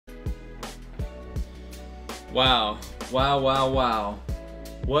Wow, wow, wow, wow.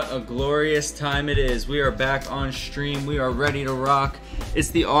 What a glorious time it is. We are back on stream. We are ready to rock. It's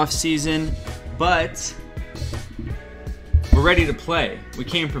the off season, but we're ready to play. We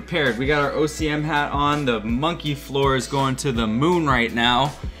came prepared. We got our OCM hat on. The monkey floor is going to the moon right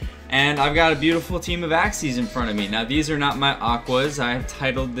now. And I've got a beautiful team of Axies in front of me. Now these are not my Aquas. I have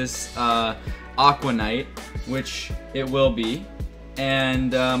titled this Aqua Night, which it will be.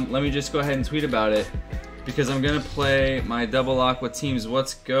 And let me just go ahead and tweet about it, because I'm gonna play my double Aqua teams.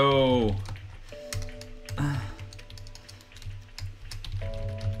 Let's go.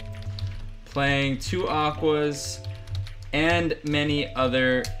 Playing 2 Aquas and many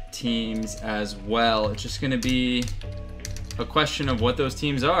other teams as well. It's just gonna be a question of what those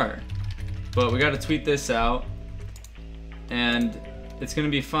teams are. But we gotta tweet this out, and it's gonna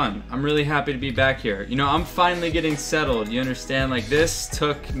be fun. I'm really happy to be back here. You know, I'm finally getting settled. You understand? Like, this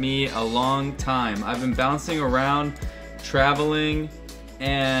took me a long time. I've been bouncing around, traveling,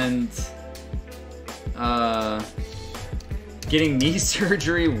 and getting knee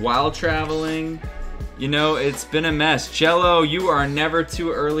surgery while traveling. You know, it's been a mess. Jello, you are never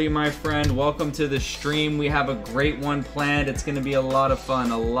too early, my friend. Welcome to the stream. We have a great one planned. It's gonna be a lot of fun.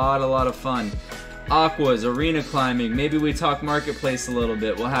 A lot of fun. Aquas, arena climbing, maybe we talk marketplace a little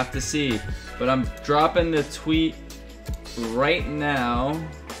bit, we'll have to see. But I'm dropping the tweet right now,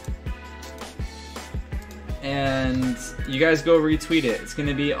 and you guys go retweet it. It's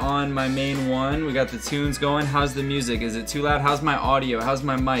gonna be on my main one. We got the tunes going. How's the music? Is it too loud? How's my audio? How's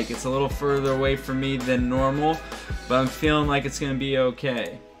my mic? It's a little further away from me than normal, but I'm feeling like it's gonna be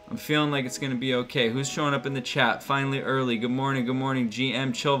okay. I'm feeling like it's gonna be okay. Who's showing up in the chat? Finally early. Good morning,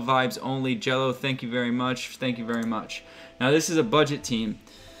 GM. Chill vibes only. Jello, thank you very much. Thank you very much. Now this is a budget team.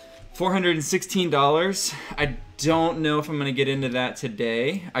 $416. I don't know if I'm gonna get into that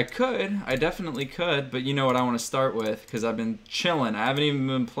today. I could. I definitely could. But you know what I want to start with, because I've been chilling. I haven't even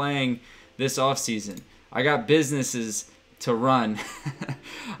been playing this off season. I got businesses to run.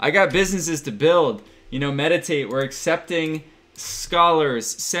 I got businesses to build. You know, meditate. We're accepting scholars,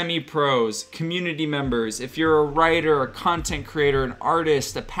 semi-pros, community members. If you're a writer, a content creator, an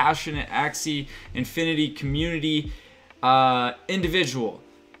artist, a passionate Axie Infinity community individual,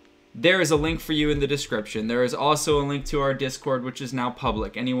 there is a link for you in the description. There is also a link to our Discord, which is now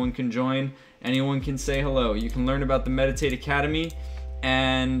public. Anyone can join, anyone can say hello. You can learn about the Meditate Academy,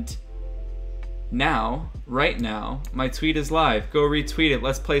 and now, right now, my tweet is live. Go retweet it.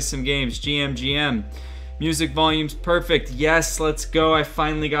 Let's play some games. GM. Music volume's perfect. Yes, let's go. I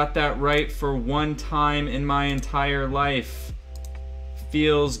finally got that right for one time in my entire life.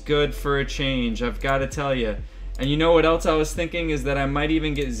 Feels good for a change, I've got to tell you. And you know what else I was thinking is that I might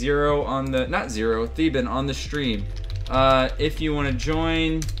even get Zero on the, not Zero, Theban on the stream. If you want to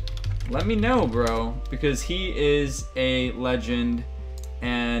join, let me know, bro, because he is a legend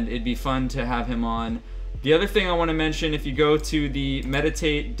and it'd be fun to have him on. The other thing I want to mention, if you go to the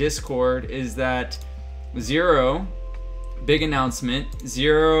Meditate Discord, is that Zero, big announcement,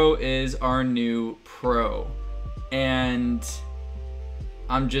 Zero is our new pro, and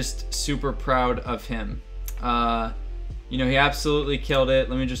I'm just super proud of him. You know, he absolutely killed it.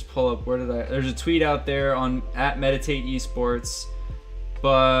 Let me just pull up, there's a tweet out there on @Meditate Esports,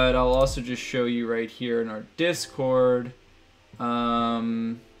 but I'll also just show you right here in our Discord,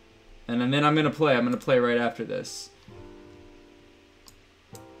 and then I'm gonna play right after this.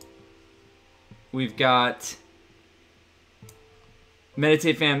 We've got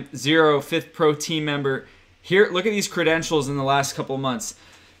Meditate Fam, Zero, 5th Pro team member. Here, look at these credentials in the last couple months.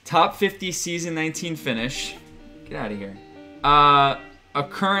 Top 50 season 19 finish. Get out of here. A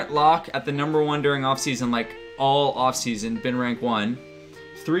current lock at the #1 during offseason, like all offseason, been rank 1.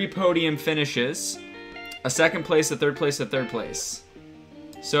 3 podium finishes. A 2nd place, a 3rd place, a 3rd place.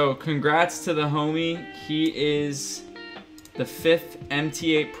 So congrats to the homie. He is the 5th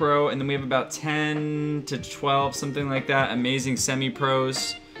MT8 Pro, and then we have about 10 to 12, something like that, amazing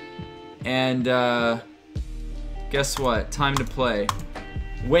semi-pros. And guess what? Time to play.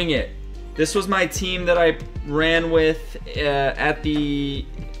 Wing it. This was my team that I ran with at the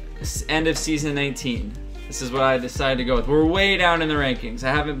end of season 19. This is what I decided to go with. We're way down in the rankings.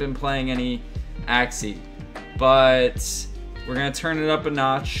 I haven't been playing any Axie, but we're gonna turn it up a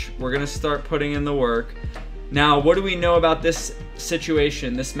notch. We're gonna start putting in the work. Now, what do we know about this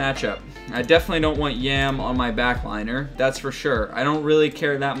situation, this matchup? I definitely don't want Yam on my backliner, that's for sure. I don't really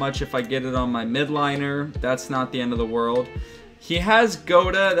care that much if I get it on my midliner. That's not the end of the world. He has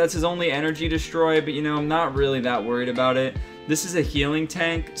Goda, that's his only energy destroy, but you know, I'm not really that worried about it. This is a healing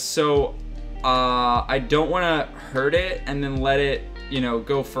tank, so I don't want to hurt it and then let it you know,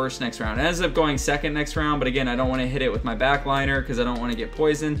 go first next round. It ends up going second next round, but again, I don't want to hit it with my backliner because I don't want to get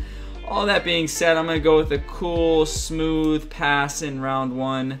poisoned. All that being said, I'm going to go with a cool, smooth pass in round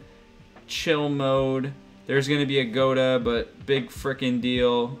 1. Chill mode. There's going to be a Goda, but big frickin'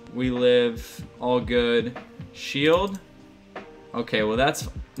 deal. We live. All good. Shield. Okay, well that's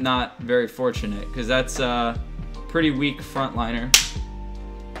not very fortunate because that's a pretty weak frontliner.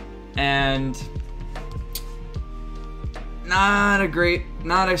 And not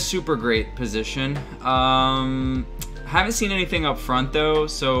a super great position. Haven't seen anything up front though,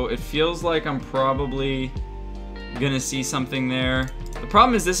 so it feels like I'm probably gonna see something there. The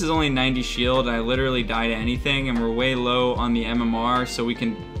problem is this is only 90 shield, and I literally die to anything, and we're way low on the MMR, so we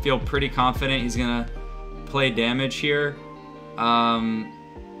can feel pretty confident he's gonna play damage here.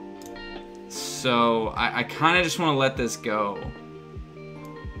 So I kind of just want to let this go,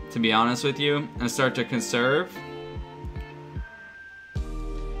 to be honest with you, and start to conserve.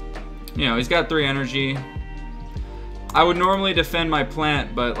 You know, he's got 3 energy. I would normally defend my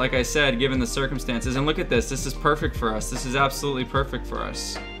plant, but like I said, given the circumstances, and look at this, this is perfect for us. This is absolutely perfect for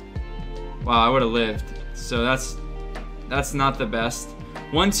us. Wow, I would have lived. So that's not the best.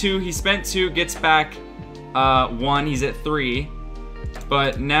 1-2, he spent 2, gets back 1, he's at 3.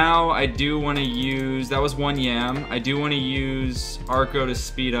 But now I do want to use, that was 1 yam. I do want to use Arco to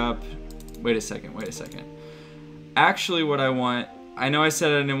speed up. Wait a second. Actually what I want, I know I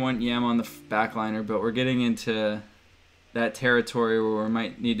said I didn't want yam on the backliner, but we're getting into that territory where we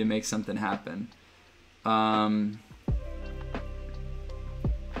might need to make something happen. Alright,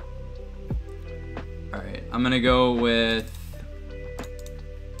 I'm gonna go with,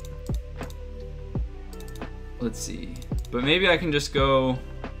 let's see, but maybe I can just go,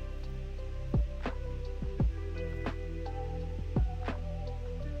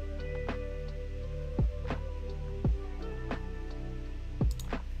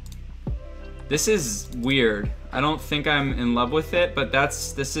 this is weird. I don't think I'm in love with it, but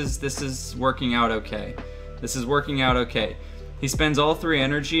this is working out okay. This is working out okay. He spends all 3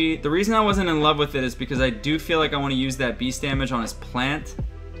 energy. The reason I wasn't in love with it is because I do feel like I want to use that beast damage on his plant.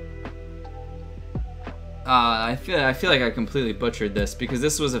 I feel like I completely butchered this because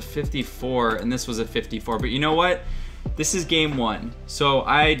this was a 54 and this was a 54. But you know what? This is game 1, so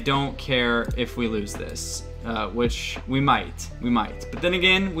I don't care if we lose this. Which we might. But then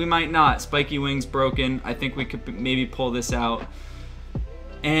again, we might not. Spiky Wing's broken. I think we could maybe pull this out.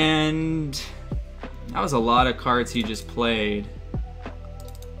 And that was a lot of cards he just played.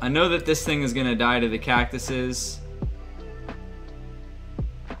 I know that this thing is gonna die to the cactuses.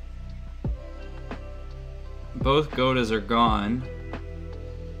 Both Godas are gone.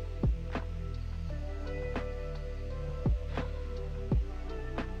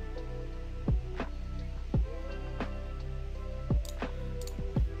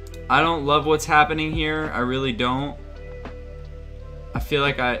 I don't love what's happening here. I really don't. I feel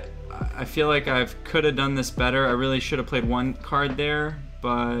like I could have done this better. I really should have played 1 card there,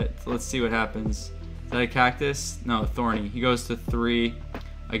 but let's see what happens. Is that a cactus? No, thorny. He goes to 3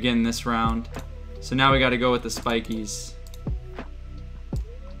 again this round. So now we got to go with the spikies.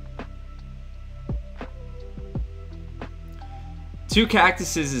 Two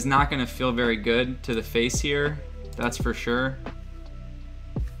cactuses is not going to feel very good to the face here. That's for sure.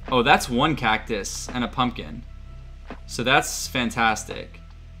 Oh, that's 1 cactus and a pumpkin. So that's fantastic.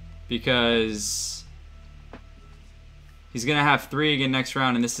 Because he's going to have 3 again next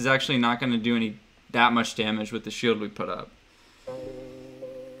round, and this is actually not going to do that much damage with the shield we put up.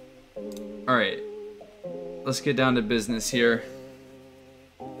 Alright. Let's get down to business here.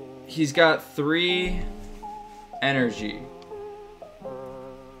 He's got 3 energy.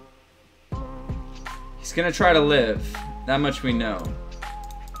 He's going to try to live. That much we know.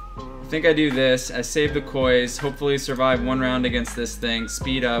 I think I do this. I save the kois. Hopefully survive 1 round against this thing.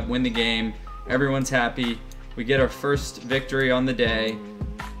 Speed up. Win the game. Everyone's happy. We get our first victory on the day.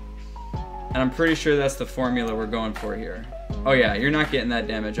 And I'm pretty sure that's the formula we're going for here. Oh yeah, you're not getting that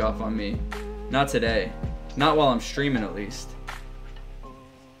damage off on me. Not today. Not while I'm streaming at least.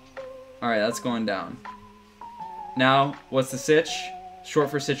 Alright, that's going down. Now, what's the sitch? Short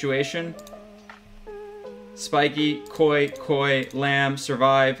for situation. Spiky, koi, lamb,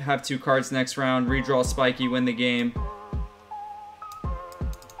 survive, have 2 cards next round, redraw spiky, win the game.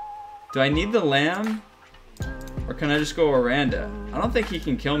 Do I need the lamb? Or can I just go Oranda? I don't think he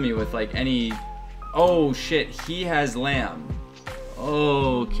can kill me with like any... Oh shit, he has lamb.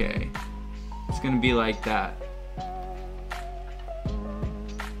 Okay. It's gonna be like that.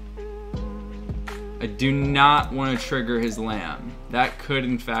 I do not want to trigger his lamb. That could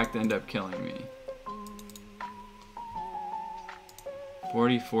in fact end up killing me.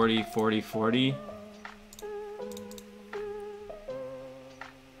 40, 40, 40, 40.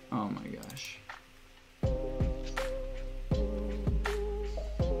 Oh my gosh.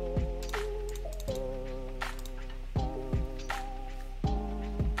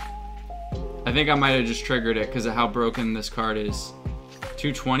 I think I might have just triggered it because of how broken this card is.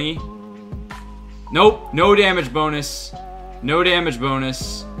 220. Nope, no damage bonus. No damage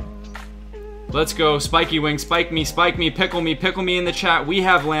bonus. Let's go. Spiky wing, spike me, pickle me in the chat. We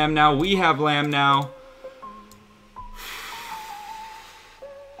have lamb now. We have lamb now.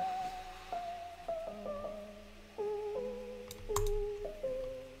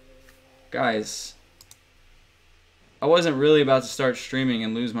 Guys, I wasn't really about to start streaming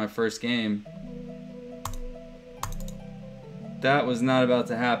and lose my first game. That was not about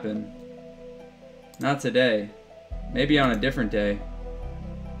to happen. Not today. Maybe on a different day.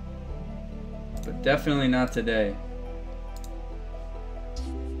 But definitely not today.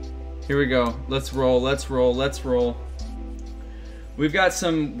 Here we go. Let's roll, let's roll, let's roll. We've got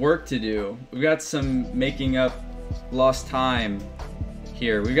some work to do. We've got some making up lost time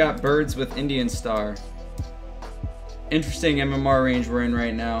here. We got birds with Indian Star. Interesting MMR range we're in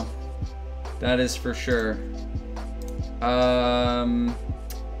right now. That is for sure.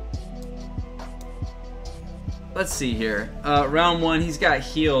 Let's see here. Round one, he's got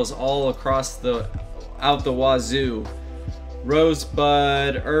heals all across the out the wazoo.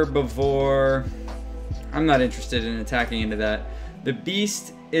 Rosebud, Herbivore. I'm not interested in attacking into that. The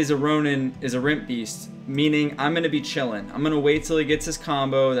beast is a Ronin, is a Rimp beast, meaning I'm gonna be chilling. I'm gonna wait till he gets his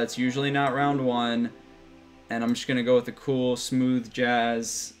combo. That's usually not round one. And I'm just gonna go with a cool, smooth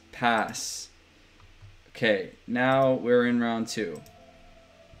jazz pass. Okay, now we're in round two.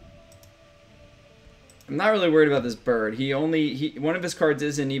 I'm not really worried about this bird. One of his cards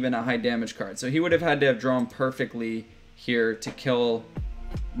isn't even a high damage card, so he would have had to have drawn perfectly here to kill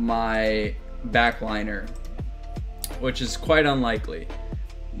my backliner, which is quite unlikely.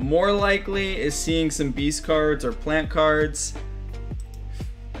 More likely is seeing some beast cards or plant cards.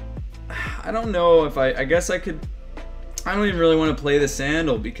 I don't know if I guess I could. I don't even really want to play the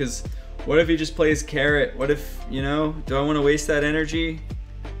sandal because what if he just plays carrot? What if, you know, do I want to waste that energy?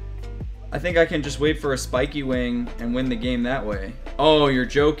 I think I can just wait for a spiky wing and win the game that way. Oh, you're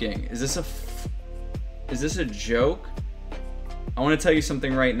joking. Is this a joke? I want to tell you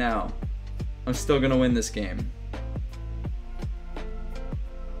something right now. I'm still going to win this game.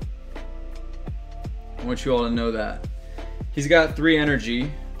 I want you all to know that. He's got 3 energy.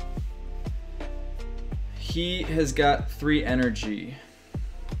 He has got 3 energy.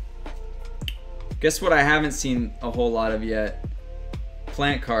 Guess what I haven't seen a whole lot of yet?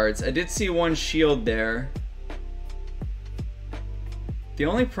 Plant cards. I did see 1 shield there. The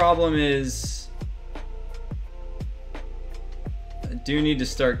only problem is I do need to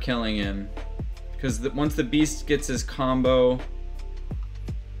start killing him because once the beast gets his combo.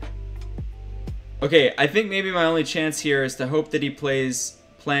 Okay, I think maybe my only chance here is to hope that he plays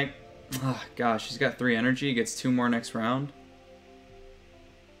plant. Oh, gosh, he's got 3 energy. He gets 2 more next round.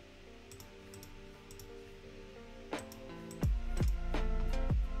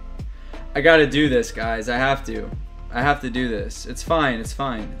 I gotta do this, guys. I have to. I have to do this. It's fine. It's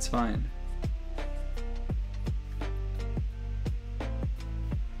fine. It's fine.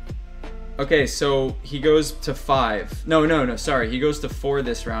 Okay, so he goes to 5. No, sorry. He goes to 4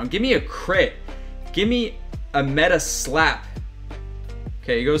 this round. Give me a crit. Give me a meta slap.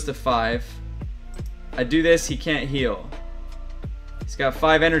 Okay, he goes to 5. I do this, he can't heal. He's got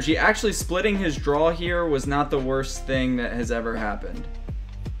 5 energy. Actually, splitting his draw here was not the worst thing that has ever happened.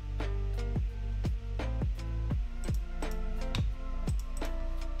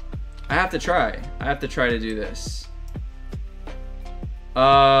 I have to try. I have to try to do this.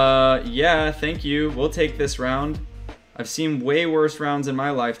 Yeah, thank you. We'll take this round. I've seen way worse rounds in my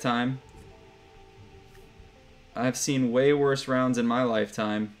lifetime. I've seen way worse rounds in my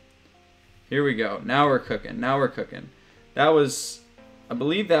lifetime. Here we go. Now we're cooking. Now we're cooking. That was, I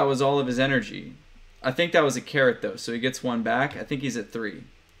believe that was all of his energy. I think that was a carrot though, so he gets 1 back. I think he's at 3.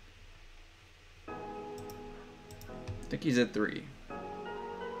 I think he's at 3.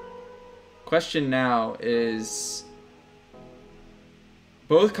 Question now is,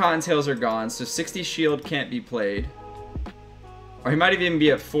 both Cottontails are gone, so 60 shield can't be played. Or he might even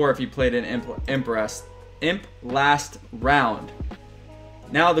be at 4 if he played an Imp last round.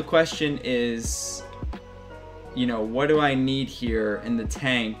 Now the question is, you know, what do I need here in the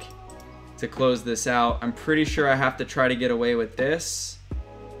tank to close this out? I'm pretty sure I have to try to get away with this.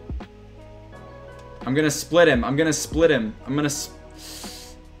 I'm gonna split him. I'm gonna split him. I'm gonna...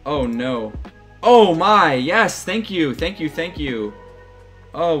 Oh no. Oh my, yes, thank you, thank you, thank you.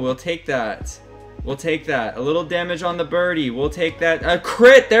 Oh, we'll take that. We'll take that. A little damage on the birdie. We'll take that. A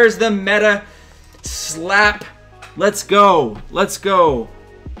crit. There's the meta slap. Let's go. Let's go.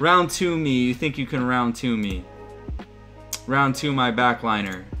 Round 2 me. You think you can round 2 me? Round 2 my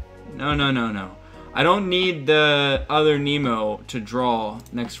backliner. No, no, no, no. I don't need the other Nemo to draw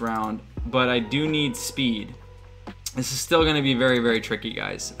next round, but I do need speed. This is still going to be very, very tricky,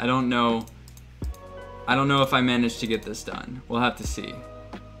 guys. I don't know if I managed to get this done. We'll have to see.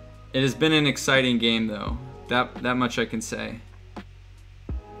 It has been an exciting game, though. That much I can say.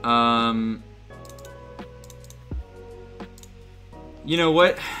 You know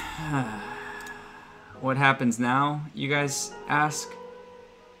what? What happens now, you guys ask?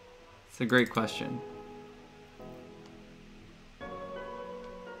 It's a great question.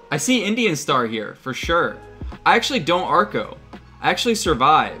 I see Indian Star here, for sure. I actually don't Arco. I actually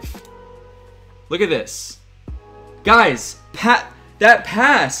survive. Look at this. Guys, that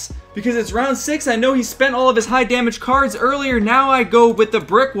pass. Because it's round 6, I know he spent all of his high damage cards earlier. Now I go with the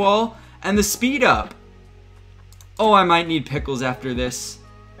brick wall and the speed up. Oh, I might need pickles after this.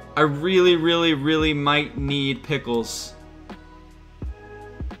 I really, really, really might need pickles.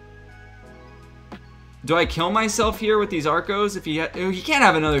 Do I kill myself here with these Arcos? If he can't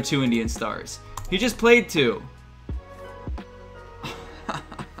have another 2 Indian Stars. He just played 2.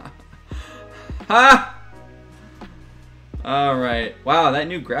 Ha! Alright. Wow, that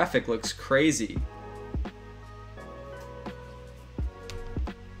new graphic looks crazy.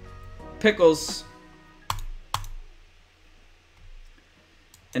 Pickles.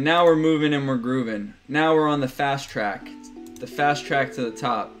 And now we're moving and we're grooving. Now we're on the fast track. The fast track to the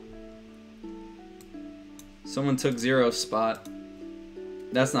top. Someone took 0's spot.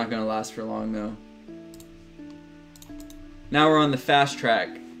 That's not going to last for long, though. Now we're on the fast track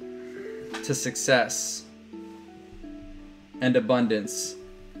to success and abundance.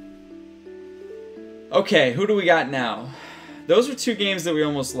 Okay, who do we got now? Those were 2 games that we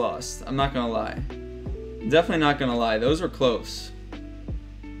almost lost. I'm not going to lie. Definitely not going to lie. Those were close.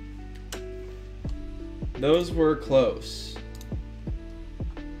 Those were close.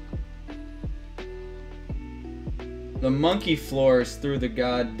 The monkey floor is through the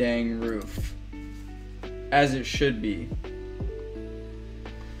god dang roof. As it should be.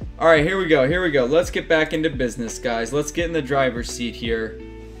 Alright, here we go, here we go. Let's get back into business, guys. Let's get in the driver's seat here.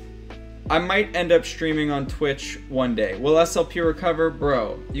 I might end up streaming on Twitch one day. Will SLP recover?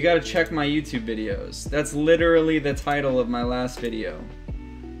 Bro, you gotta check my YouTube videos. That's literally the title of my last video.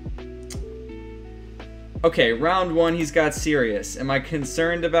 Okay, round 1, he's got serious. Am I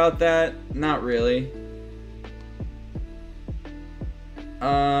concerned about that? Not really.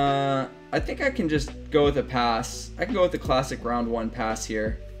 I think I can just go with a pass. I can go with the classic round 1 pass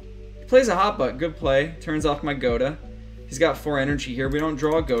here. He plays a hot butt. Good play. Turns off my Goda. He's got 4 energy here. We don't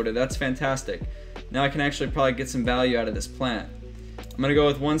draw a Goda. That's fantastic. Now I can actually probably get some value out of this plant. I'm going to go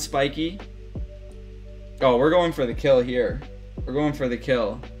with 1 spiky. Oh, we're going for the kill here. We're going for the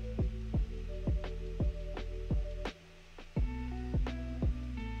kill.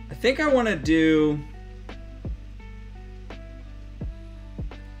 I think I want to do...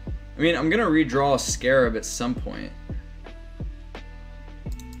 I mean, I'm going to redraw a Scarab at some point.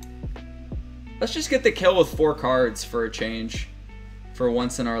 Let's just get the kill with 4 cards for a change. For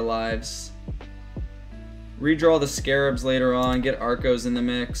once in our lives. Redraw the Scarabs later on. Get Arcos in the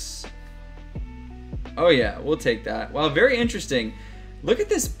mix. Oh yeah, we'll take that. Wow, very interesting. Look at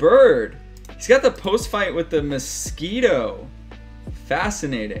this bird. He's got the post-fight with the mosquito.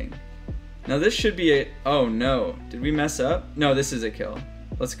 Fascinating. Now this should be a... Oh no. Did we mess up? No, this is a kill.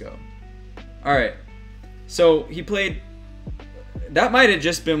 Let's go. Alright. So he played... That might have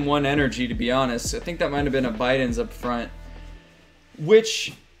just been 1 energy, to be honest. I think that might have been a Biden's up front.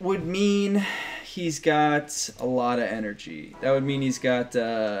 Which would mean he's got a lot of energy. That would mean he's got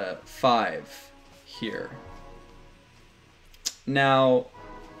 5 here. Now,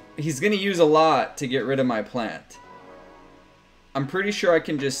 he's going to use a lot to get rid of my plant. I'm pretty sure I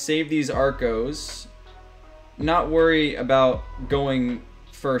can just save these Arcos. Not worry about going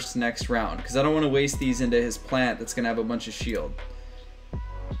first next round, because I don't want to waste these into his plant that's going to have a bunch of shield.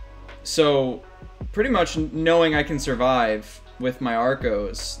 So, pretty much knowing I can survive with my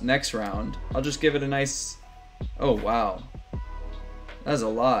Arcos next round, I'll just give it a nice... Oh, wow. That's a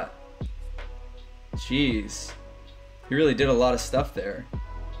lot. Jeez. He really did a lot of stuff there.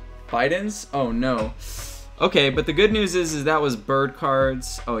 Biden's? Oh, no. Okay, but the good news is that was bird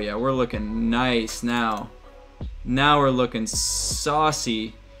cards. Oh, yeah, we're looking nice now. Now we're looking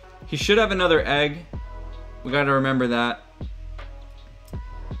saucy. He should have another egg. We got to remember that.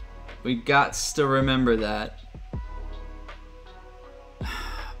 We got to remember that.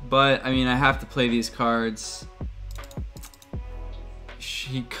 But, I mean, I have to play these cards.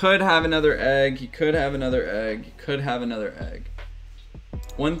 He could have another egg. He could have another egg. He could have another egg.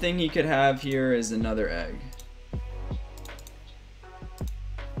 One thing he could have here is another egg.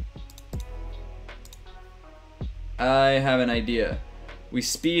 I have an idea. We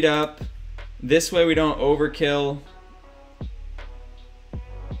speed up. This way we don't overkill.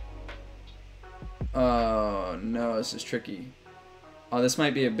 Oh, no, this is tricky. Oh, this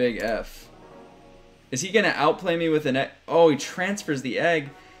might be a big F. Is he going to outplay me with an egg? Oh, he transfers the egg.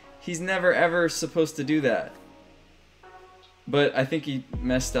 He's never, ever supposed to do that. But I think he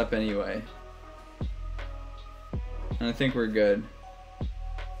messed up anyway. And I think we're good.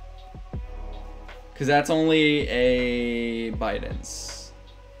 Because that's only a Biden's.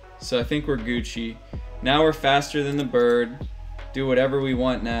 So I think we're Gucci. Now we're faster than the bird. Do whatever we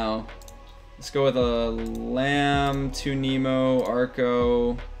want now. Let's go with a Lamb, 2 Nemo,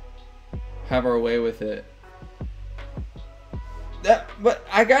 Arco. Have our way with it. But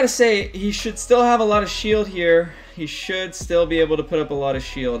I gotta say, he should still have a lot of shield here. He should still be able to put up a lot of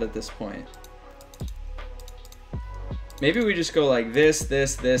shield at this point. Maybe we just go like this,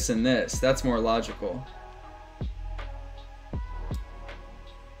 this, this, and this. That's more logical.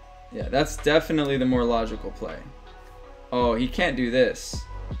 Yeah, that's definitely the more logical play. Oh, he can't do this.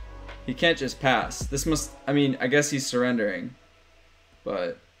 He can't just pass. This must... I mean, I guess he's surrendering.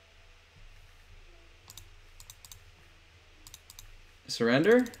 But...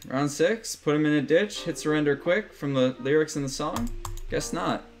 Surrender? Round 6? Put him in a ditch? Hit surrender quick from the lyrics in the song? Guess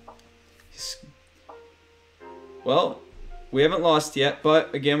not. Well, we haven't lost yet,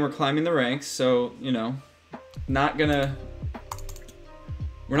 but again, we're climbing the ranks, so, you know, we're not gonna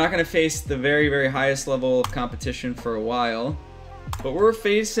face the very, very highest level of competition for a while. But we're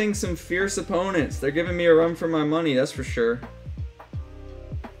facing some fierce opponents. They're giving me a run for my money, that's for sure.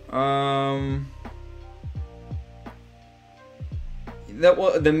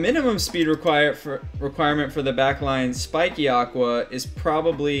 The minimum speed requirement for the backline spiky Aqua is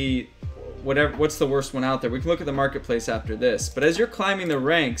probably what's the worst one out there. We can look at the marketplace after this. But as you're climbing the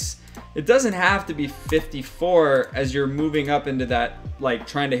ranks, it doesn't have to be 54 as you're moving up into that, like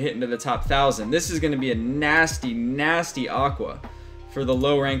trying to hit into the top 1,000. This is going to be a nasty, nasty Aqua for the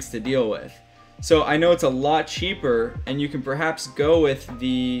low ranks to deal with. So I know it's a lot cheaper, and you can perhaps go with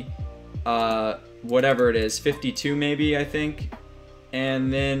the whatever it is, 52 maybe, I think.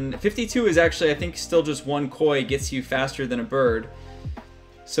 And then 52 is actually, I think, still just 1 koi, gets you faster than a bird.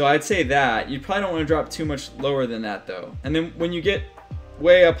 So I'd say that. You probably don't want to drop too much lower than that, though. And then when you get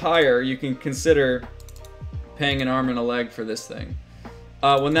way up higher, you can consider paying an arm and a leg for this thing.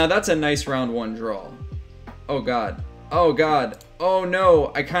 Well, now that's a nice round 1 draw. Oh, God. Oh, God. Oh,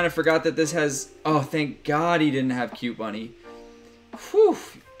 no. I kind of forgot that this has... Oh, thank God he didn't have Cute Bunny. Whew.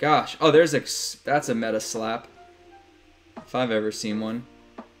 Gosh. Oh, that's a meta slap. If I've ever seen one.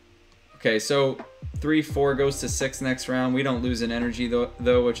 Okay, so 3-4 goes to 6 next round. We don't lose an energy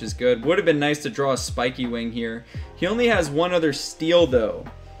though, which is good. Would have been nice to draw a spiky wing here. He only has 1 other steal though.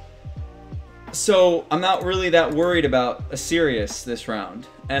 So I'm not really that worried about a Sirius this round.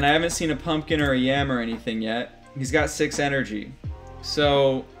 And I haven't seen a pumpkin or a yam or anything yet. He's got 6 energy.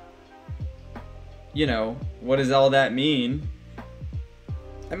 So, you know, what does all that mean?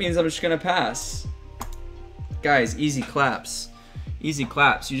 That means I'm just gonna pass. Guys, easy claps. Easy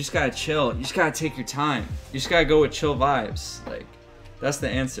claps. You just gotta chill. You just gotta take your time. You just gotta go with chill vibes. Like, that's the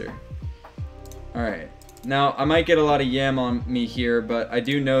answer. Alright. Now, I might get a lot of yam on me here, but I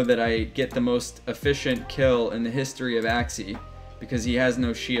do know that I get the most efficient kill in the history of Axie because he has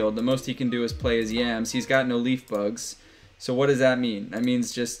no shield. The most he can do is play his yams. He's got no leaf bugs. So what does that mean? That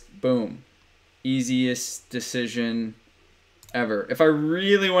means just, boom. Easiest decision ever. If I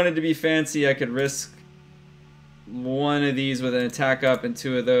really wanted to be fancy, I could risk 1 of these with an attack up and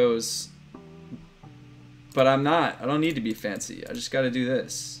 2 of those. But I'm not. I don't need to be fancy. I just got to do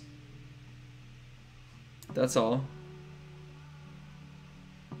this. That's all.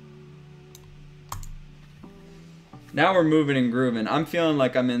 Now we're moving and grooving. I'm feeling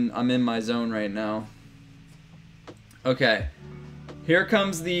like I'm in my zone right now. Okay. Here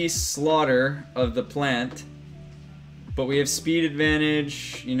comes the slaughter of the plant. But we have speed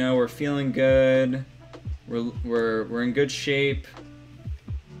advantage. You know, we're feeling good. We're in good shape.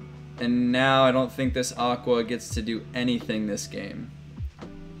 And now I don't think this Aqua gets to do anything this game.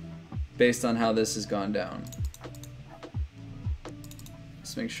 Based on how this has gone down.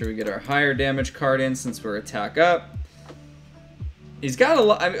 Let's make sure we get our higher damage card in since we're attack up. He's got a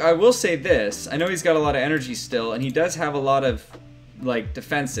lot. I will say this. I know he's got a lot of energy still, and he does have a lot of like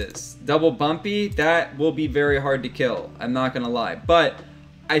defenses. Double bumpy, that will be very hard to kill. I'm not gonna lie. But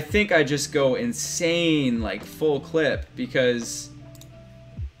I think I just go insane, like full clip, because,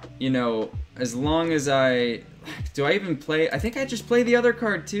 you know, as long as do I even play? I think I just play the other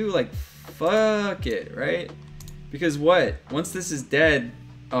card too. Like, fuck it, right? Because what? Once this is dead,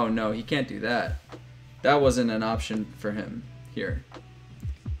 oh no, he can't do that. That wasn't an option for him here.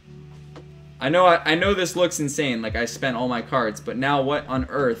 I know this looks insane, like I spent all my cards, but now what on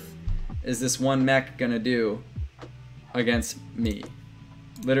earth is this one mech gonna do against me?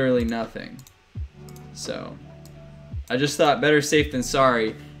 Literally nothing. So, I just thought better safe than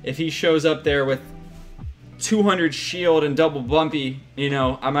sorry. If he shows up there with 200 shield and double bumpy, you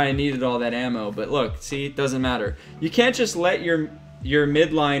know, I might have needed all that ammo. But look, see, it doesn't matter. You can't just let your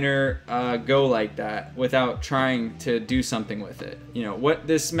midliner go like that without trying to do something with it. You know what?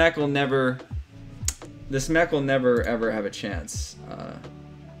 This mech will never ever have a chance.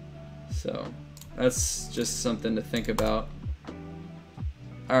 So that's just something to think about.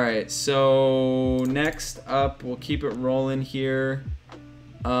 All right, so next up, we'll keep it rolling here.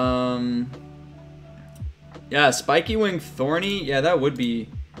 Yeah, Spiky Wing Thorny. Yeah, that would be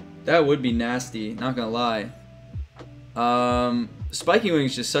nasty. Not gonna lie. Spiky Wing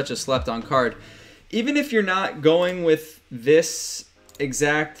is just such a slept-on card. Even if you're not going with this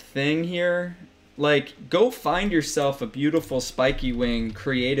exact thing here, like, go find yourself a beautiful Spiky Wing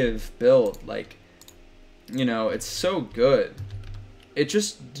creative build. Like, you know, it's so good. It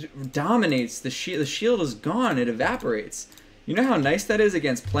just dominates the shield. The shield is gone. It evaporates. You know how nice that is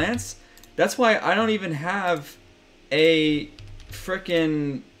against plants? That's why I don't even have a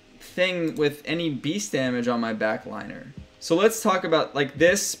frickin' thing with any beast damage on my backliner. So let's talk about, like,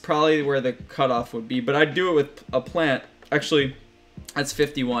 this probably where the cutoff would be, but I'd do it with a plant. Actually, that's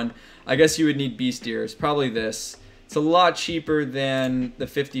 51. I guess you would need beast ears. Probably this. It's a lot cheaper than the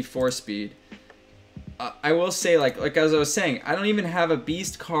 54 speed. I will say, like as I was saying, I don't even have a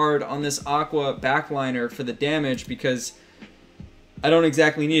beast card on this Aqua backliner for the damage because I don't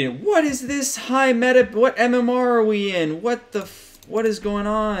exactly need it. What is this high meta? What MMR are we in? What is going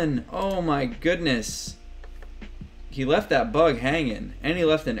on? Oh my goodness. He left that bug hanging, and he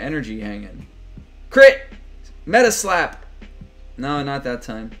left an energy hanging. Crit! Meta slap! No, not that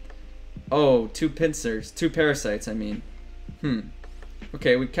time. Oh, two pincers. Two parasites, I mean.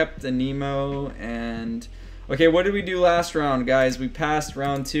 Okay, we kept the Nemo, and... Okay, what did we do last round, guys? We passed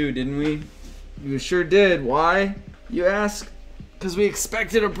round 2, didn't we? We sure did. Why, you ask? Because we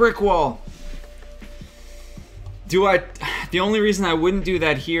expected a brick wall. The only reason I wouldn't do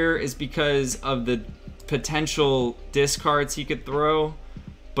that here is because of the potential discards he could throw.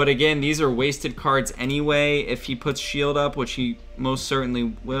 But again, these are wasted cards anyway. If he puts shield up, which he most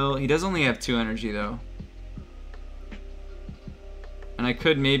certainly will. He does only have 2 energy, though. And I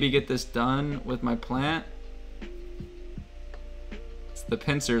could maybe get this done with my plant. It's the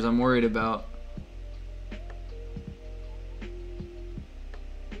pincers I'm worried about.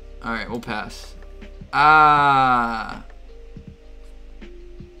 Alright, we'll pass. Ah!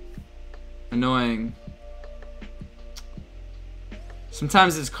 Annoying.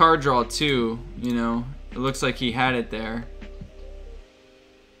 Sometimes it's card draw too, you know. It looks like he had it there.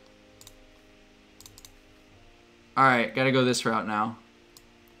 Alright, gotta go this route now.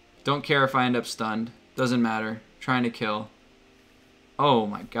 Don't care if I end up stunned. Doesn't matter. Trying to kill. Oh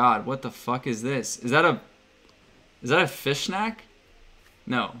my god, what the fuck is this? Is that a fish snack?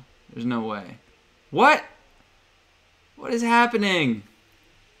 No, there's no way. What? What is happening?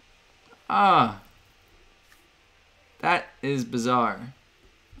 Ah. That is bizarre.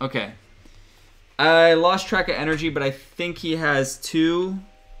 Okay. I lost track of energy, but I think he has 2.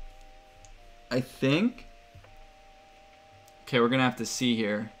 I think. Okay, we're gonna have to see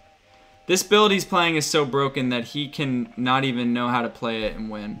here. This build he's playing is so broken that he can not even know how to play it and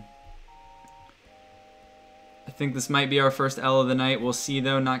win. I think this might be our first L of the night. We'll see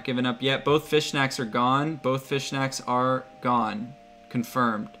though, not giving up yet. Both fish snacks are gone. Both fish snacks are gone.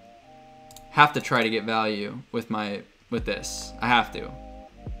 Confirmed. Have to try to get value with this. I have to.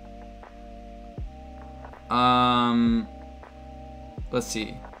 Let's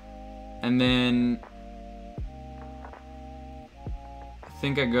see. And then I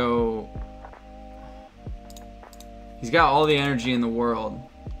think I go. He's got all the energy in the world,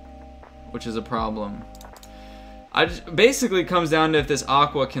 which is a problem. Basically comes down to if this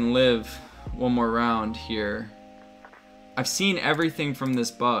Aqua can live one more round here. I've seen everything from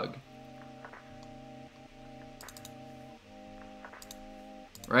this bug.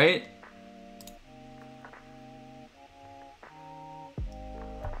 Right?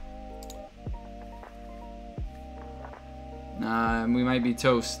 Nah, we might be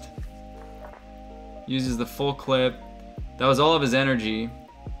toast. Uses the full clip. That was all of his energy.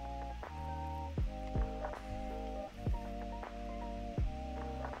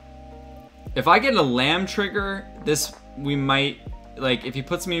 If I get a lamb trigger, this we might, like, if he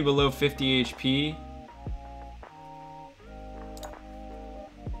puts me below 50 HP.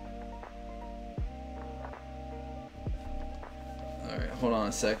 Alright, hold on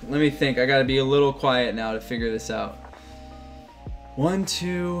a sec. Let me think. I gotta be a little quiet now to figure this out. 1,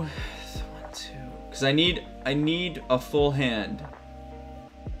 2, 1, 2. Because I need a full hand.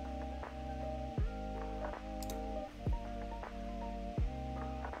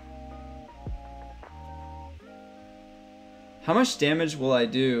 How much damage will I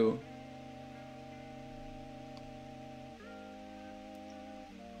do?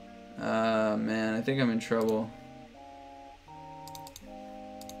 Man, I think I'm in trouble.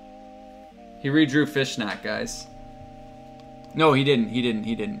 He redrew Fishknack, guys. No, he didn't. He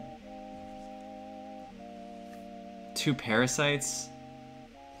didn't. 2 parasites?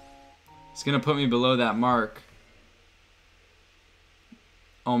 It's gonna put me below that mark.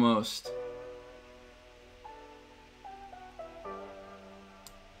 Almost.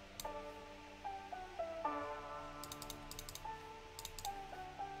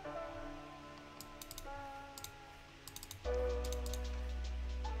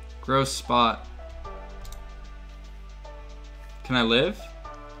 Gross spot. Can I live?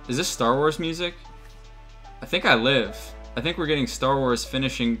 Is this Star Wars music? I think I live. I think we're getting Star Wars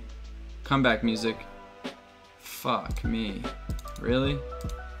finishing comeback music. Fuck me. Really?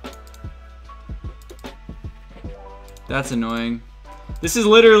 That's annoying. This is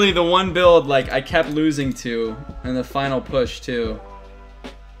literally the one build like I kept losing to in the final push too.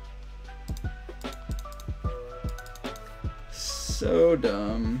 So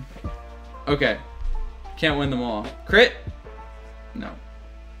dumb. Okay. Can't win them all. Crit? No.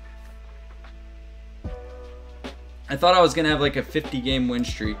 I thought I was gonna have like a 50 game win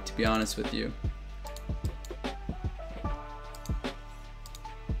streak, to be honest with you.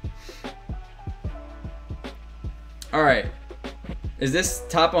 Alright. Is this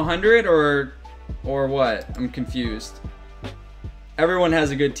top 100 or what? I'm confused. Everyone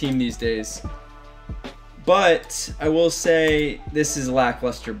has a good team these days. But I will say this is a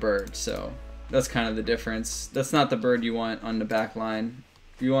lackluster bird, so that's kind of the difference. That's not the bird you want on the back line.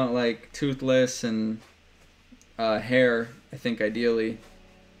 You want like toothless and hair, I think, ideally.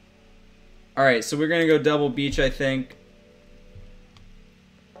 Alright, so we're going to go double beach, I think.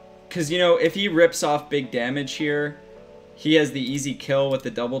 Because, you know, if he rips off big damage here, he has the easy kill with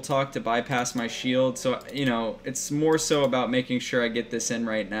the double talk to bypass my shield. So, you know, it's more so about making sure I get this in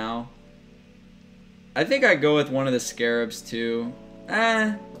right now. I think I go with one of the scarabs too.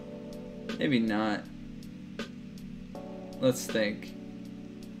 Maybe not. Let's think.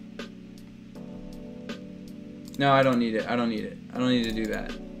 No, I don't need it. I don't need it. I don't need to do that.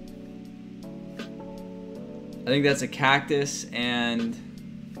 I think that's a cactus and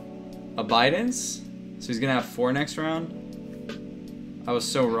a Bidens. So he's gonna have 4 next round. I was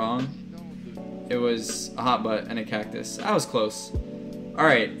so wrong. It was a hot butt and a cactus. I was close.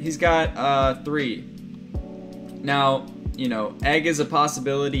 Alright, he's got 3. Now, you know, egg is a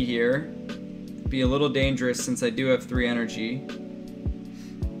possibility here. Be a little dangerous since I do have 3 energy.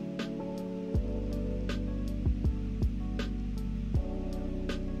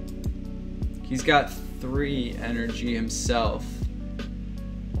 He's got 3 energy himself.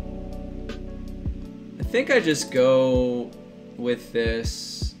 I think I just go with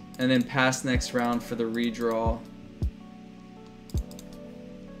this and then pass next round for the redraw.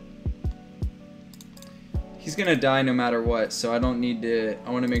 He's gonna die no matter what, so I don't need to. I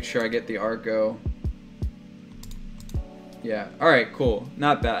want to make sure I get the Arco. Yeah, alright, cool.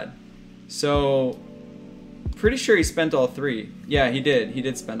 Not bad. So, pretty sure he spent all 3. Yeah, he did. He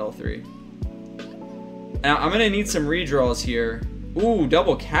did spend all 3. Now, I'm gonna need some redraws here. Ooh,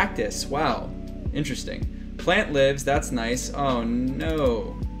 double cactus. Wow. Interesting. Plant lives. That's nice. Oh,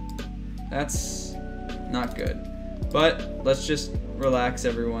 no. That's not good. But, let's just relax,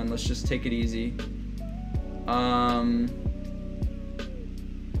 everyone. Let's just take it easy.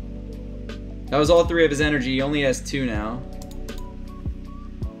 That was all 3 of his energy. He only has 2 now.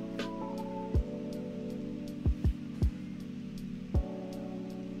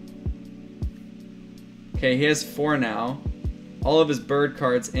 Okay, he has 4 now. All of his bird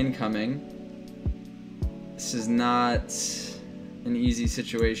cards incoming. This is not an easy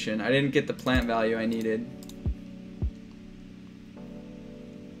situation. I didn't get the plant value I needed.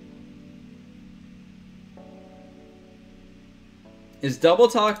 Is Double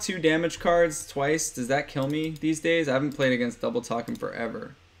Talk 2 damage cards twice? Does that kill me these days? I haven't played against Double Talk in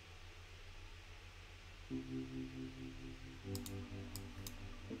forever.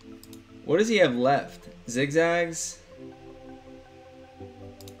 What does he have left? Zigzags?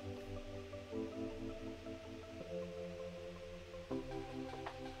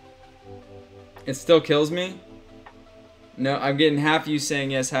 It still kills me? No, I'm getting half you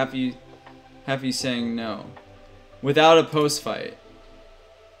saying yes, half you saying no. Without a post fight.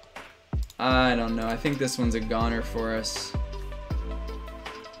 I don't know. I think this one's a goner for us.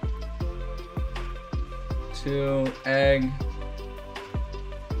 2 egg.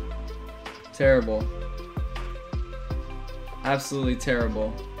 Terrible. Absolutely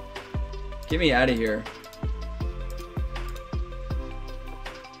terrible. Get me out of here.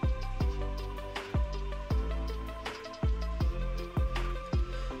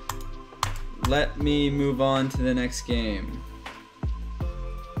 Let me move on to the next game.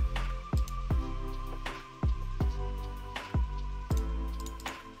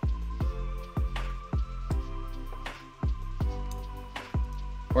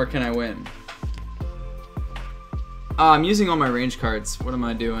 Or can I win? I'm using all my range cards. What am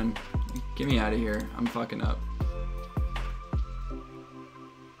I doing? Get me out of here. I'm fucking up.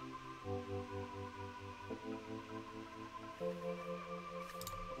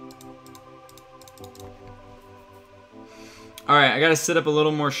 Alright, I gotta sit up a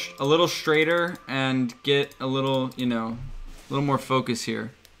little more, a little straighter and get a little, you know, a little more focus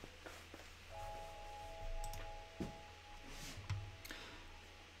here.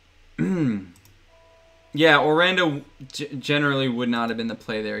 Yeah, Orlando generally would not have been the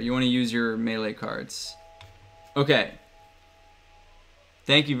play there. You want to use your melee cards. Okay.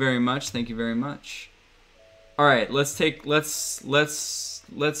 Thank you very much. Thank you very much. All right, let's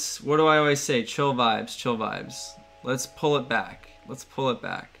what do I always say? Chill vibes, chill vibes. Let's pull it back. Let's pull it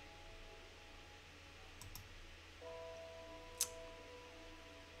back.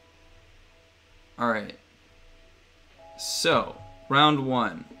 All right. So, round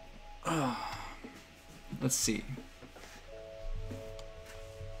 1. Let's see.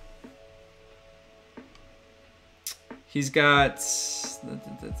 He's got...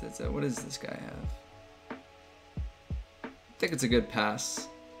 What does this guy have? I think it's a good pass.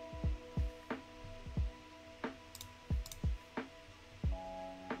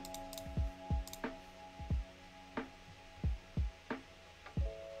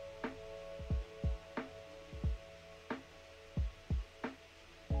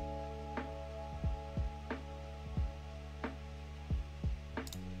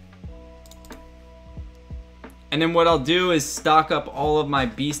 And then what I'll do is stock up all of my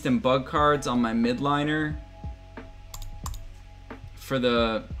beast and bug cards on my midliner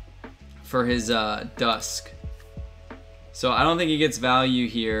for his dusk. So I don't think he gets value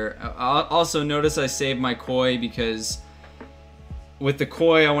here. Also notice I saved my koi because with the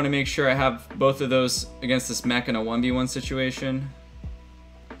koi I want to make sure I have both of those against this mech in a 1v1 situation.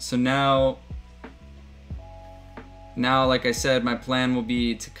 So now like I said, my plan will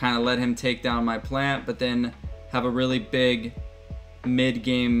be to kind of let him take down my plant, but then have a really big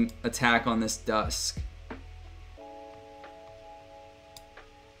mid-game attack on this dusk.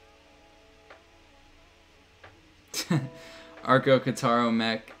 Arco Kataro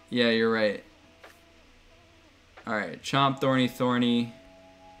mech. Yeah, you're right. Alright, Chomp, Thorny, Thorny.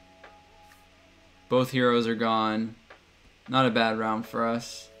 Both heroes are gone. Not a bad round for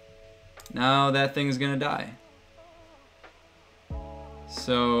us. Now that thing's gonna die.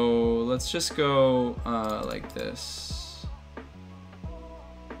 So let's just go like this.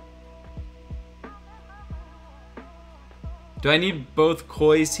 Do I need both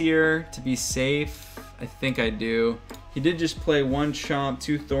kois here to be safe? I think I do. He did just play 1 Chomp,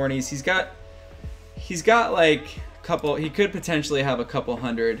 2 Thornies. He's got like a couple, he could potentially have a couple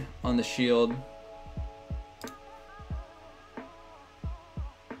hundred on the shield.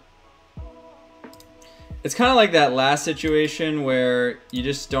 It's kind of like that last situation where you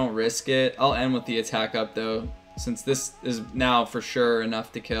just don't risk it. I'll end with the attack up though, since this is now for sure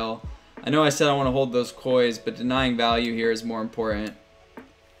enough to kill. I know I said I want to hold those kois, but denying value here is more important.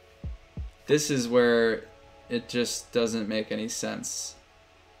 This is where it just doesn't make any sense.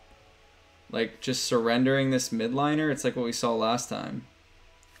 Like just surrendering this midliner, it's like what we saw last time.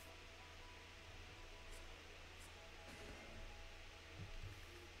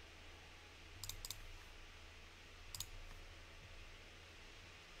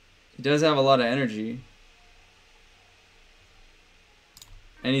 He does have a lot of energy.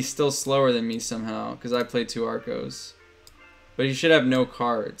 And he's still slower than me somehow, because I play 2 Arcos. But he should have no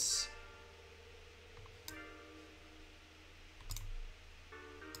cards.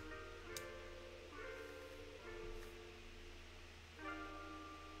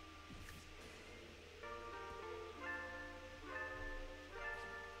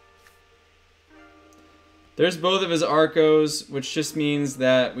 There's both of his Arcos, which just means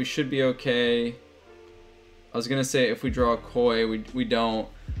that we should be okay. I was gonna say if we draw a koi, we don't.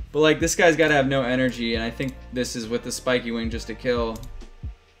 But like, this guy's got to have no energy, and I think this is with the spiky wing just to kill.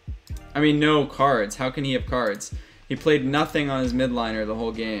 I mean, no cards. How can he have cards? He played nothing on his midliner the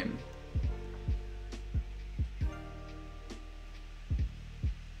whole game.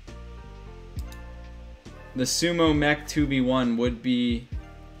 The Sumo Mech 2v1 would be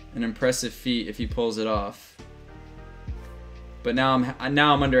an impressive feat if he pulls it off. But now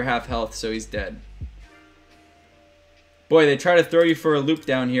I'm under half health, so he's dead. Boy, they try to throw you for a loop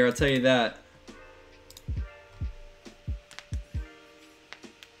down here, I'll tell you that.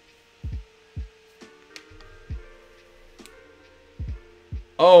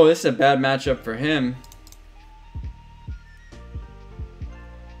 Oh, this is a bad matchup for him.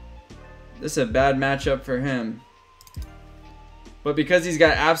 This is a bad matchup for him. But because he's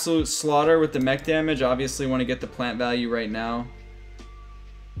got absolute slaughter with the mech damage, obviously want to get the plant value right now.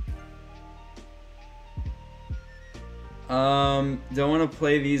 Don't want to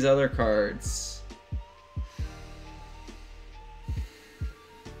play these other cards.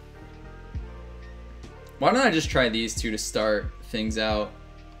 Why don't I just try these two to start things out?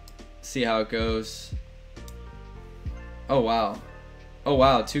 See how it goes. Oh wow. Oh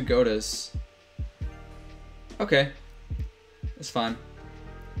wow, 2 Godas. Okay. That's fine.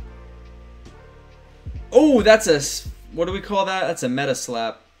 Oh, that's a... What do we call that? That's a meta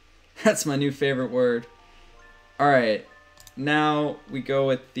slap. That's my new favorite word. Alright. Now we go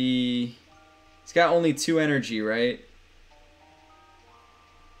with the... He's got only 2 energy, right?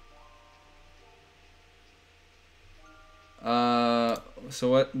 So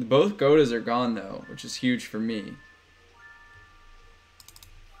what? Both Godas are gone though, which is huge for me.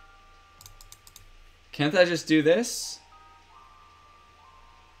 Can't I just do this?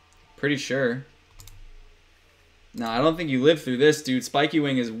 Pretty sure. No, I don't think you live through this, dude. Spiky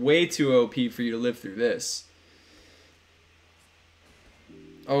Wing is way too OP for you to live through this.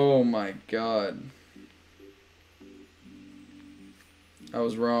 Oh my god. I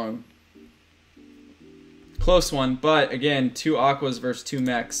was wrong. Close one, but again, 2 Aquas versus 2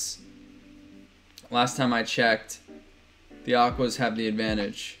 mechs. Last time I checked, the Aquas have the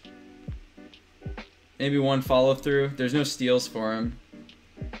advantage. Maybe 1 follow through. There's no steals for him.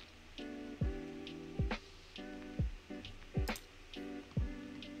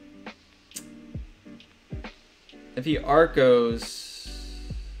 If he Arcos...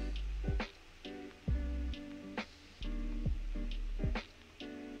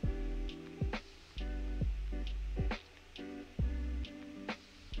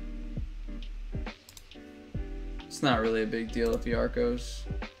 It's not really a big deal if he Arcos.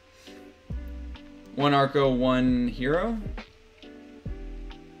 1 Arco, 1 hero.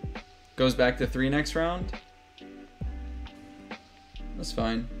 Goes back to 3 next round. That's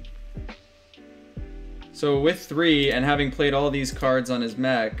fine. So with 3 and having played all these cards on his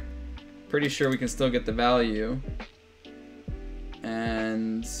mech, pretty sure we can still get the value.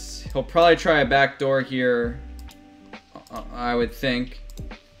 And he'll probably try a backdoor here, I would think.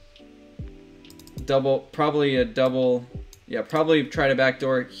 Probably a double, yeah, probably try to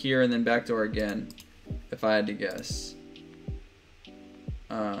backdoor here and then backdoor again, if I had to guess.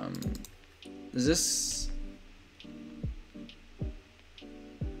 Is this...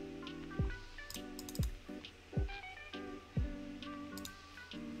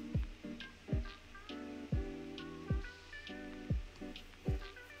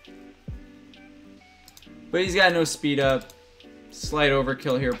 But he's got no speed up. Slight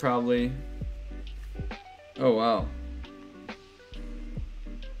overkill here probably. Oh wow.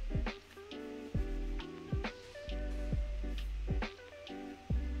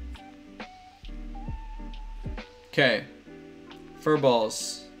 Okay. Fur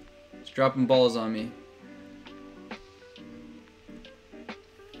balls. He's dropping balls on me.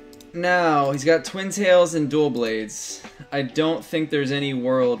 Now, he's got twin tails and dual blades. I don't think there's any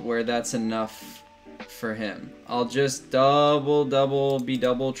world where that's enough for him. I'll just be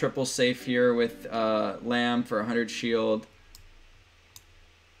double, triple safe here with Lamb for 100 shield.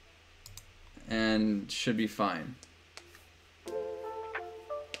 And should be fine.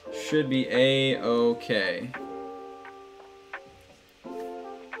 Should be A-okay.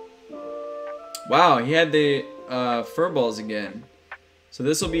 Wow, he had the fur balls again. So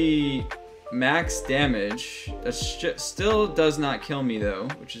this will be max damage. That still does not kill me though,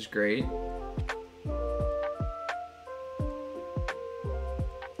 which is great.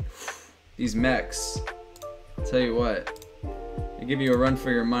 These mechs, I'll tell you what, they give you a run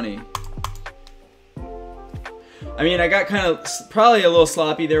for your money. I mean, I got kind of, probably a little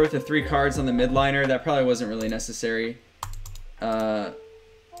sloppy there with the 3 cards on the midliner. That probably wasn't really necessary. But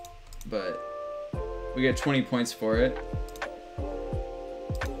we get 20 points for it.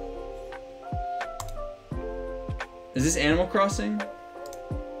 Is this Animal Crossing?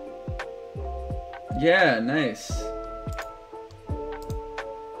 Yeah, nice.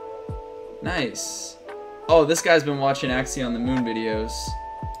 Nice. Oh, this guy's been watching Axie on the Moon videos.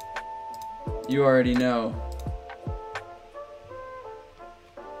 You already know.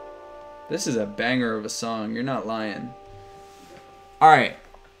 This is a banger of a song. You're not lying. Alright.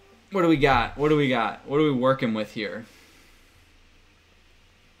 What do we got? What do we got? What are we working with here?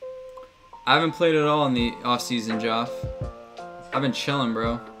 I haven't played at all in the off-season, Joff. I've been chilling,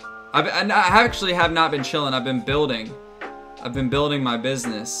 bro. I actually have not been chilling. I've been building. I've been building my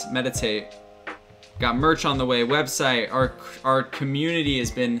business. Meditate. Got merch on the way. Website. Our community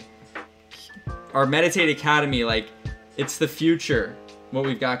has been... Our Meditate Academy, like, it's the future. What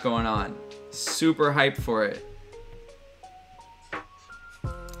we've got going on. Super hyped for it.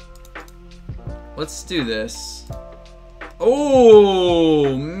 Let's do this.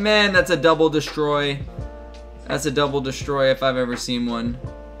 Oh, man, that's a double destroy. That's a double destroy if I've ever seen one.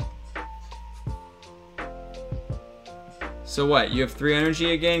 So what, you have 3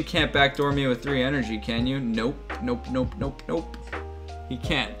 energy again? Can't backdoor me with 3 energy, can you? Nope, nope, nope, nope, nope. He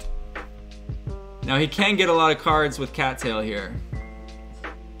can't. Now he can get a lot of cards with Cattail here.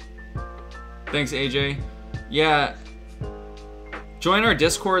 Thanks, AJ. Yeah. Join our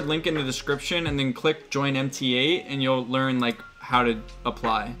Discord, link in the description, and then click join MT8 and you'll learn like how to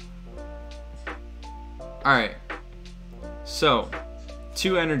apply. Alright. So,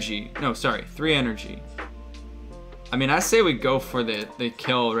 2 energy. No, sorry, 3 energy. I mean, I say we go for the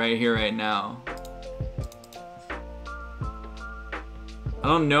kill right here, right now. I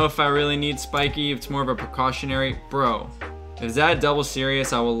don't know if I really need Spiky, if it's more of a precautionary. Bro, is that double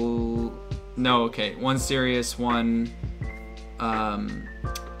serious? I will... No, okay. 1 serious, 1...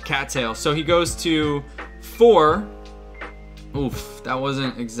 Cattail. So he goes to 4. Oof, that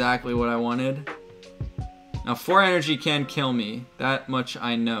wasn't exactly what I wanted. Now 4 energy can kill me. That much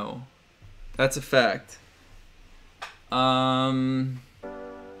I know. That's a fact. I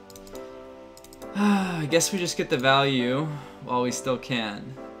guess we just get the value while we still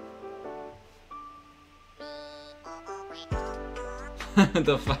can.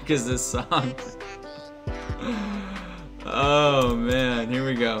 The fuck is this song? Oh man, here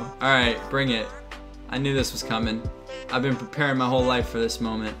we go. Alright, bring it. I knew this was coming. I've been preparing my whole life for this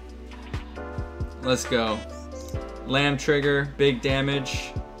moment. Let's go. Lamb trigger, big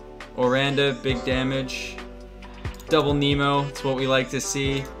damage. Oranda, big damage. Double Nemo, it's what we like to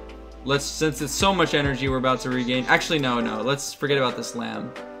see. Let's, since it's so much energy we're about to regain. Actually, no, let's forget about this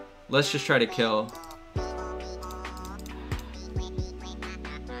lamb. Let's just try to kill.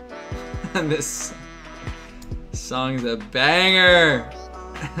 And this song's a banger.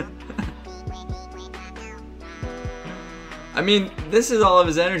 I mean, this is all of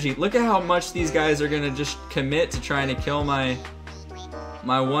his energy. Look at how much these guys are gonna just commit to trying to kill my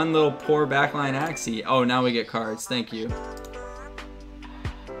one little poor backline Axie. Oh, now we get cards. Thank you.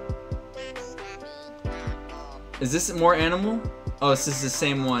 Is this more animal? Oh, this is the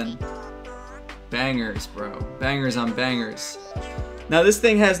same one. Bangers, bro. Bangers on bangers. Now this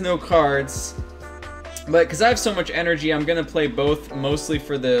thing has no cards, but because I have so much energy, I'm gonna play both mostly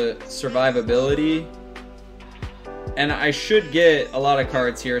for the survivability. And I should get a lot of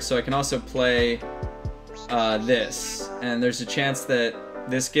cards here, so I can also play this. And there's a chance that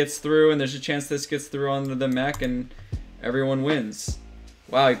this gets through, and there's a chance this gets through onto the mech, and everyone wins.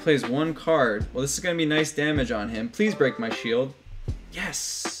 Wow, he plays 1 card. Well, this is going to be nice damage on him. Please break my shield.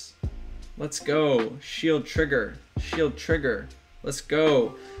 Yes! Let's go. Shield trigger. Shield trigger. Let's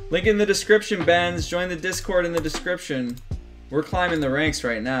go. Link in the description, Benz. Join the Discord in the description. We're climbing the ranks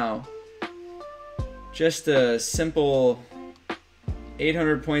right now. Just a simple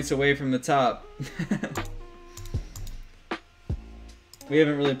 800 points away from the top. We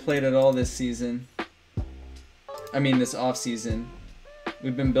haven't really played at all this season. I mean, this off season.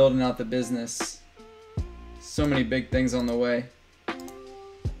 We've been building out the business. So many big things on the way.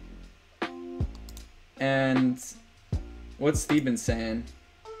 And what's Steve been saying?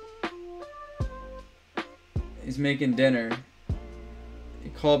 He's making dinner. He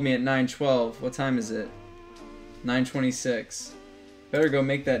called me at 9:12. What time is it? 9:26. Better go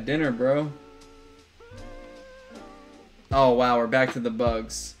make that dinner, bro. Oh wow, we're back to the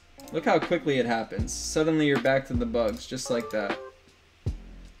bugs. Look how quickly it happens. Suddenly you're back to the bugs, just like that.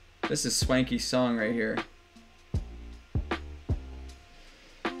 This is swanky song right here.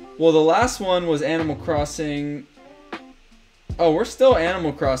 Well, the last one was Animal Crossing. Oh, we're still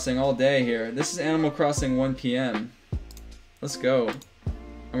Animal Crossing all day here. This is Animal Crossing 1 p.m. Let's go.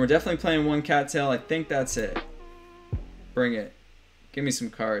 And we're definitely playing 1 Cattail. I think that's it. Bring it. Give me some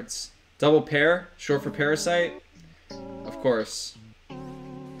cards. Double pair, short for Parasite. of course.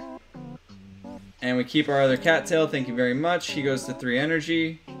 And we keep our other cattail. Thank you very much. He goes to 3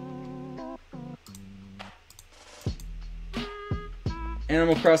 energy.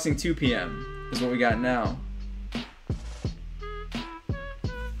 Animal Crossing 2 PM is what we got now.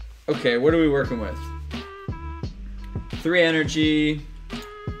 Okay, what are we working with? 3 energy.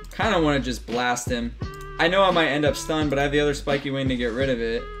 Kind of want to just blast him. I know I might end up stunned, but I have the other spiky wing to get rid of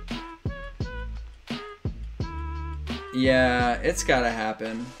it. Yeah, it's gotta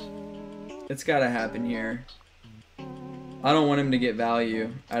happen. It's gotta happen here. I don't want him to get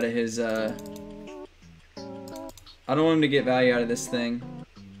value out of his, I don't want him to get value out of this thing.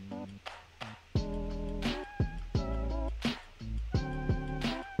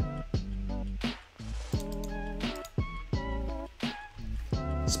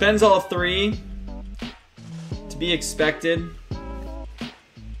 Spends all 3. To be expected.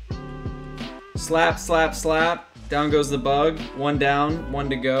 Slap, slap, slap. Down goes the bug. 1 down, 1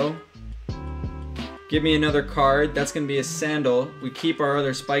 to go. Give me another card. That's going to be a sandal. We keep our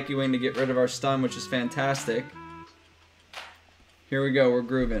other spiky wing to get rid of our stun, which is fantastic. Here we go. We're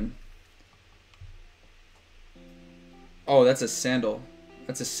grooving. Oh, that's a sandal.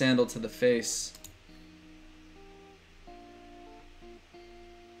 That's a sandal to the face.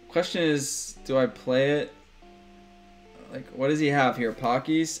 Question is, do I play it? Like, what does he have here?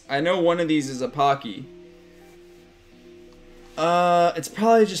 Pockies? I know one of these is a Pocky. It's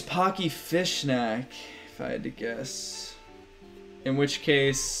probably just Pocky Fish Snack, if I had to guess. In which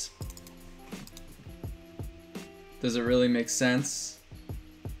case, does it really make sense?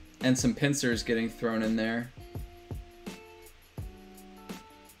 And some pincers getting thrown in there.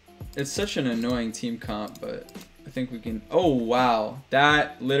 It's such an annoying team comp, but I think we can... Oh, wow.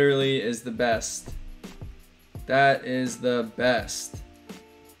 That literally is the best. That is the best.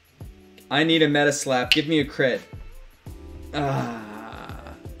 I need a meta slap. Give me a crit.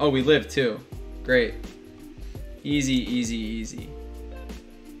 Oh, we live too. Great. Easy, easy, easy.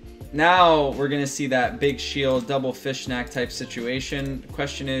 Now we're going to see that big shield, double fish snack type situation. The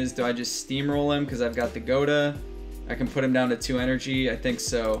question is, do I just steamroll him because I've got the Goda? I can put him down to 2 energy. I think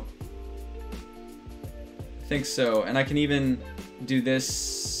so. I think so. And I can even do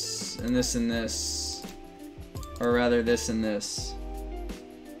this and this and this. Or rather this and this.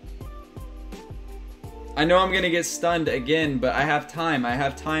 I know I'm going to get stunned again, but I have time. I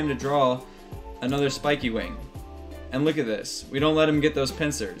have time to draw another spiky wing. And look at this. We don't let him get those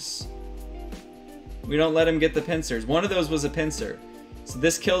pincers. We don't let him get the pincers. One of those was a pincer. So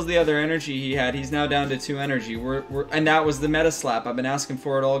this kills the other energy he had. He's now down to 2 energy. And that was the meta slap. I've been asking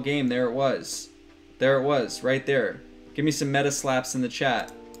for it all game. There it was. There it was. Right there. Give me some meta slaps in the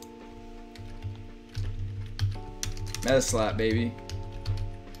chat. Meta slap, baby.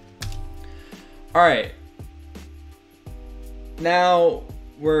 Alright. Now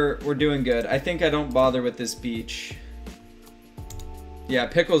we're doing good. I think I don't bother with this beach. Yeah,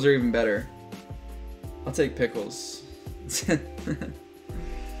 pickles are even better. I'll take pickles.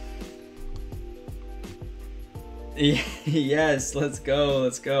 Yes, let's go,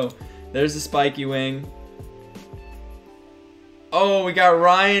 let's go. There's the spiky wing. Oh, we got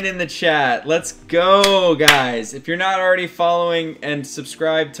Ryan in the chat. Let's go, guys. If you're not already following and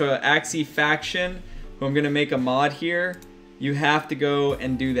subscribed to Axie Faction, who I'm going to make a mod here, you have to go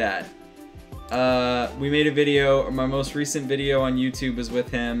and do that. We made a video, my most recent video on YouTube was with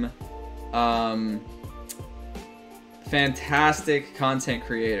him. Fantastic content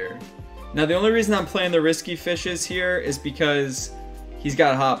creator. Now the only reason I'm playing the risky fishes here is because he's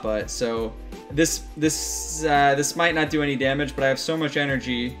got hot butt. So this might not do any damage, but I have so much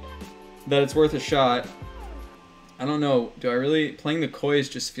energy that it's worth a shot. I don't know. Do I really... Playing the kois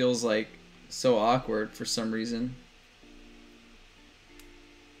just feels like so awkward for some reason.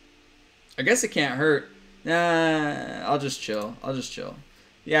 I guess it can't hurt. Nah, I'll just chill. I'll just chill.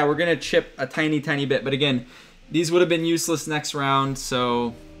 Yeah, we're going to chip a tiny, tiny bit. But again, these would have been useless next round,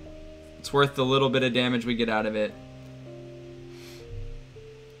 so it's worth the little bit of damage we get out of it.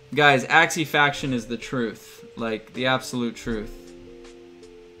 Guys, Axie Faction is the truth. Like, the absolute truth.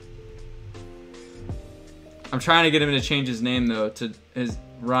 I'm trying to get him to change his name, though, to his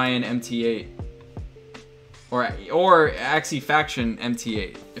Ryan MT8. Or Axie Faction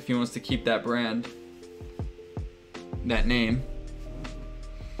MT8, if he wants to keep that brand. That name.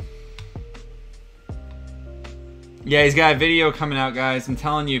 Yeah, he's got a video coming out, guys. I'm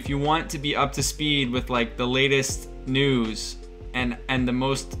telling you, if you want to be up to speed with, like, the latest news and the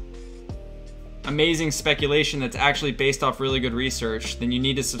most amazing speculation that's actually based off really good research, then you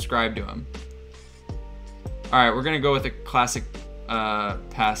need to subscribe to him. Alright, we're going to go with a classic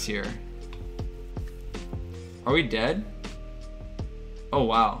pass here. Are we dead? Oh,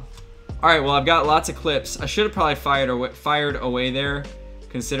 wow. Alright, well, I've got lots of clips. I should have probably fired away there,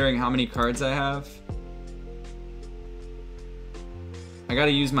 considering how many cards I have. I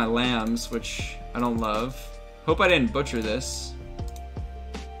gotta use my lambs, which I don't love. Hope I didn't butcher this.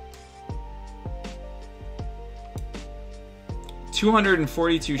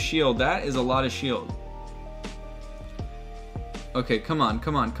 $242 shield. That is a lot of shield. Okay, come on,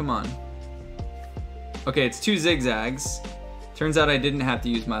 come on, come on. Okay, it's 2 zigzags. Turns out I didn't have to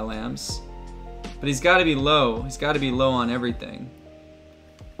use my lambs. But he's got to be low. He's got to be low on everything.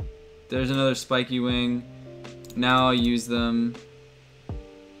 There's another spiky wing. Now I'll use them.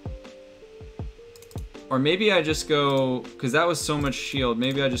 Or maybe I just go, because that was so much shield,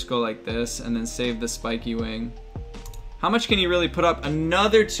 maybe I just go like this and then save the spiky wing. How much can he really put up?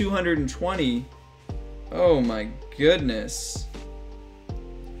 Another 220. Oh my goodness.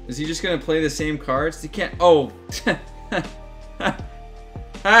 Is he just going to play the same cards? He can't. Oh.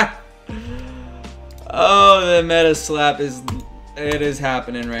 Oh, the meta slap is, it is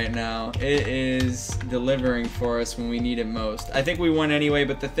happening right now. It is delivering for us when we need it most. I think we won anyway,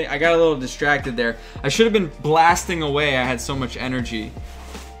 but the thing, I got a little distracted there. I should have been blasting away. I had so much energy.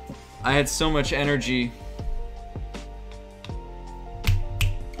 I had so much energy.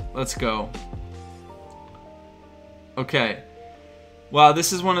 Let's go. Okay. Wow,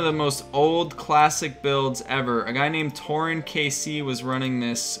 this is one of the most old classic builds ever. A guy named Torin KC was running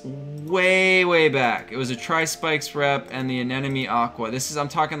this way, way back. It was a Tri-Spikes rep and the Anemone Aqua. This is, I'm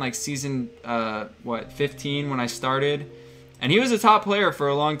talking like season, what, 15 when I started. And he was a top player for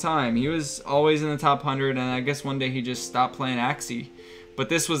a long time. He was always in the top 100, and I guess one day he just stopped playing Axie. But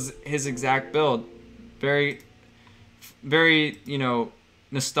this was his exact build. Very, very, you know,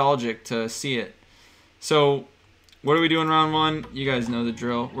 nostalgic to see it. So, what are we doing round 1? You guys know the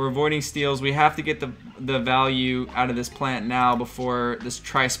drill. We're avoiding steals. We have to get the value out of this plant now before this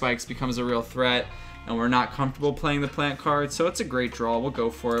Tri-Spikes becomes a real threat and we're not comfortable playing the plant card. So it's a great draw. We'll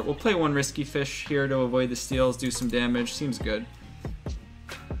go for it. We'll play 1 risky fish here to avoid the steals, do some damage. Seems good.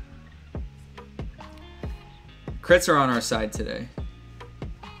 Crits are on our side today.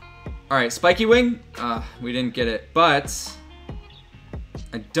 Alright, Spiky Wing. We didn't get it, but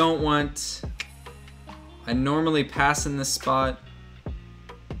I don't want... I normally pass in this spot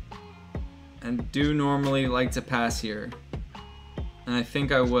and do normally like to pass here, and I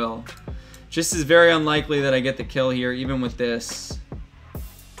think I will. Just is very unlikely that I get the kill here even with this.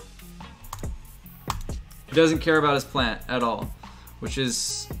 He doesn't care about his plant at all, which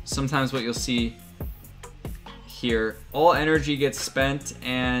is sometimes what you'll see here. All energy gets spent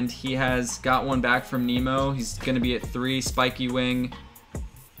and he has got 1 back from Nemo. He's gonna be at 3 Spiky Wing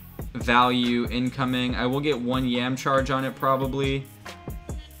value incoming. I will get 1 yam charge on it probably,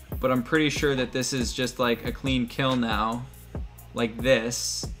 but I'm pretty sure that this is just like a clean kill now, like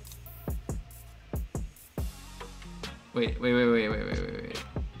this. Wait.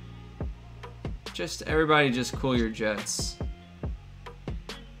 Just everybody just cool your jets.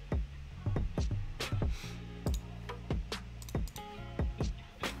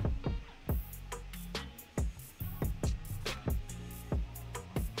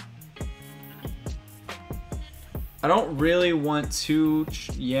 I don't really want 2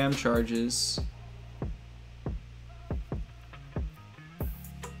 yam charges.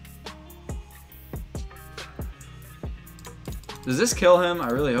 Does this kill him? I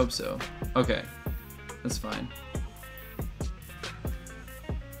really hope so. Okay, that's fine.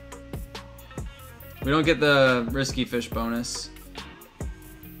 We don't get the risky fish bonus.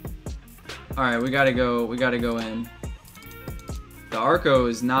 Alright, we gotta go in. The Arco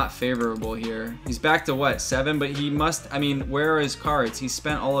is not favorable here. He's back to what, 7? But he must, I mean, where are his cards? He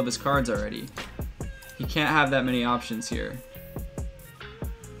spent all of his cards already. He can't have that many options here.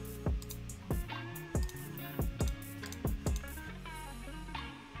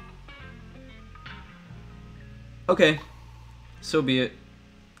 Okay, so be it.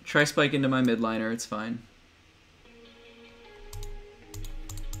 Try spike into my midliner, it's fine.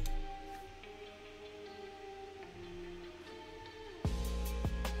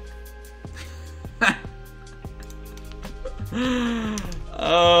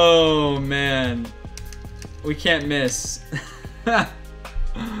 Oh man, we can't miss.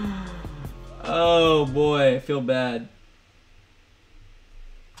 Oh boy, I feel bad.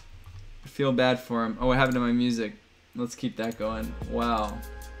 I feel bad for him. Oh, what happened to my music? Let's keep that going. Wow.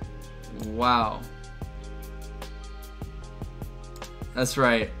 Wow. That's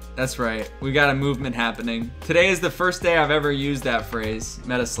right. That's right. We got a movement happening. Today is the first day I've ever used that phrase,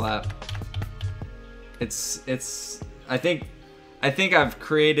 meta slap. I think I think I've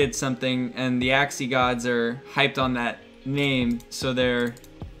created something, and the Axie gods are hyped on that name, so they're...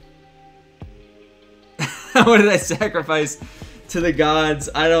 What did I sacrifice to the gods?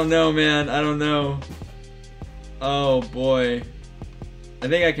 I don't know, man. I don't know. Oh, boy. I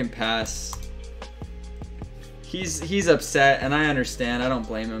think I can pass. He's upset, and I understand. I don't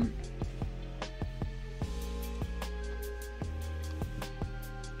blame him.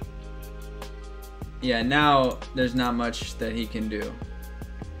 Yeah, now there's not much that he can do.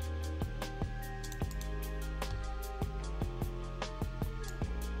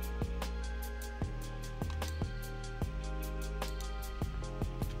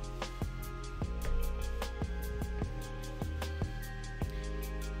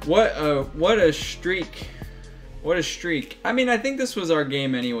 What a streak. What a streak. I mean, I think this was our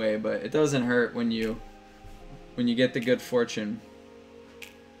game anyway, but it doesn't hurt when you get the good fortune.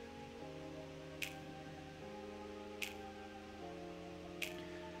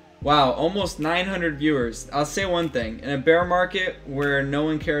 Wow, almost 900 viewers. I'll say one thing. In a bear market where no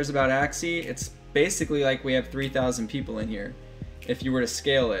one cares about Axie, it's basically like we have 3,000 people in here. If you were to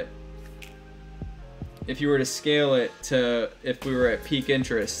scale it. If you were to scale it to if we were at peak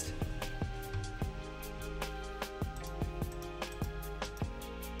interest.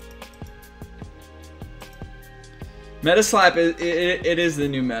 Meta slap, it is the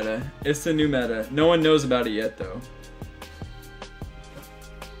new meta. It's the new meta. No one knows about it yet, though.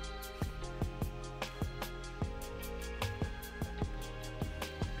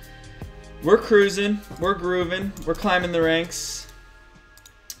 We're cruising, we're grooving, we're climbing the ranks.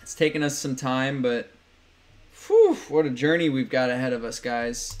 It's taken us some time, but whew, what a journey we've got ahead of us,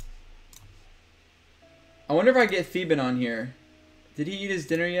 guys. I wonder if I get Theban on here. Did he eat his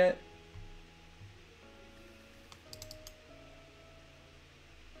dinner yet?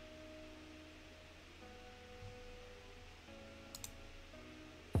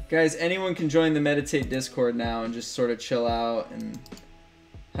 Guys, anyone can join the Meditate Discord now and just sort of chill out and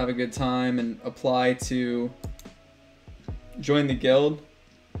have a good time and apply to join the guild.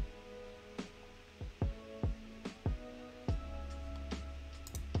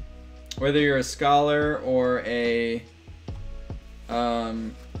 Whether you're a scholar or a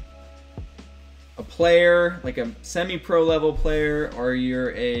player, like a semi-pro level player, or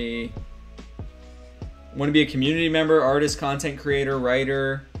you're want to be a community member, artist, content creator,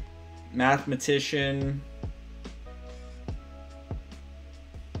 writer, mathematician.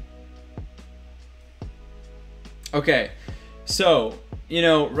 Okay, so, you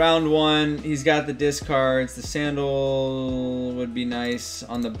know, round one, he's got the discards. The sandal would be nice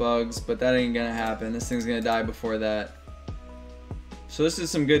on the bugs, but that ain't gonna happen. This thing's gonna die before that. So this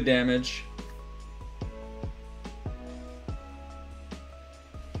is some good damage.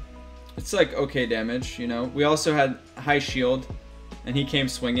 It's like okay damage, you know. We also had high shield, and he came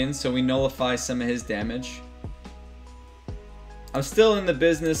swinging, so we nullify some of his damage. I'm still in the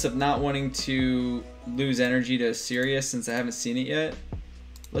business of not wanting to lose energy to Sirius since I haven't seen it yet.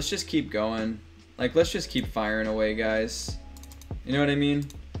 Let's just keep going. Like, let's just keep firing away, guys. You know what I mean?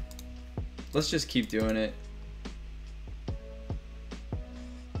 Let's just keep doing it.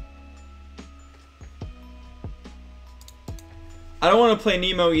 I don't want to play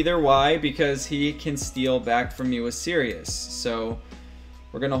Nemo either. Why? Because he can steal back from me with Sirius. So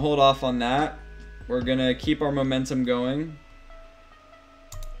we're going to hold off on that. We're going to keep our momentum going.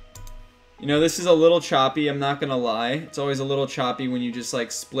 You know, this is a little choppy, I'm not gonna lie. It's always a little choppy when you just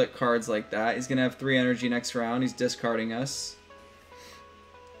like split cards like that. He's gonna have 3 energy next round. He's discarding us.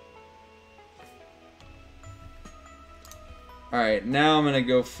 Alright, now I'm gonna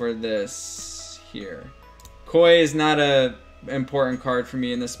go for this here. Koi is not a important card for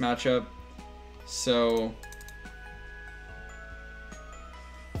me in this matchup. So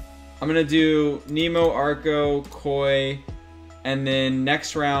I'm gonna do Nemo, Arco, Koi. And then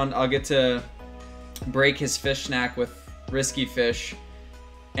next round, I'll get to break his fish snack with Risky Fish.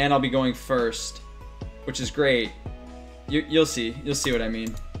 And I'll be going first, which is great. You'll see. You'll see what I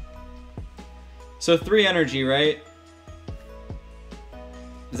mean. So 3 energy, right?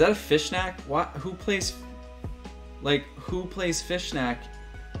 Is that a fish snack? What? Who plays fish snack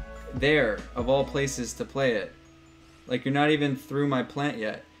there, of all places to play it? Like, you're not even through my plant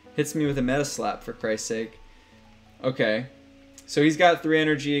yet. Hits me with a meta slap, for Christ's sake. Okay. So he's got 3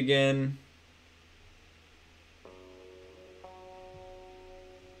 energy again.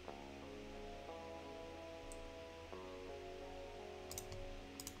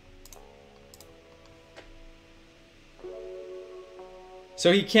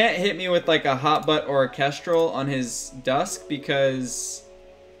 So he can't hit me with like a hot butt or a kestrel on his dusk because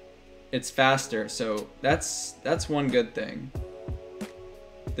it's faster. So that's one good thing.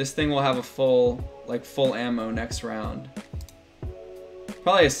 This thing will have a full ammo next round.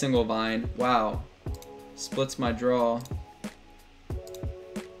 Probably a single vine. Wow. Splits my draw.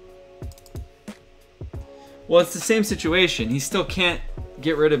 Well, it's the same situation. He still can't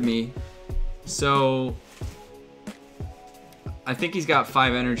get rid of me. So I think he's got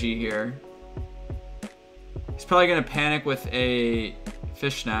 5 energy here. He's probably gonna panic with a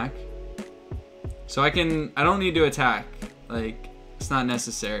fish snack. So I don't need to attack. Like, it's not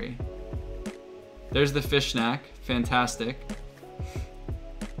necessary. There's the fish snack. Fantastic.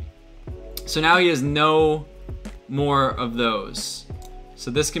 So now he has no more of those. So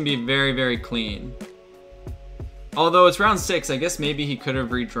this can be very, very clean. Although it's round 6, I guess maybe he could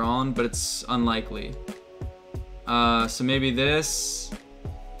have redrawn, but it's unlikely. So maybe this.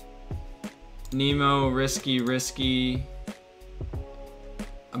 Nemo, risky, risky.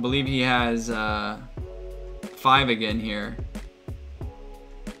 I believe he has 5 again here.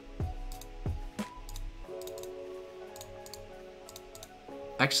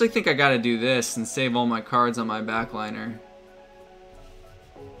 I actually think I gotta do this and save all my cards on my backliner.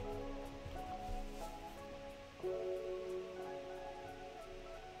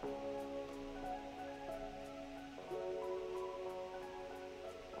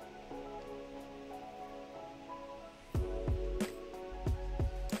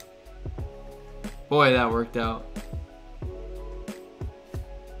 Boy, that worked out.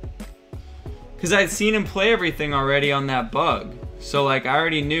 Because I'd seen him play everything already on that bug. So, like, I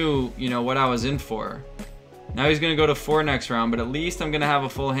already knew, you know, what I was in for. Now he's going to go to 4 next round, but at least I'm going to have a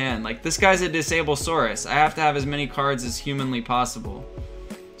full hand. Like, this guy's a Disablesaurus. I have to have as many cards as humanly possible.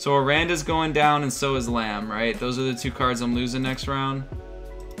 So Aranda's going down and so is Lamb, right? Those are the 2 cards I'm losing next round.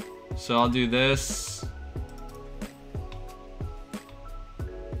 So I'll do this.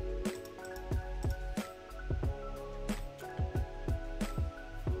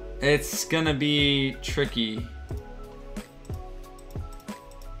 It's gonna be tricky.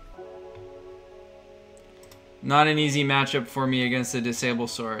 Not an easy matchup for me against the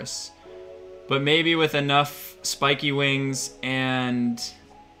Disablesaurus. But maybe with enough spiky wings and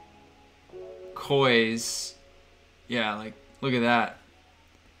kois. Yeah, like, look at that.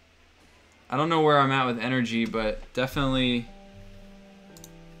 I don't know where I'm at with energy, but definitely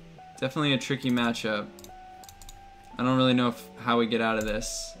a tricky matchup. I don't really know how we get out of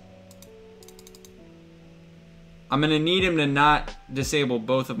this. I'm gonna need him to not disable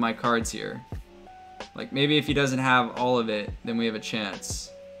both of my cards here. Like, maybe if he doesn't have all of it, then we have a chance.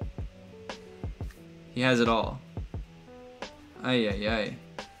 He has it all. Ay, ay, ay.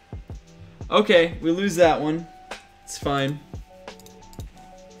 Okay, we lose that one. It's fine.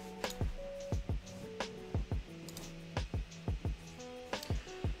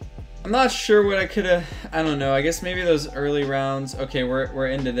 I'm not sure what I could have... I don't know. I guess maybe those early rounds... Okay, we're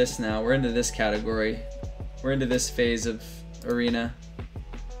into this now. We're into this category. We're into this phase of arena.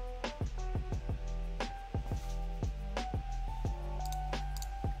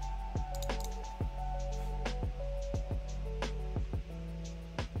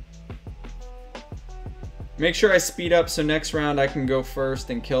 Make sure I speed up so next round I can go first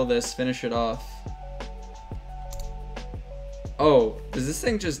and kill this, finish it off. Oh, does this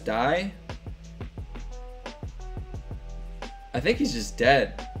thing just die? I think he's just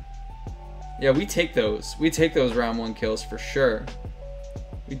dead. Yeah, we take those. We take those round 1 kills for sure.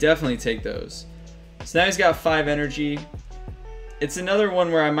 We definitely take those. So now he's got 5 energy. It's another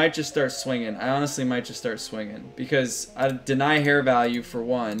one where I might just start swinging. I honestly might just start swinging. Because I deny hair value for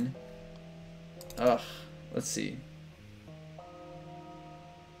 1. Ugh. Let's see.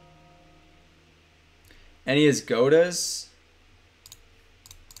 And he has Godas.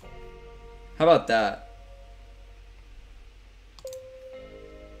 How about that?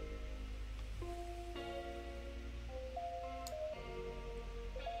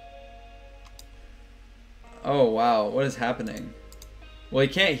 Oh wow, what is happening? Well, he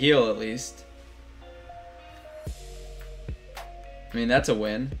can't heal at least. I mean, that's a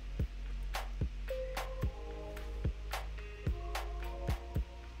win.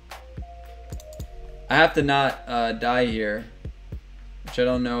 I have to not die here, which I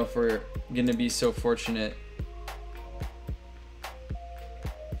don't know if we're gonna be so fortunate.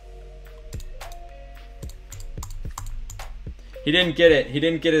 He didn't get it. He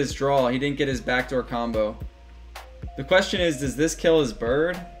didn't get his draw. He didn't get his backdoor combo. The question is, does this kill his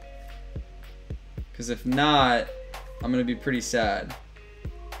bird? Because if not, I'm gonna be pretty sad.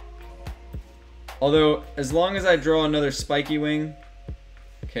 Although, as long as I draw another spiky wing,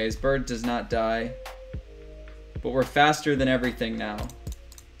 okay, his bird does not die. But we're faster than everything now.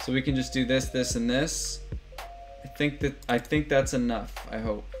 So we can just do this, this, and this. I I think that's enough, I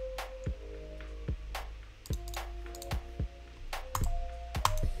hope.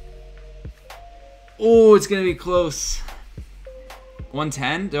 Oh, it's gonna be close.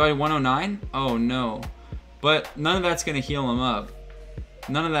 110? Do I 109? Oh no. But none of that's gonna heal him up.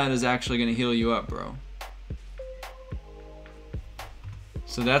 None of that is actually gonna heal you up, bro.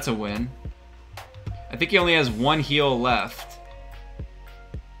 So that's a win. I think he only has one heal left.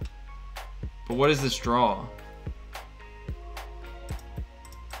 But what is this draw?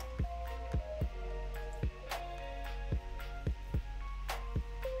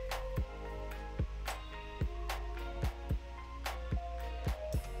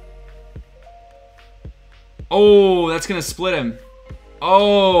 Oh, that's gonna split him.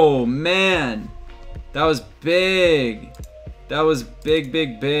 Oh, man. That was big. That was big,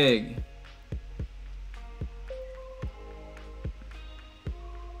 big, big.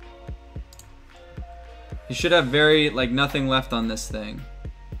 You should have nothing left on this thing.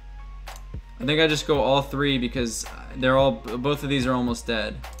 I think I just go all three because both of these are almost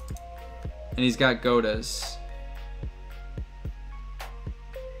dead. And he's got Godas.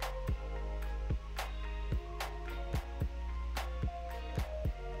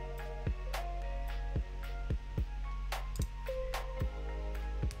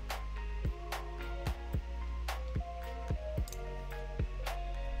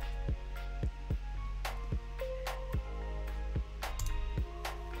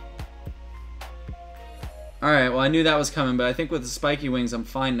 Alright, well I knew that was coming, but I think with the spiky wings I'm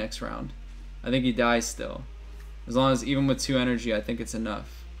fine next round. I think he dies still. As long as, even with 2 energy, I think it's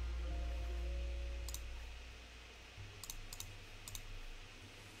enough.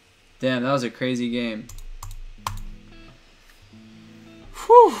 Damn, that was a crazy game.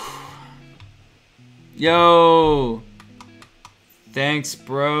 Whew. Yo! Thanks,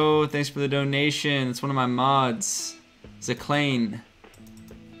 bro. Thanks for the donation. It's one of my mods. Zaclane.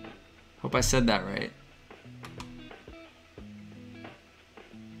 Hope I said that right.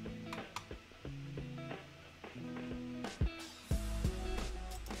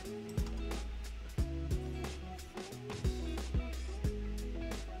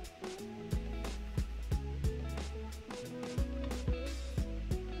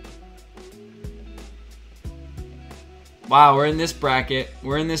 Wow, we're in this bracket.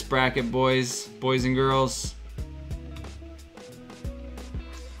 We're in this bracket, boys and girls.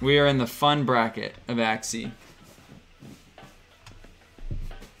 We are in the fun bracket of Axie.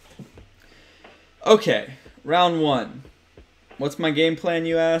 Okay, round 1. What's my game plan,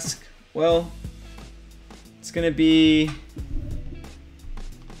 you ask? Well, it's gonna be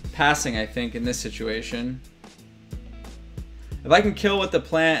passing, I think, in this situation. If I can kill with the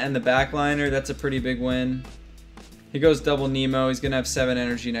plant and the backliner, that's a pretty big win. He goes double Nemo. He's going to have 7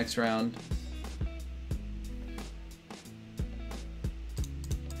 energy next round.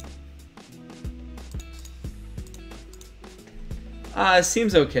 It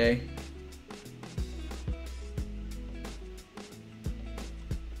seems okay.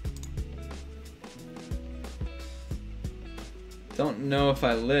 Don't know if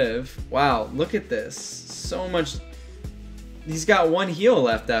I live. Wow, look at this. So much. He's got 1 heal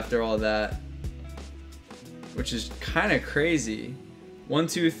left after all that. Which is kind of crazy. 1,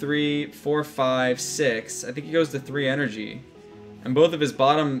 2, 3, 4, 5, 6. I think he goes to 3 energy. And both of his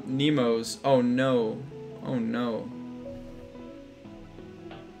bottom Nemos. Oh no. Oh no.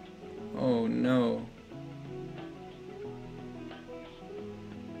 Oh no.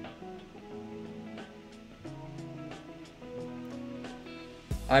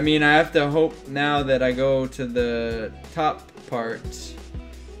 I mean, I have to hope now that I go to the top part.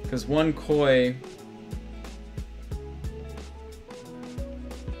 Because 1 koi.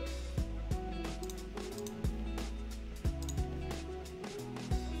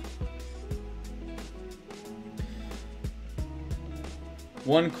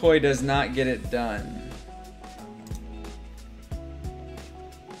 One koi does not get it done.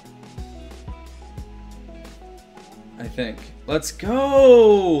 I think. Let's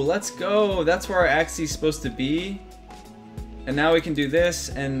go! Let's go! That's where our Axie's supposed to be. And now we can do this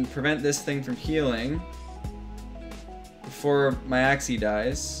and prevent this thing from healing before my Axie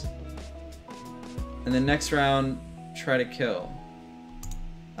dies. And then next round, try to kill.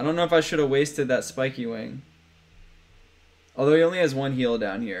 I don't know if I should have wasted that spiky wing. Although he only has 1 heal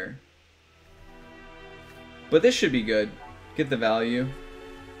down here. But this should be good. Get the value.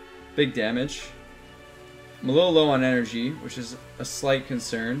 Big damage. I'm a little low on energy, which is a slight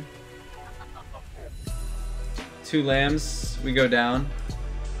concern. 2 lambs, we go down.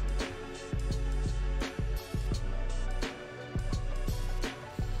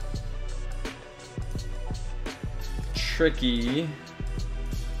 tricky.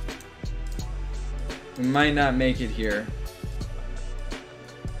 We might not make it here.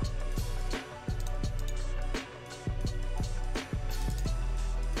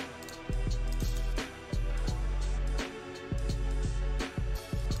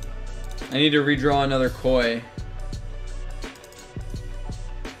 I need to redraw another koi.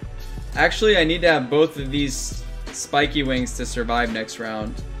 Actually, I need to have both of these spiky wings to survive next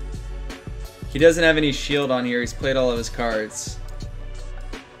round. He doesn't have any shield on here. He's played all of his cards.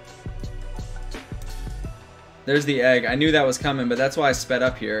 There's the egg. I knew that was coming, but that's why I sped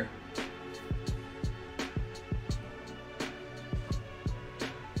up here.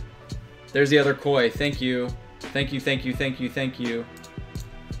 There's the other koi. Thank you. Thank you, thank you, thank you, thank you.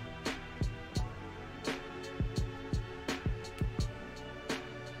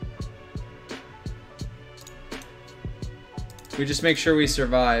 We just make sure we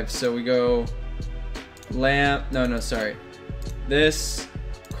survive. So we go lamb. No, sorry. This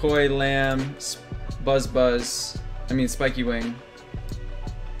koi, lamb, buzz. I mean spiky wing.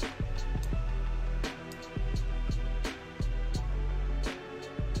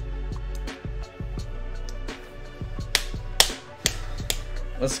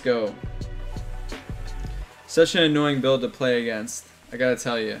 Let's go. Such an annoying build to play against. I gotta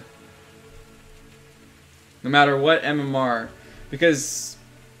tell you. No matter what MMR. Because,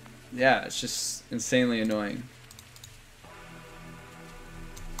 yeah, it's just insanely annoying.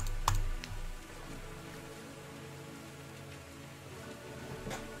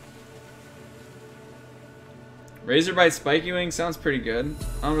 Razorbite Spiky Wing sounds pretty good.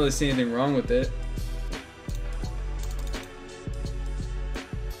 I don't really see anything wrong with it.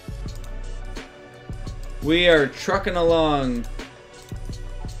 We are trucking along.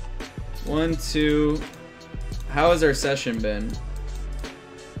 1, 2... How has our session been?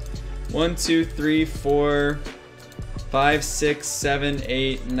 1, 2, 3, 4, 5, 6, 7,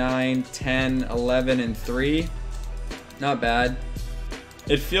 8, 9, 10, 11, and 3. Not bad.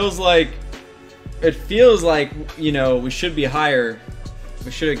 It feels like, you know, we should be higher.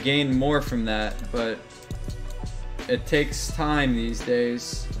 We should have gained more from that, but it takes time these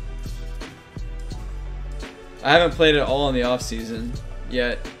days. I haven't played it all in the off season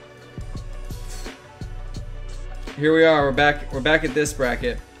yet. Here we are. We're back at this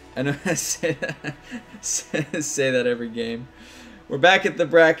bracket. I know I say that every game. We're back at the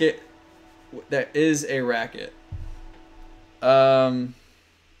bracket that is a racket.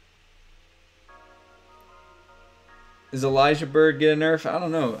 Is Elijah Bird get a nerf? I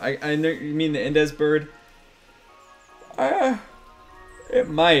don't know. I know you mean the Indes Bird. It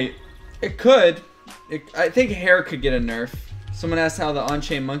might. It could. I think Hair could get a nerf. Someone asked how the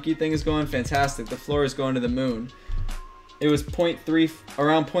on-chain monkey thing is going. Fantastic. The floor is going to the moon. It was 0.3,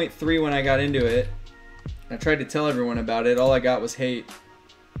 around 0.3 when I got into it. I tried to tell everyone about it. All I got was hate.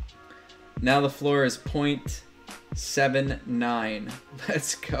 Now the floor is 0.79.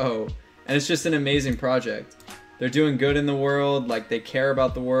 Let's go. And it's just an amazing project. They're doing good in the world. Like, they care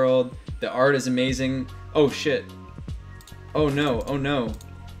about the world. The art is amazing. Oh, shit. Oh, no. Oh, no.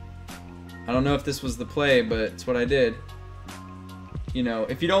 I don't know if this was the play, but it's what I did. You know,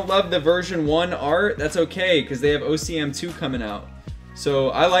 if you don't love the version 1 art, that's okay, because they have OCM 2 coming out.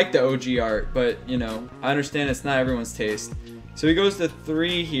 So I like the OG art, but, you know, I understand it's not everyone's taste. So he goes to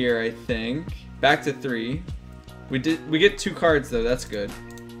 3 here, I think. Back to 3. We get 2 cards, though. That's good.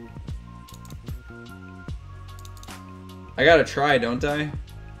 I gotta try, don't I?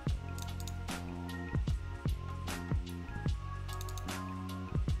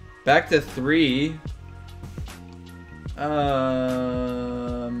 Back to 3.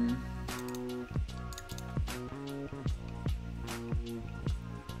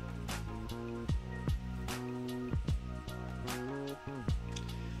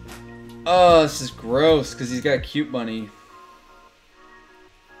 Oh, this is gross because he's got Cute Bunny.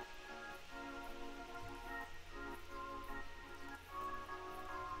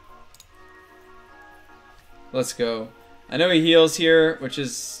 Let's go. I know he heals here, which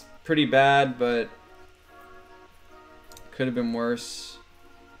is pretty bad, but could have been worse.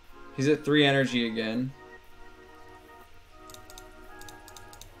 He's at 3 energy again.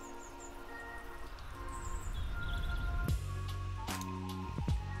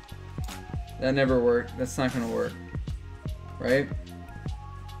 That never worked. That's not gonna work. Right?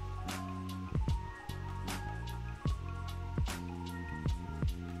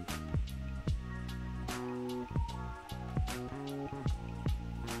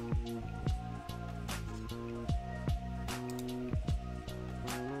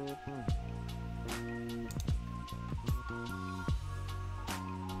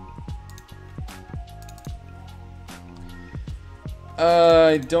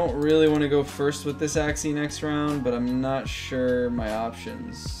 I don't really want to go first with this Axie next round, but I'm not sure my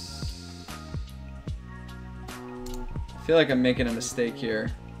options. I feel like I'm making a mistake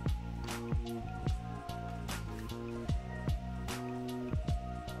here.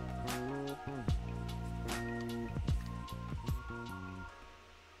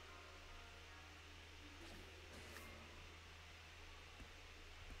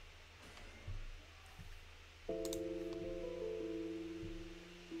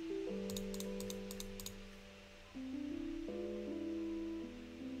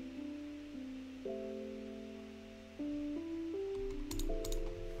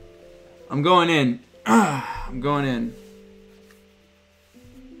 I'm going in. I'm going in.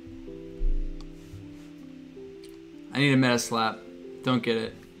 I need a meta slap. Don't get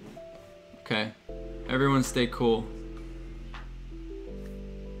it. Okay. Everyone stay cool.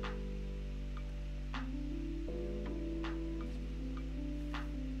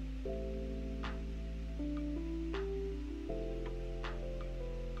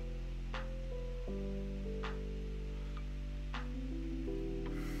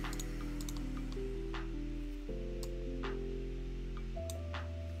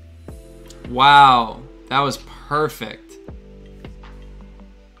 Wow, that was perfect.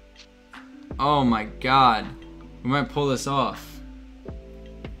 Oh my god. We might pull this off.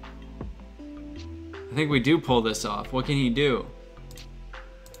 I think we do pull this off. What can he do?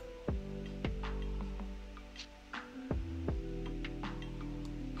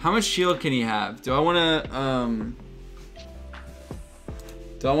 How much shield can he have? Do I want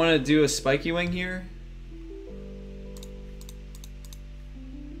to do a spiky wing here?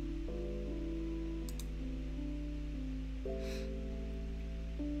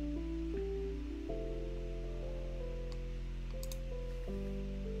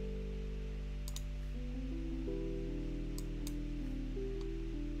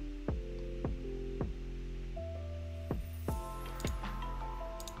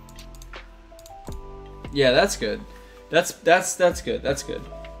 Yeah, that's good. That's good. That's good.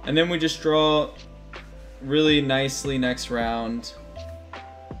 And then we just draw really nicely next round.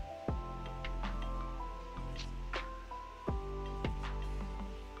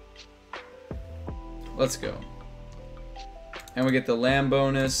 Let's go. And we get the lamb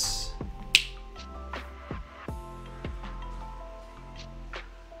bonus.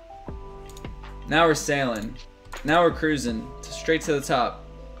 Now we're sailing. Now we're cruising straight to the top.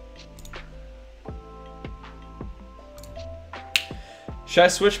 Should I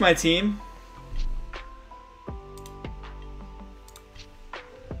switch my team?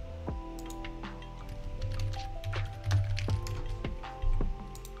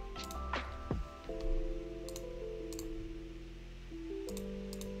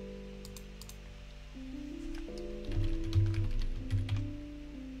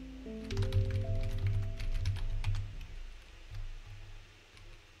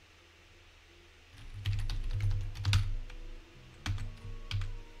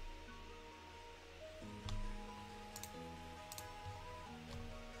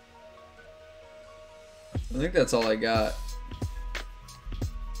 I think that's all I got.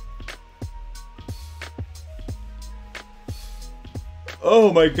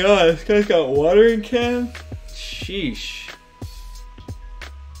 Oh my god, this guy's got a watering can? Sheesh.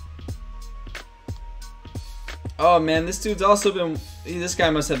 Oh man, this dude's also been... This guy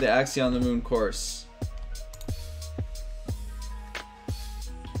must have the Axie on the Moon course.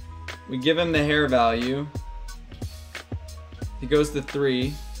 We give him the hair value. He goes to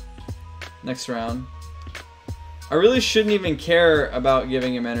 3 next round. I really shouldn't even care about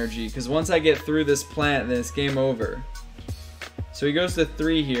giving him energy, because once I get through this plant, then it's game over. So he goes to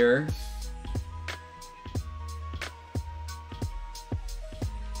 3 here.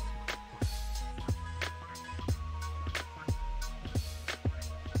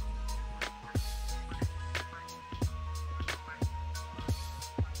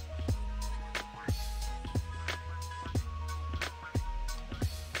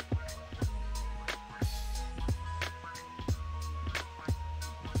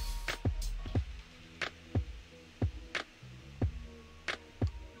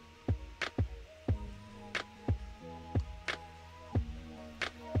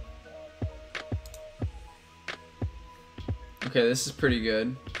 Okay, this is pretty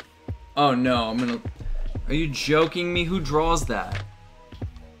good. Oh no, I'm gonna... Are you joking me? Who draws that?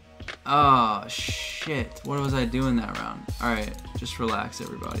 Oh shit. What was I doing that round? Alright, just relax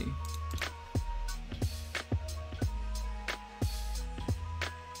everybody.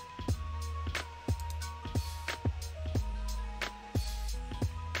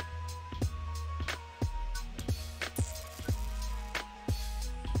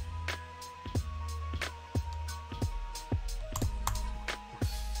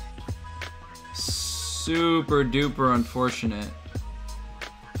 super duper unfortunate.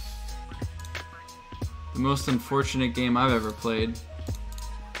 The most unfortunate game I've ever played.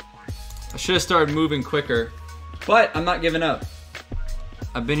 I should have started moving quicker, but I'm not giving up.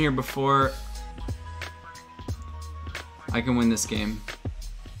 I've been here before. I can win this game.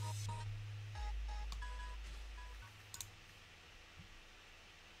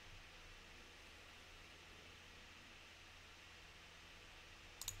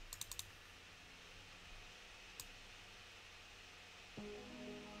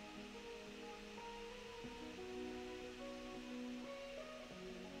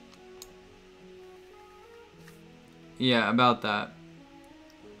 Yeah, about that.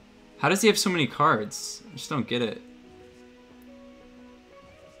 How does he have so many cards? I just don't get it.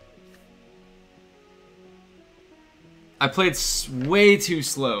 I played way too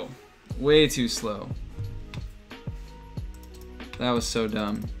slow. Way too slow. That was so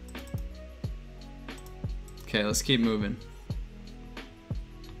dumb. Okay, let's keep moving.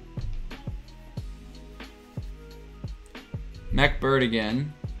 Mech Bird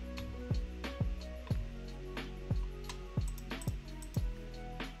again.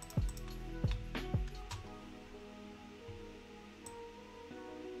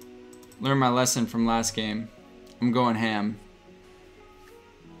 Learn my lesson from last game. I'm going ham.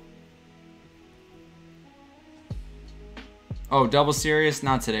 Oh, double serious?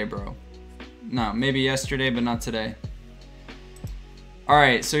 Not today, bro. No, maybe yesterday, but not today.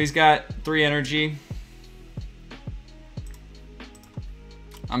 Alright, so he's got 3 energy.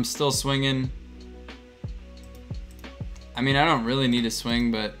 I'm still swinging. I mean, I don't really need to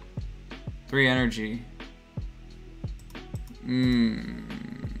swing, but 3 energy.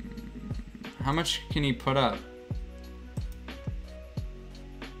 How much can he put up?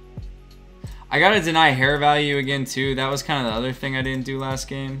 I gotta deny hair value again too. That was kind of the other thing I didn't do last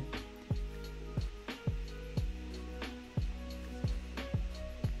game.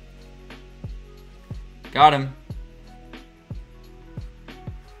 Got him.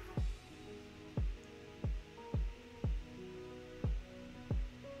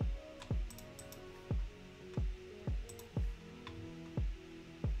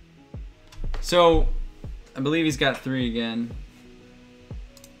 So, I believe he's got 3 again.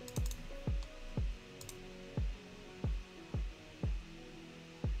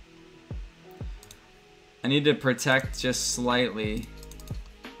 I need to protect just slightly.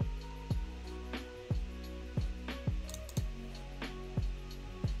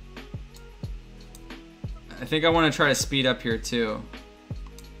 I think I want to try to speed up here too.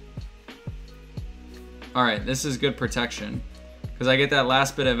 Alright, this is good protection. Because I get that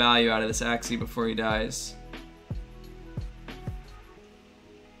last bit of value out of this Axie before he dies.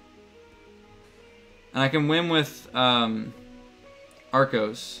 And I can win with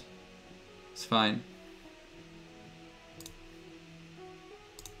Arcos. It's fine.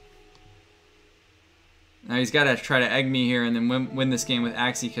 Now he's got to try to egg me here and then win this game with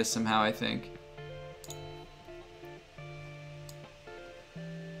Axie Kiss somehow, I think.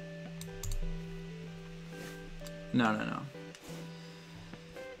 No, no, no.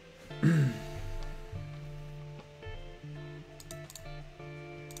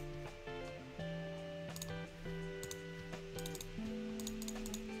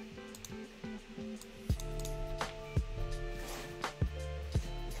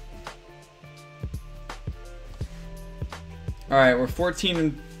 All right, we're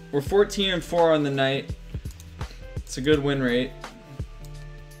 14 and 4 on the night. It's a good win rate.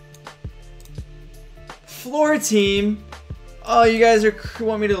 Floor team. Oh, you guys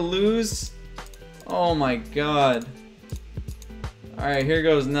want me to lose? Oh my god. All right, here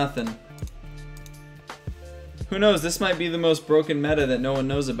goes nothing. Who knows? This might be the most broken meta that no one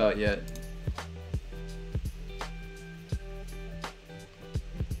knows about yet.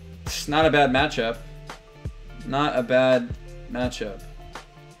 It's not a bad matchup. Not a bad matchup.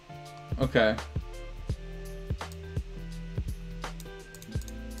 Okay.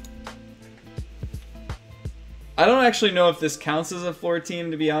 I don't actually know if this counts as a floor team,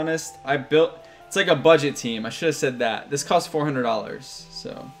 to be honest. It's like a budget team. I should have said that. This costs $400,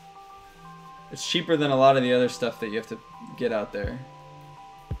 so it's cheaper than a lot of the other stuff that you have to get out there.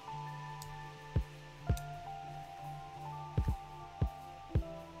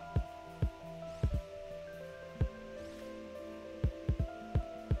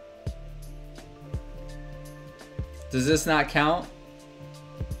 Does this not count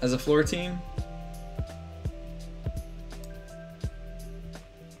as a floor team?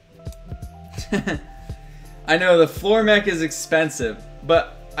 I know the floor mech is expensive,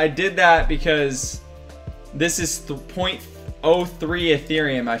 but I did that because this is 0.03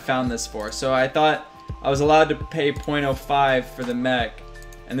 Ethereum I found this for. So I thought I was allowed to pay 0.05 for the mech,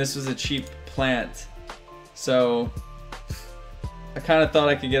 and this was a cheap plant. So I kind of thought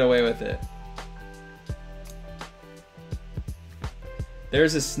I could get away with it.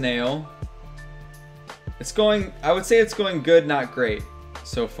 There's a snail. It's going, I would say it's going good, not great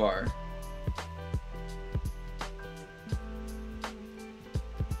so far.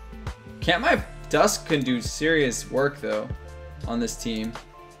 Can't my Dusk can do serious work though on this team.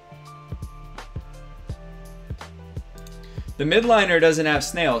 The midliner doesn't have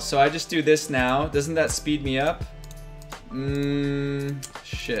snails, so I just do this now. Doesn't that speed me up?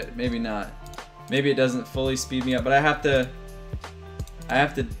 Shit, maybe not. Maybe it doesn't fully speed me up, but I have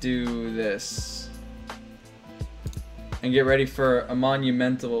to do this and get ready for a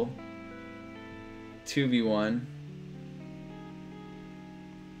monumental 2v1.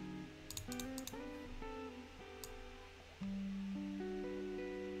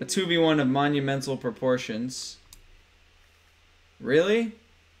 A 2v1 of monumental proportions. Really?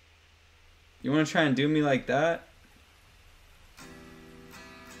 You want to try and do me like that?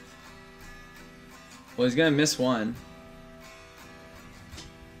 Well, he's gonna miss one.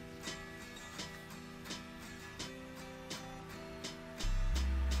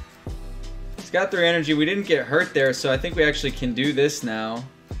 He's got 3 energy. We didn't get hurt there, so I think we actually can do this now.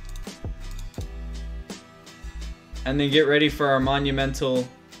 And then get ready for our monumental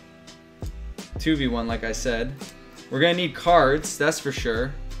 2v1, like I said. We're gonna need cards, that's for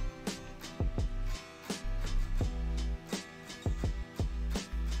sure.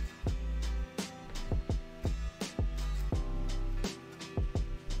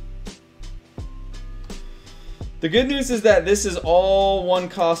 The good news is that this is all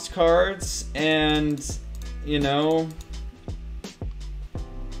 1-cost cards, and you know,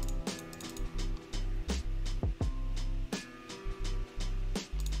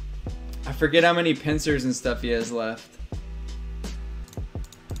 I forget how many pincers and stuff he has left.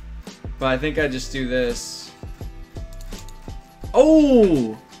 But I think I just do this.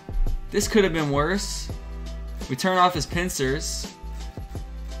 Oh! This could have been worse. We turn off his pincers.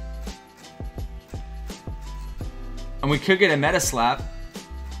 And we could get a meta slap.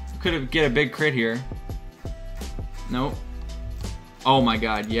 We could get a big crit here. Nope. Oh my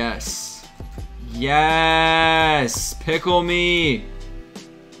god, yes. Yes! Pickle me!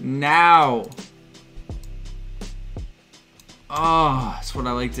 Now! Oh, that's what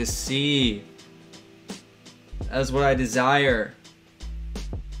I like to see. That's what I desire.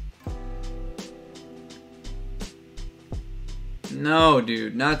 No,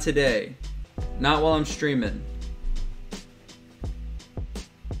 dude, not today. Not while I'm streaming.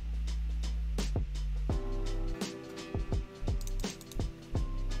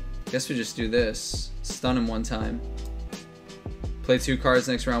 Guess we just do this. Stun him one time. Play 2 cards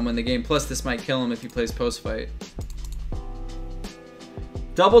next round, win the game. Plus, this might kill him if he plays post-fight.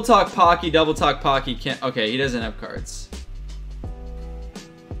 Double Talk Pocky can't... Okay, he doesn't have cards.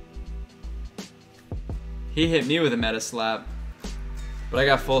 He hit me with a meta slap. But I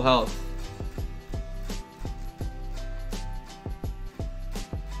got full health.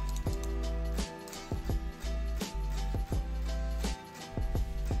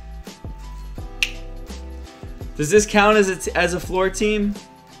 Does this count as a floor team?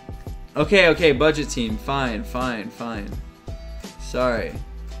 Okay, budget team. Fine. Sorry.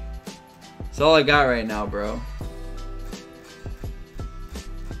 That's all I got right now, bro.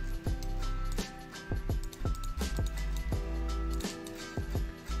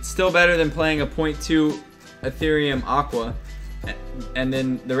 It's still better than playing a 0.2 Ethereum Aqua. And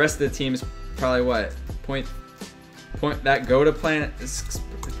then the rest of the team is probably what? That Goda planet is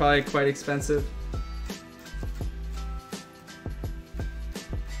probably quite expensive.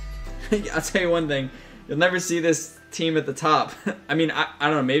 I'll tell you one thing. You'll never see this team at the top. I mean, I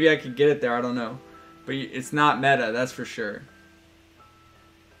don't know. Maybe I could get it there. I don't know. But it's not meta, that's for sure.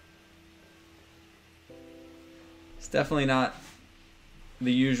 It's definitely not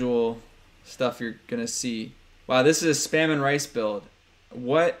the usual stuff you're going to see. Wow, this is a spam and rice build.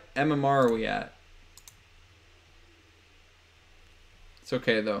 What MMR are we at? It's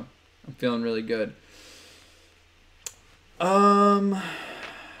okay, though. I'm feeling really good.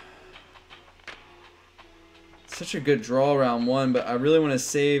 Such a good draw round 1, but I really want to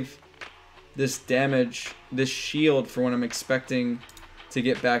save this damage, this shield, for when I'm expecting to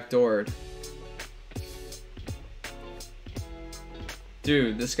get backdoored.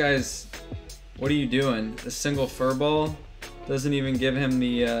 Dude, this guy's... What are you doing? A single furball? Doesn't even give him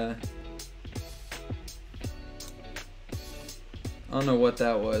the... I don't know what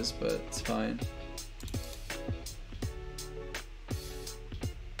that was, but it's fine.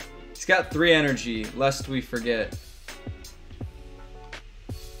 He's got 3 energy, lest we forget.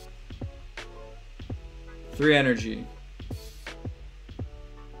 3 energy.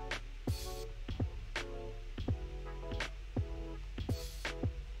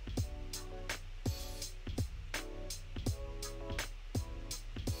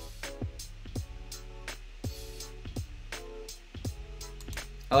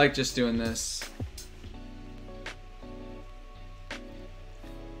 I like just doing this.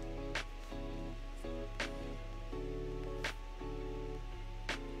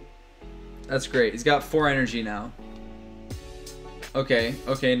 That's great. He's got 4 energy now. Okay,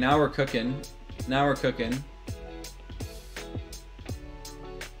 okay, now we're cooking. Now we're cooking.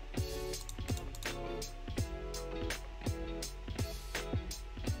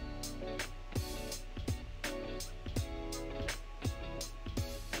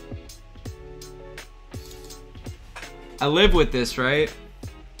 I live with this, right?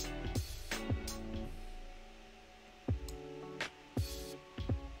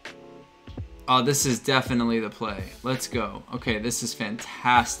 Oh, this is definitely the play. Let's go. Okay, this is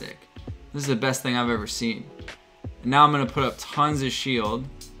fantastic. This is the best thing I've ever seen. And now I'm gonna put up tons of shield.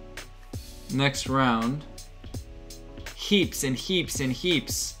 Next round. Heaps and heaps and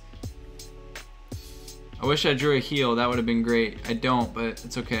heaps. I wish I drew a heal. That would have been great. I don't, but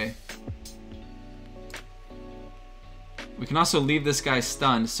it's okay. We can also leave this guy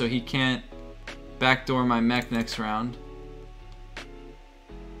stunned so he can't backdoor my mech next round.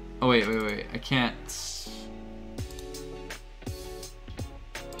 Oh, wait. I can't.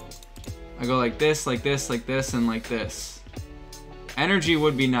 I go like this, like this, like this, and like this. Energy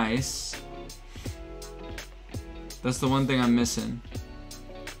would be nice. That's the one thing I'm missing.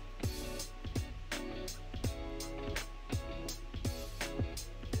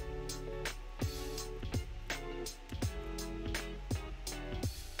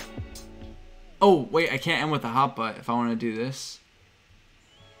 Oh, wait, I can't end with a hot butt if I want to do this.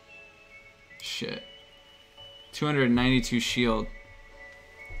 Shit. 292 shield.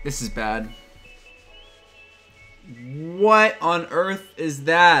 This is bad. What on earth is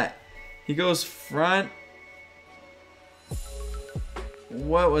that? He goes front.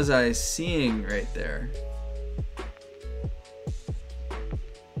 What was I seeing right there?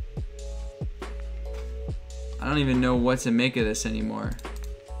 I don't even know what to make of this anymore.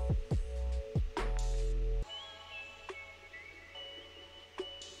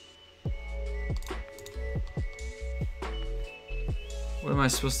 What am I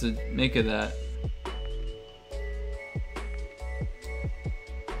supposed to make of that?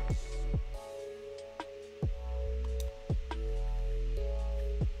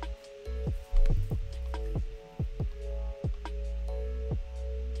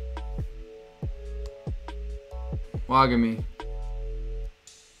 Wagami.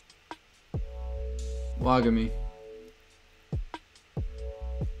 Wagami.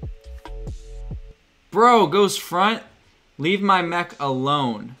 Bro, goes front. Leave my mech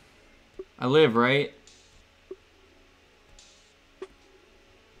alone. I live, right?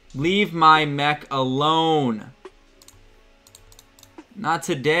 Leave my mech alone. Not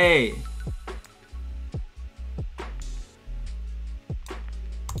today.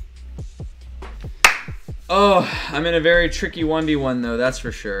 Oh, I'm in a very tricky 1v1 though, that's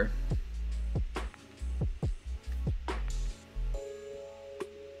for sure.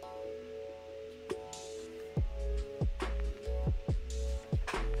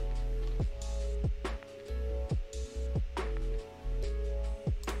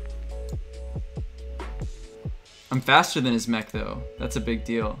 I'm faster than his mech though. That's a big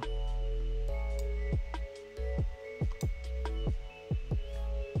deal.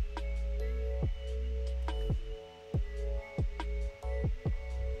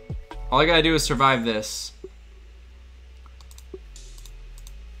 All I gotta do is survive this.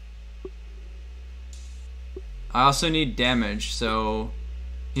 I also need damage, so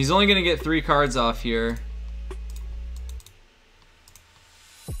he's only gonna get 3 cards off here.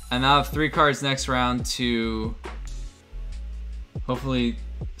 And I'll have 3 cards next round to hopefully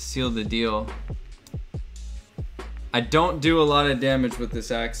seal the deal. I don't do a lot of damage with this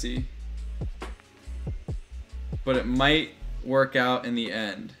Axie, but it might work out in the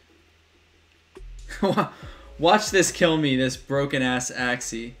end. Watch this kill me, this broken ass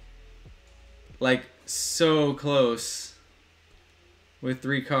Axie. Like, so close. With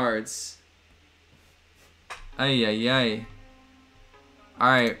 3 cards. Ay, ay, ay.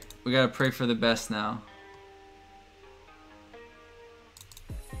 Alright, we gotta pray for the best now.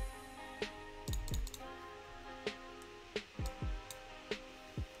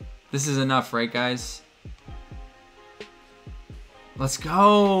 This is enough, right, guys? Let's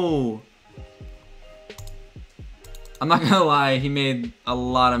go. I'm not gonna lie, he made a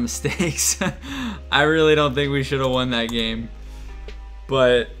lot of mistakes. I really don't think we should have won that game.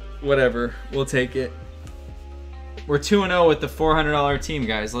 But whatever, we'll take it. We're 2-0 with the $400 team,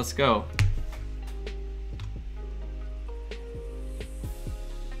 guys. Let's go.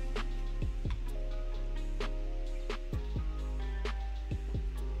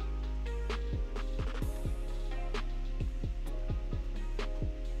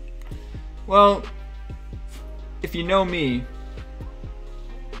 Well, if you know me,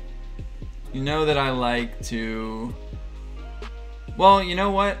 you know that I like to... Well, you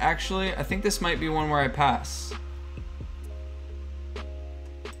know what? Actually, I think this might be one where I pass.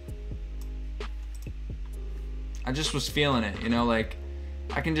 I just was feeling it, you know, like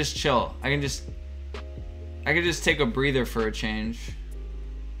I can just chill. I can just take a breather for a change.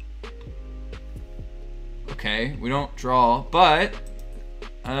 Okay, we don't draw, but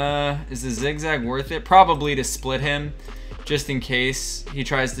is the zigzag worth it? Probably to split him, just in case he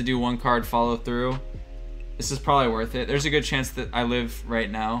tries to do one card follow through. This is probably worth it. There's a good chance that I live right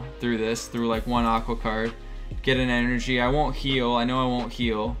now through this, through like one Aqua card. Get an energy. I won't heal. I know I won't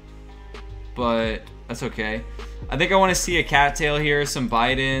heal, but that's okay. I think I want to see a cattail here, some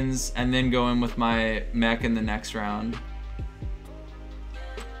Bidens, and then go in with my mech in the next round.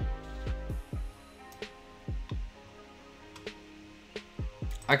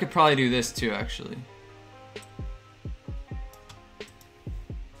 I could probably do this too, actually.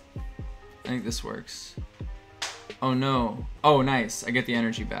 I think this works. Oh no. Oh, nice. I get the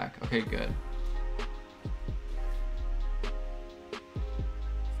energy back. Okay, good.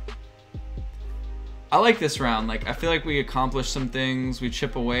 I like this round. Like, I feel like we accomplish some things. We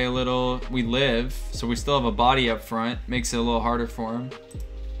chip away a little. We live, so we still have a body up front. Makes it a little harder for him.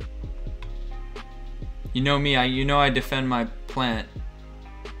 You know me. You know I defend my plant.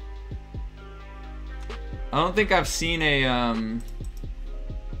 I don't think I've seen a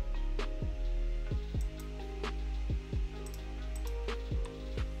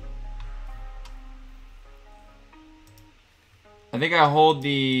I think I hold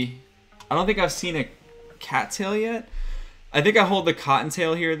the... I don't think I've seen a cattail yet. I think I hold the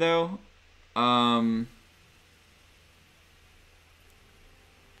cottontail here though. Or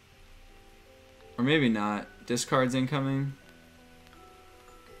maybe not. Discards incoming.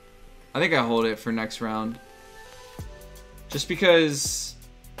 I think I hold it for next round. Just because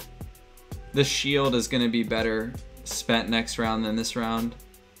the shield is going to be better spent next round than this round.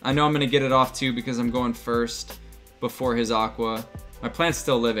 I know I'm going to get it off too because I'm going first before his Aqua. My plant's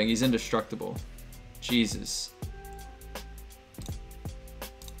still living. He's indestructible. Jesus.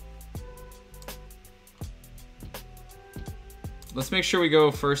 Let's make sure we go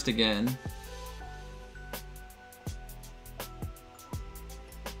first again.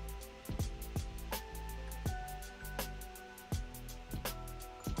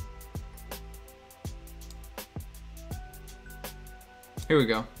 Here we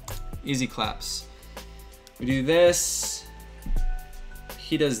go. Easy claps. We do this.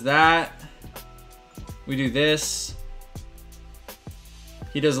 He does that. We do this.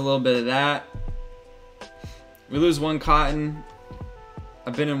 He does a little bit of that. We lose one cotton.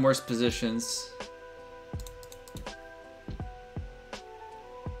 I've been in worse positions.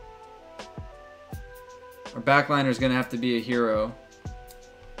 Our backliner is going to have to be a hero.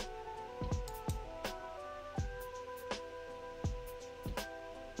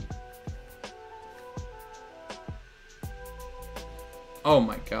 Oh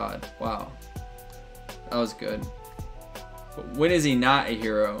my god, wow. That was good. But when is he not a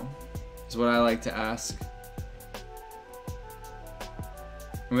hero? Is what I like to ask.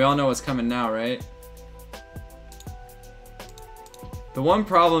 And we all know what's coming now, right? The one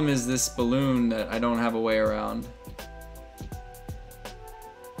problem is this balloon that I don't have a way around.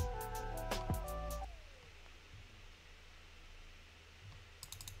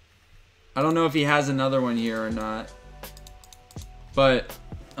 I don't know if he has another one here or not. But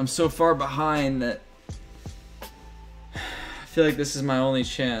I'm so far behind that I feel like this is my only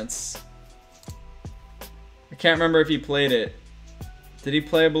chance. I can't remember if he played it. Did he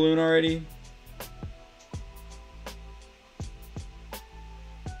play a balloon already?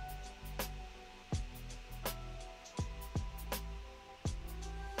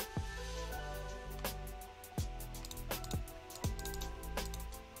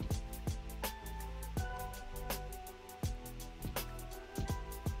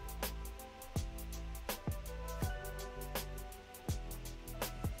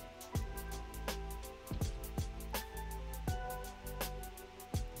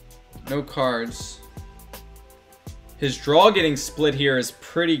 No cards. His draw getting split here is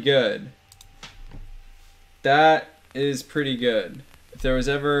pretty good. That is pretty good. If there was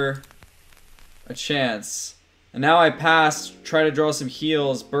ever a chance. And now I pass, try to draw some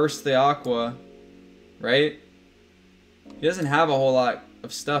heals, burst the Aqua. Right? He doesn't have a whole lot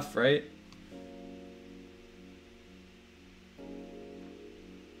of stuff, right?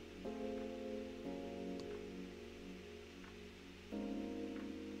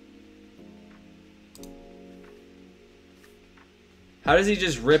 How does he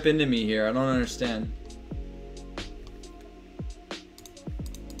just rip into me here? I don't understand.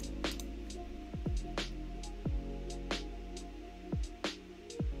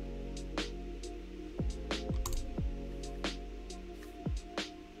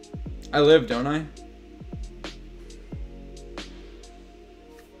 I live, don't I?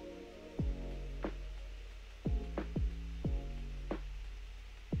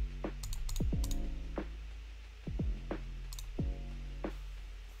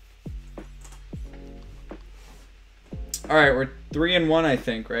 All right, we're 3-1, I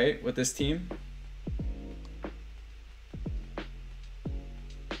think, right, with this team.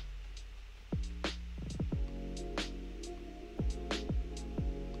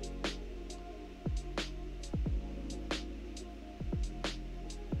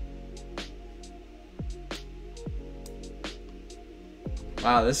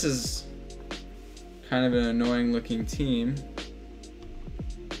 Wow, this is kind of an annoying looking team.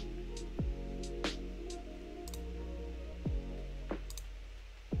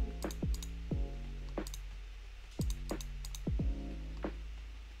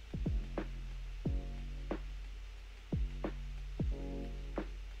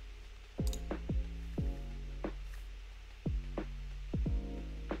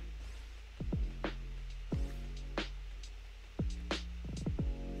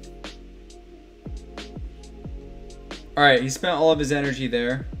 Alright, he spent all of his energy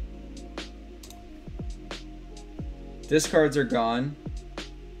there. Discards are gone.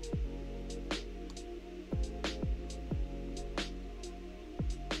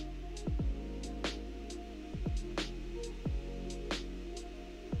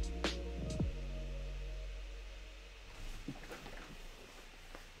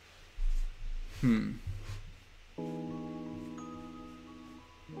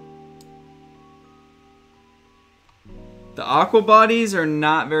 The Aqua bodies are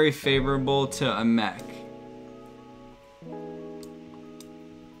not very favorable to a mech.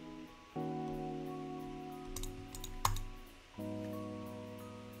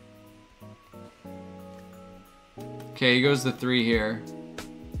 Okay, he goes to 3 here.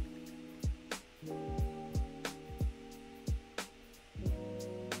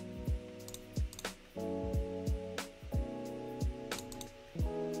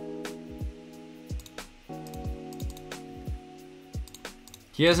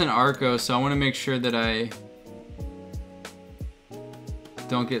 He has an Arco, so I want to make sure that I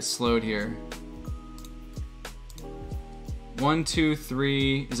don't get slowed here. 1, 2,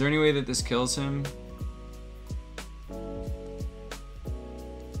 3. Is there any way that this kills him?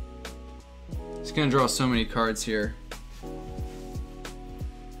 He's gonna draw so many cards here.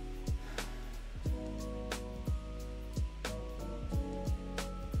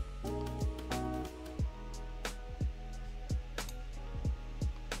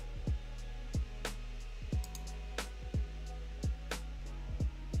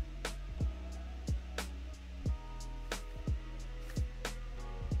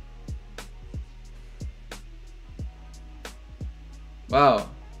 Wow.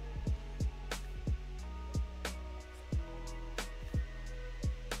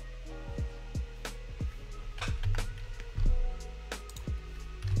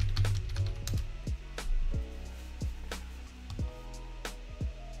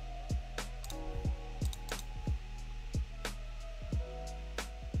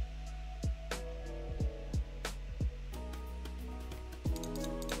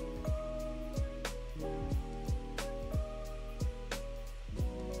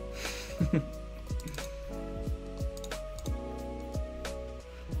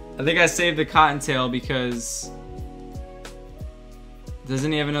 I think I saved the Cottontail because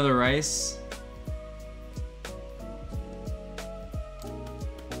doesn't he have another rice?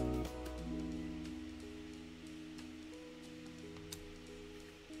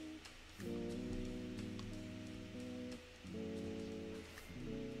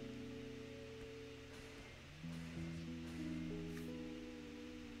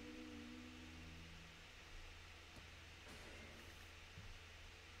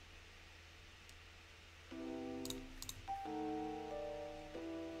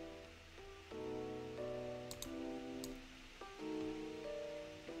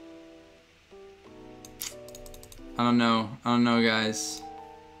 I don't know. I don't know, guys.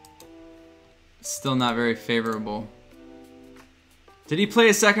 It's still not very favorable. Did he play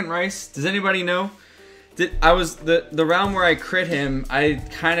a second rice? Does anybody know? The round where I crit him, I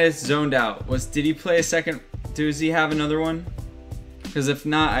kind of zoned out. Did he play a second? Does he have another one? Because if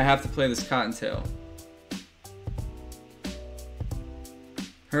not, I have to play this Cottontail.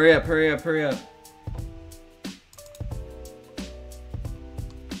 Hurry up, hurry up, hurry up.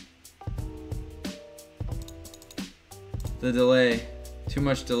 The delay. Too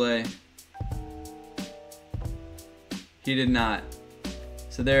much delay. He did not.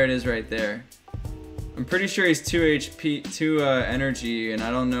 So there it is right there. I'm pretty sure he's 2 HP, 2 energy, and I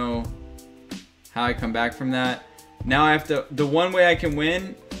don't know how I come back from that. Now I have to, the one way I can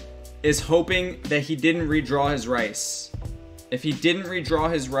win is hoping that he didn't redraw his rice. If he didn't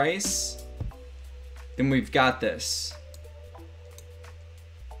redraw his rice, then we've got this.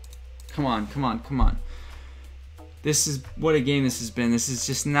 Come on, come on, come on. This is what a game this has been. This is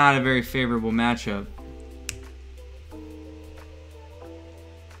just not a very favorable matchup.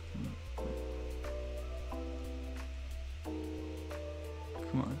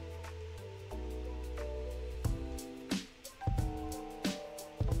 Come on.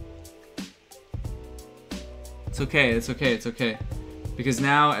 It's okay, it's okay, it's okay. Because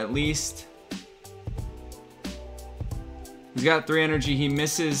now, at least... he's got 3 energy, he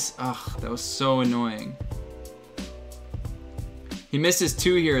misses... ugh, that was so annoying. He misses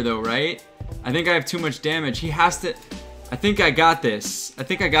 2 here though, right? I think I have too much damage. He has to... I think I got this. I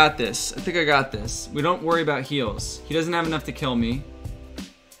think I got this. I think I got this. We don't worry about heals. He doesn't have enough to kill me.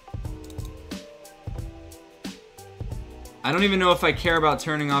 I don't even know if I care about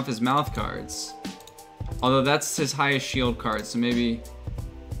turning off his mouth cards. Although that's his highest shield card, so maybe...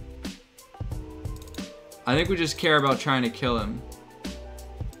 I think we just care about trying to kill him.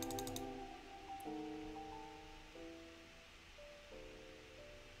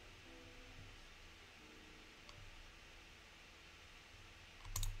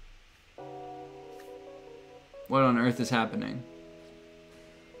 What on earth is happening?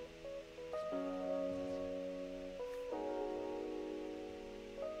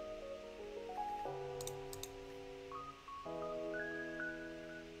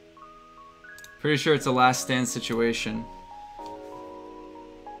 Pretty sure it's a last stand situation.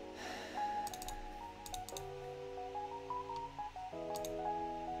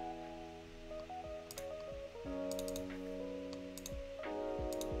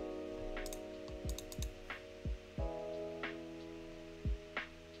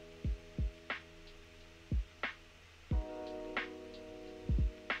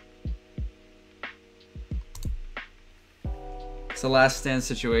 It's a last stand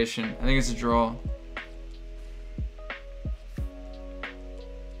situation. I think it's a draw.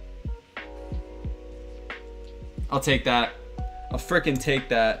 I'll take that. I'll frickin' take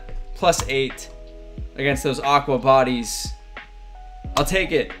that. +8 against those Aqua bodies. I'll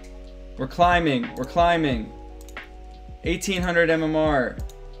take it. We're climbing. We're climbing. 1800 MMR.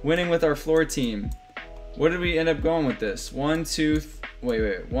 Winning with our floor team. What did we end up going with this? 1, 2,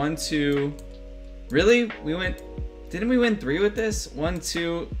 wait. 1, 2. Really? We went... Didn't we win 3 with this? 1,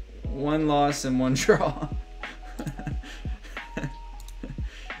 2, 1 loss and 1 draw.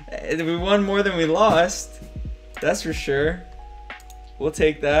 We won more than we lost. That's for sure. We'll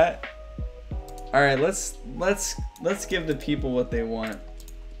take that. All right, let's give the people what they want.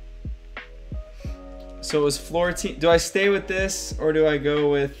 So it was floor team. Do I stay with this or do I go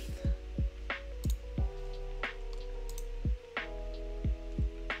with?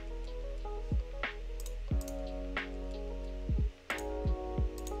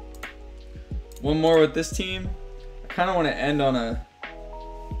 One more with this team. I kind of want to end on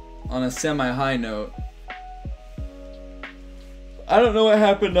a semi-high note. I don't know what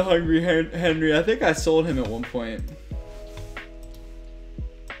happened to Hungry Henry. I think I sold him at one point.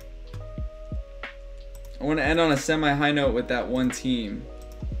 I want to end on a semi-high note with that one team.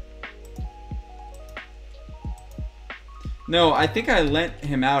 No, I think I lent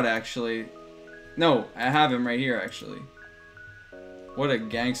him out actually. No, I have him right here actually. What a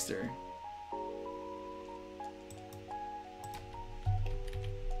gangster.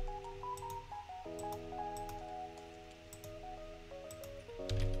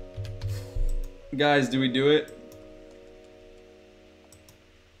 Guys, do we do it?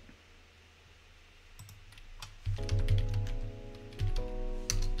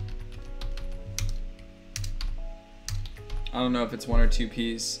 I don't know if it's 1 or 2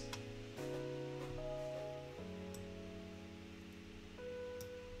 Ps.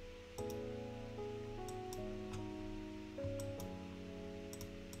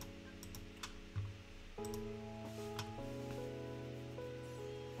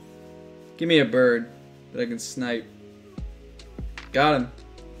 Give me a bird that I can snipe. Got him.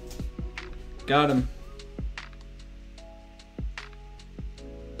 Got him.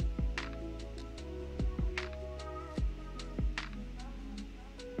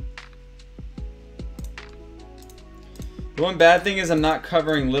 The one bad thing is I'm not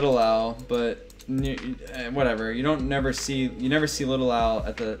covering Little Owl, but whatever. You never see Little Owl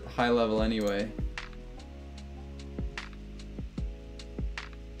at the high level anyway.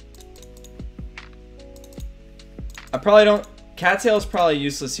 I probably don't. Cattail's probably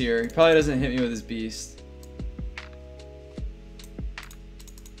useless here. He probably doesn't hit me with his beast.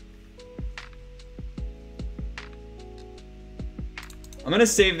 I'm gonna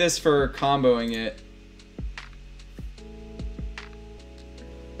save this for comboing it.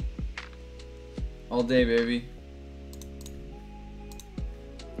 All day, baby.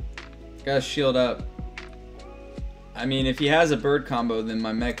 Gotta shield up. I mean, if he has a bird combo, then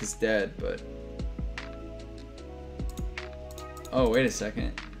my mech is dead, but... Oh, wait a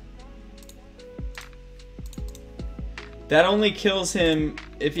second. That only kills him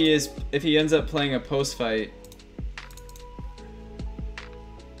if he ends up playing a post fight.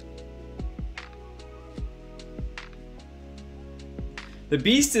 The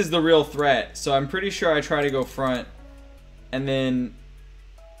beast is the real threat, so I'm pretty sure I try to go front, and then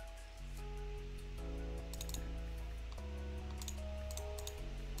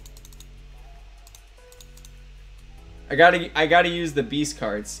I gotta use the beast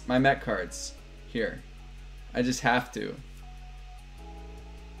cards, my mech cards here. I just have to.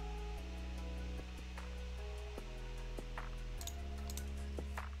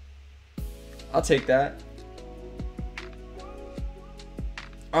 I'll take that.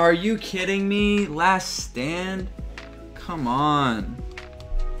 Are you kidding me? Last stand? Come on.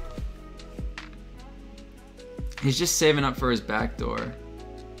 He's just saving up for his backdoor.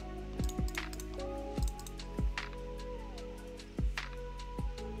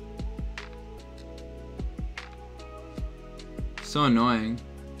 So annoying.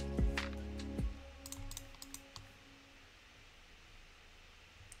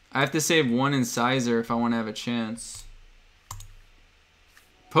 I have to save one incisor if I want to have a chance.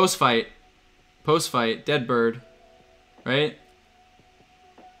 Post fight, dead bird, right?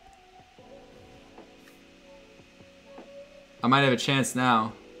 I might have a chance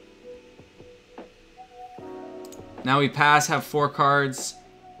now. Now we pass, have 4 cards.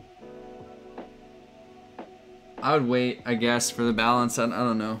 I would wait, I guess, for the balance. I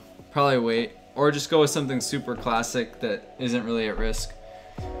don't know. Probably wait. Or just go with something super classic that isn't really at risk.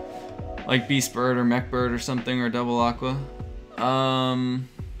 Like Beast Bird or Mech Bird or something, or Double Aqua.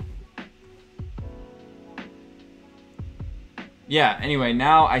 Yeah, anyway,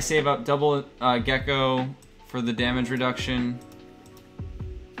 now I save up double Gecko for the damage reduction.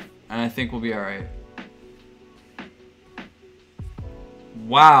 And I think we'll be alright.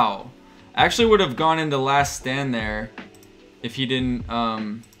 Wow. I actually would have gone into last stand there if he didn't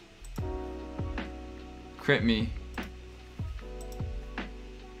crit me.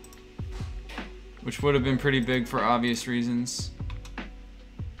 Which would have been pretty big for obvious reasons.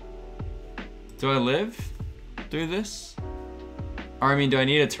 Do I live through this? Or I mean, do I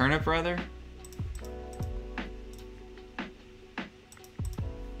need a turnip rather?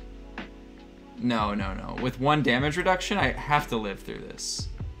 No, no, no. With 1 damage reduction, I have to live through this.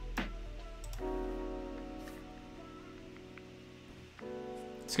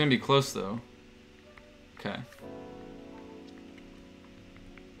 It's gonna be close though. Okay.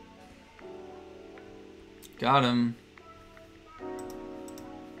 Got him.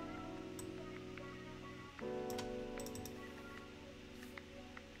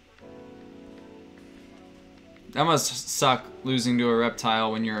 That must suck, losing to a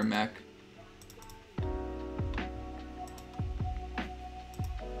reptile when you're a mech.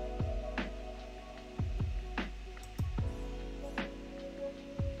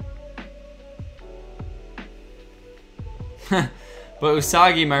 But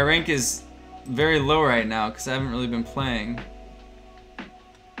Usagi, my rank is very low right now because I haven't really been playing.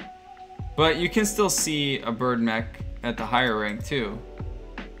 But you can still see a bird mech at the higher rank too.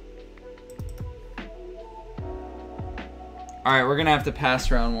 Alright, we're gonna have to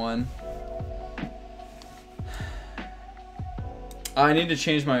pass round 1. I need to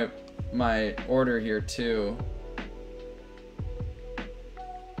change my order here too.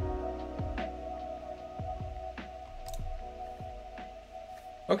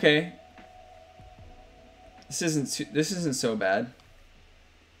 Okay. This isn't so bad.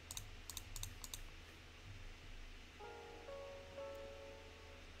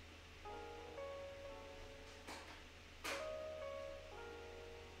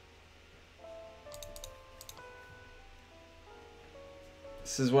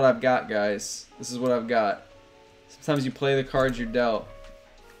 This is what I've got, guys. This is what I've got. Sometimes you play the cards you're dealt.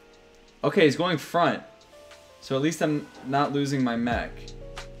 Okay, he's going front. So at least I'm not losing my mech.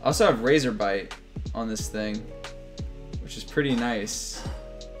 I also have Razor Bite on this thing, which is pretty nice.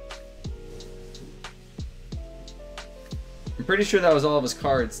 I'm pretty sure that was all of his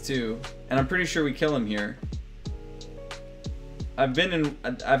cards too, and I'm pretty sure we kill him here. I've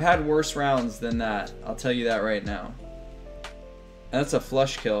had worse rounds than that. I'll tell you that right now. And that's a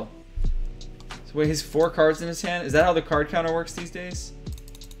flush kill. So wait, he has 4 cards in his hand? Is that how the card counter works these days?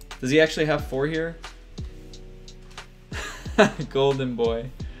 Does he actually have 4 here? Golden boy.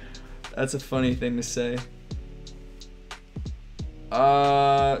 That's a funny thing to say.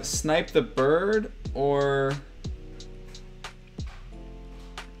 Snipe the bird or...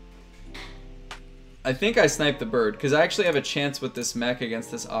 I think I sniped the bird because I actually have a chance with this mech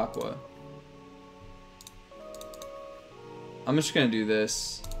against this Aqua. I'm just gonna do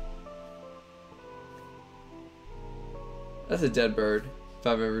this. That's a dead bird if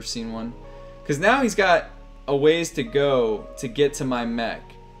I've ever seen one. Because now he's got a ways to go to get to my mech.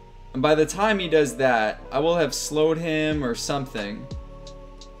 And by the time he does that, I will have slowed him or something.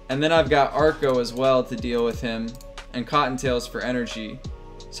 And then I've got Arco as well to deal with him. And Cottontails for energy.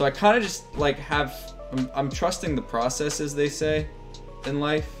 So I kind of just like have... I'm trusting the process, as they say in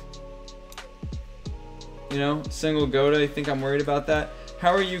life. You know, single Goda, I think I'm worried about that.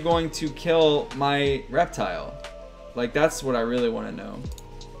 How are you going to kill my reptile? Like, that's what I really want to know.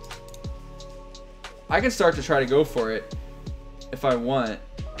 I can start to try to go for it if I want.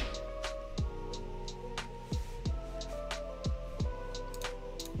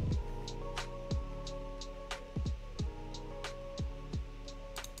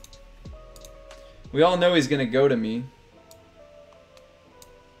 We all know he's gonna go to me.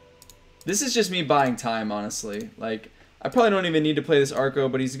 This is just me buying time, honestly. Like, I probably don't even need to play this Arco,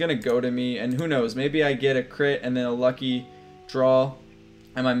 but he's gonna go to me, and who knows, maybe I get a crit and then a lucky draw,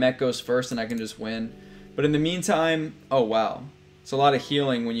 and my mech goes first and I can just win. But in the meantime, oh wow. It's a lot of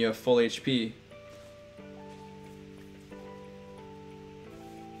healing when you have full HP.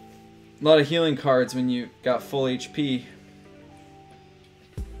 A lot of healing cards when you got full HP.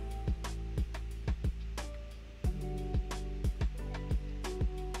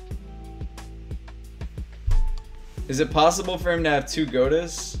 Is it possible for him to have 2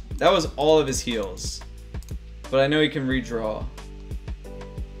 Godas? That was all of his heals. But I know he can redraw.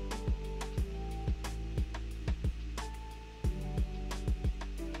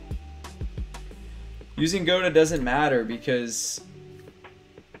 Using Goda doesn't matter because...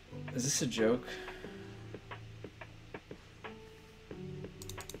 Is this a joke?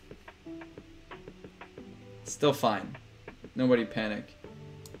 Still fine. Nobody panic.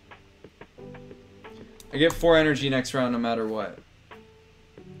 I get 4 energy next round no matter what.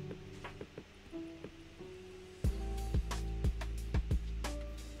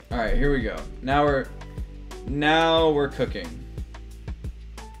 Alright, here we go. Now we're cooking.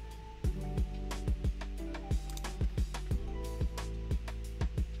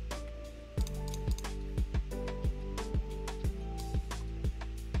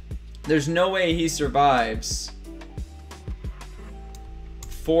 There's no way he survives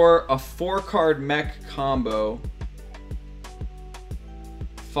for a 4-card mech combo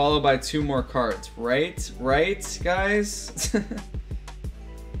followed by 2 more cards, right? Right, guys? Hit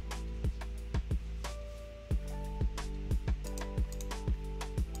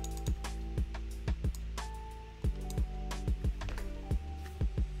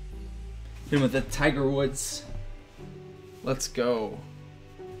him with the Tiger Woods. Let's go.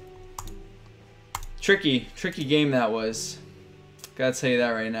 Tricky game that was. Gotta tell you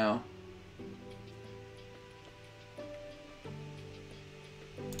that right now.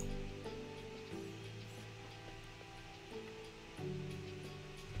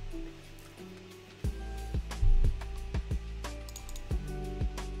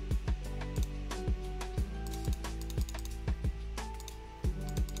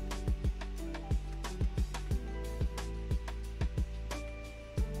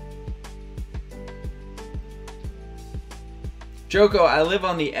 Joko, I live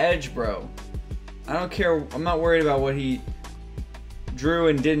on the edge, bro. I don't care. I'm not worried about what he drew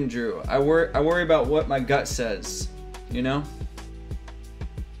and didn't drew. I worry about what my gut says, you know?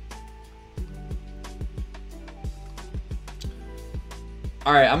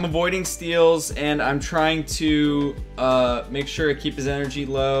 Alright, I'm avoiding steals and I'm trying to make sure I keep his energy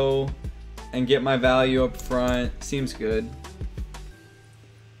low and get my value up front. Seems good.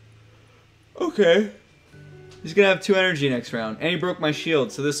 Okay. He's gonna have 2 energy next round. And he broke my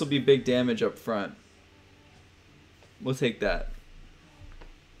shield, so this will be big damage up front. We'll take that.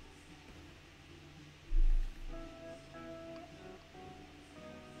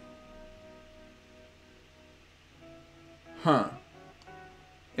 Huh.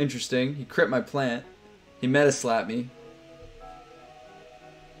 Interesting. He crit my plant. He meta slapped me.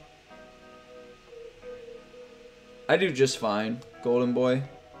 I do just fine, Golden Boy.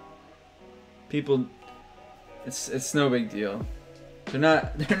 People, it's no big deal. They're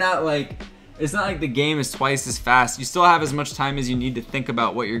not like, it's not like the game is twice as fast. You still have as much time as you need to think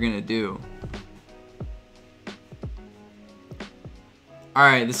about what you're gonna do.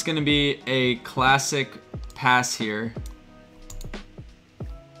 Alright, this is gonna be a classic pass here.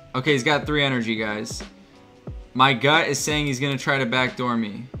 Okay, he's got 3 energy, guys. My gut is saying he's gonna try to backdoor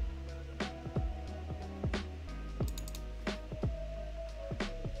me.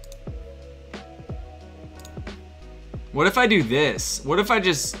 What if I do this? What if I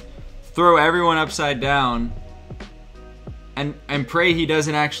just throw everyone upside down and pray he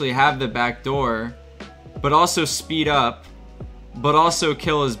doesn't actually have the back door, but also speed up, but also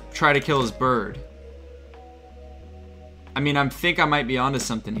try to kill his bird? I mean, I think I might be onto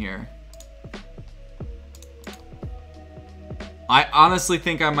something here. I honestly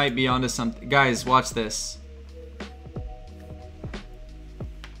think I might be onto something. Guys, watch this.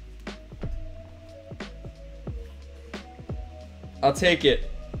 I'll take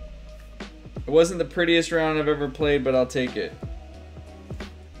it. It wasn't the prettiest round I've ever played, but I'll take it.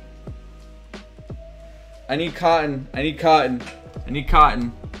 I need cotton. I need cotton. I need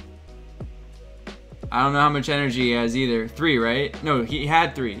cotton. I don't know how much energy he has either. 3, right? No, he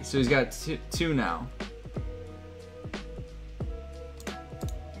had 3, so he's got 2 now.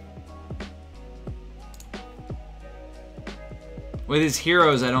 With his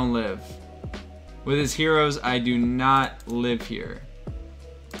heroes, I don't live. With his heroes, I do not live here.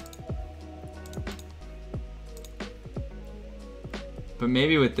 But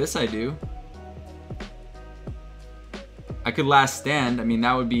maybe with this I do. I could last stand. I mean,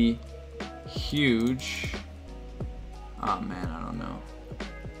 that would be huge. Oh man, I don't know.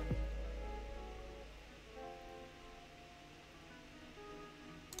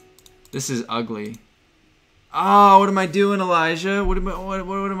 This is ugly. Oh, what am I doing, Elijah? What am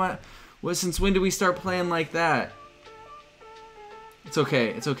I? Well, since when do we start playing like that? It's okay.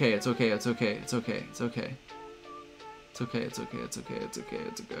 It's okay. It's okay. It's okay. It's okay. It's okay. It's okay. It's okay. It's okay. It's okay.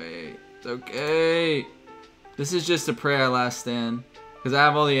 It's okay. It's okay. This is just a pray I last stand, because I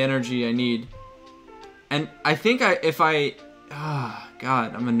have all the energy I need. And I think God,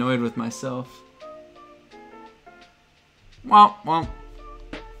 I'm annoyed with myself. Well.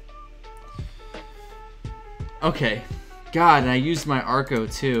 Okay. God, and I used my Arco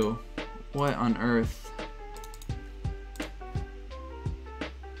too. What on earth?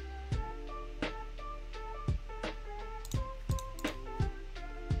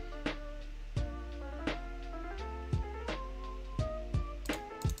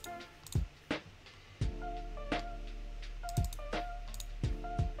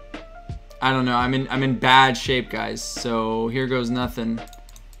 I don't know. I'm in bad shape, guys. So here goes nothing.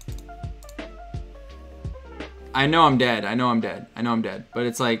 I know I'm dead. I know I'm dead. I know I'm dead. But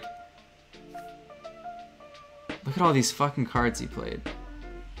it's like, look at all these fucking cards he played.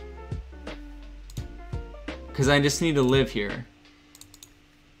 Because I just need to live here.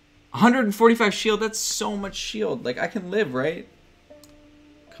 145 shield. That's so much shield. Like, I can live, right?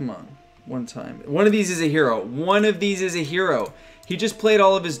 Come on. One time. One of these is a hero. One of these is a hero. He just played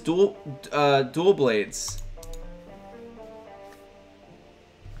all of his dual blades.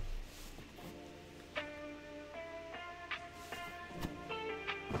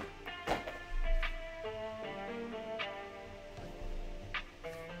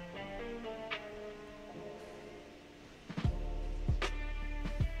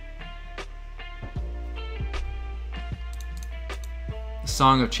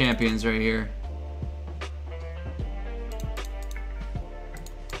 Song of Champions right here.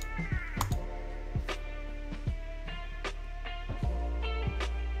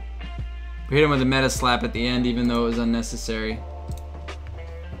 We hit him with a meta slap at the end, even though it was unnecessary.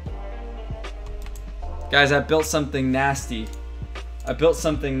 Guys, I built something nasty. I built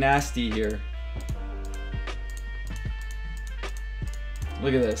something nasty here.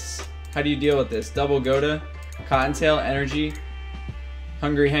 Look at this. How do you deal with this? Double Goda, Cottontail, Energy,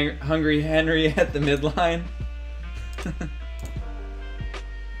 Hungry Henry at the midline.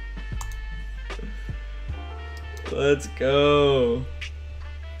 Let's go.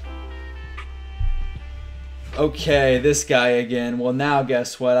 Okay, this guy again. Well, now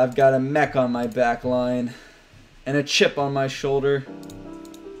guess what? I've got a mech on my back line and a chip on my shoulder.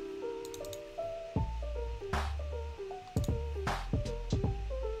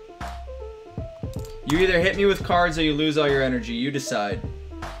 You either hit me with cards or you lose all your energy. You decide.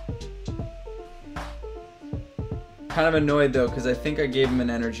 Kind of annoyed though, because I think I gave him an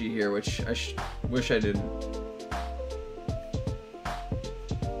energy here, which I wish I didn't.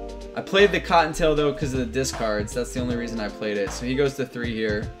 I played the Cottontail though because of the discards. That's the only reason I played it. So he goes to 3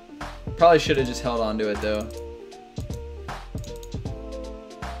 here. Probably should have just held on to it though.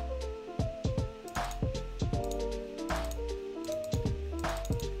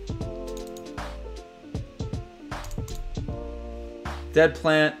 Dead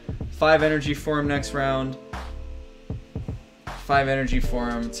Plant, 5 energy for him next round. 5 energy for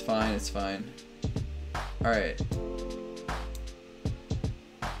him, it's fine, it's fine. Alright.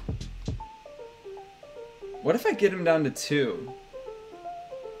 What if I get him down to 2?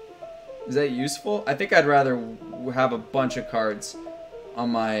 Is that useful? I think I'd rather have a bunch of cards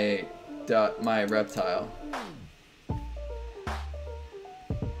on my reptile.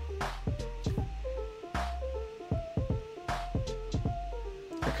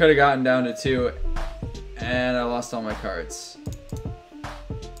 I could have gotten down to 2 and I lost all my cards.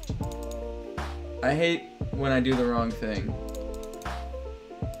 I hate when I do the wrong thing.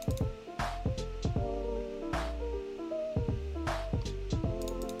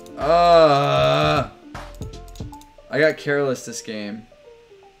 I got careless this game.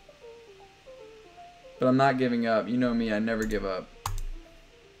 But I'm not giving up. You know me, I never give up.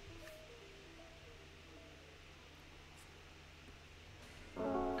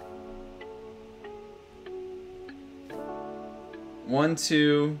 One,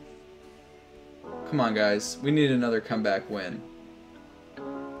 two. Come on, guys. We need another comeback win.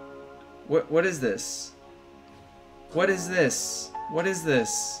 What is this? What is this? What is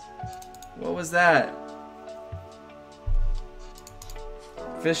this? What was that?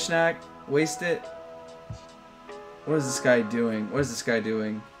 Fish snack? Waste it? What is this guy doing? What is this guy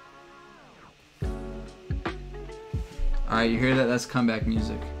doing? Alright, you hear that? That's comeback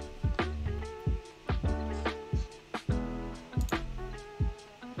music.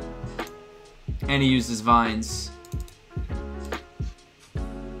 And he uses vines.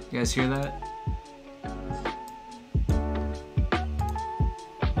 You guys hear that?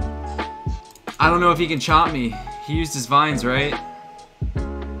 I don't know if he can chop me. He used his vines, right?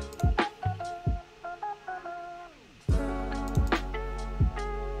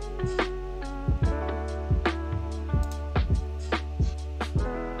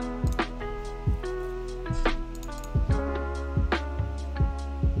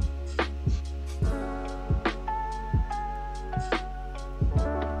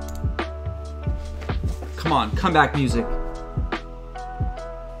 Come on, comeback music.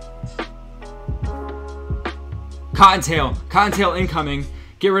 Cottontail! Cottontail incoming!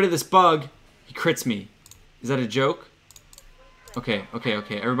 Get rid of this bug! He crits me. Is that a joke? Okay, okay,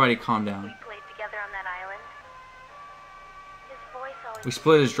 okay. Everybody calm down. We played together on that island. His voice always... We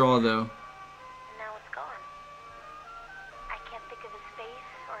split his draw though. And now it's gone. I can't think of his face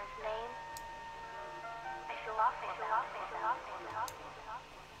or his name. I feel awful.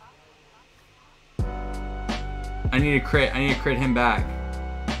 I need to crit. I need to crit him back.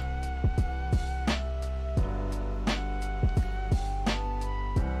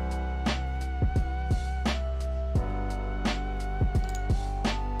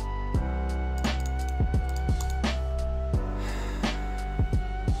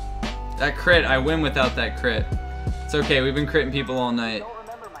 That crit, I win without that crit. It's okay, we've been critting people all night.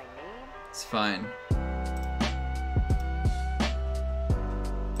 It's fine.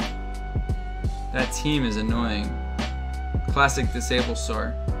 That team is annoying. Classic disable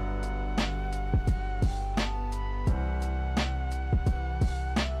star.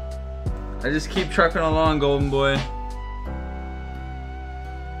 I just keep trucking along, golden boy.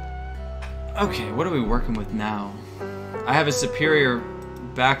 Okay, what are we working with now? I have a superior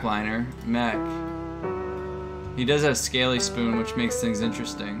backliner, mech. He does have Scaly Spoon, which makes things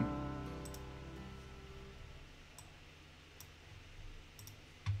interesting.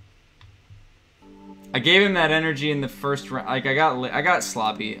 I gave him that energy in the first round. Like I got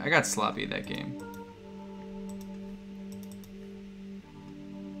sloppy. I got sloppy that game.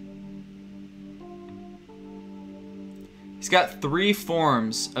 He's got 3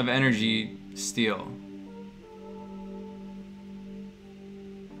 forms of energy steal.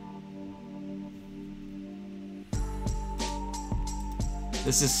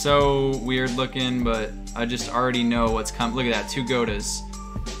 This is so weird looking, but I just already know what's coming. Look at that, 2 Godas.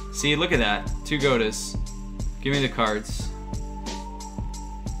 See, look at that, 2 Godas. Give me the cards.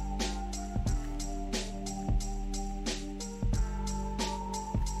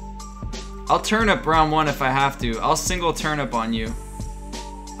 I'll turnip round 1 if I have to. I'll single turnip on you.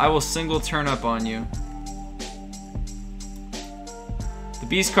 I will single turnip on you. The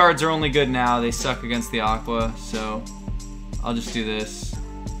beast cards are only good now. They suck against the Aqua, so I'll just do this.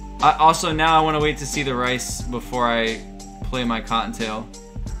 Also, now I want to wait to see the rice before I play my Cottontail.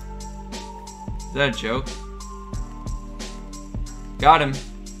 Is that a joke? Got him.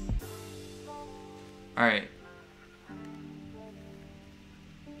 Alright.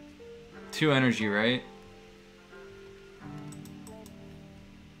 2 energy, right?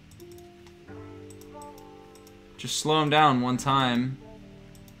 Just slow him down one time.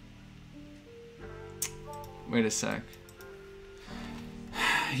 Wait a sec.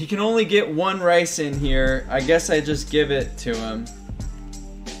 He can only get 1 rice in here. I guess I just give it to him.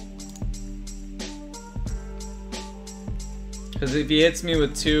 Because if he hits me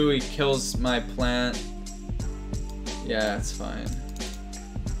with 2, he kills my plant. Yeah, it's fine.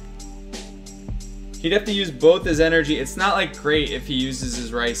 He'd have to use both his energy. It's not like great if he uses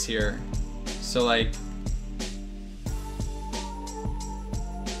his rice here. So like...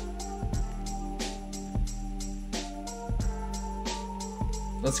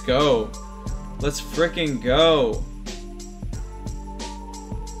 Let's go. Let's frickin' go.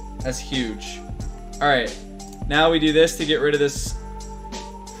 That's huge. Alright. Now we do this to get rid of this.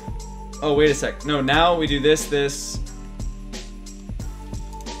 Oh, wait a sec. No, now we do this.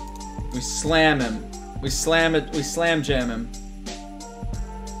 We slam him. We slam it. We slam jam him.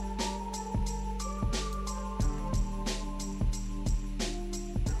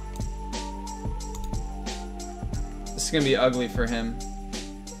 This is gonna be ugly for him.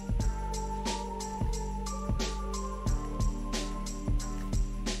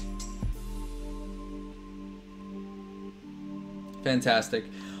 Fantastic.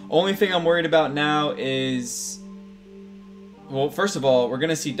 Only thing I'm worried about now is... Well, first of all, we're going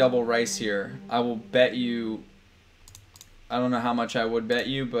to see double rice here. I will bet you... I don't know how much I would bet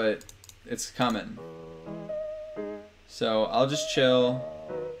you, but it's coming. So, I'll just chill.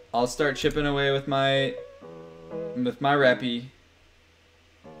 I'll start chipping away with my reppy.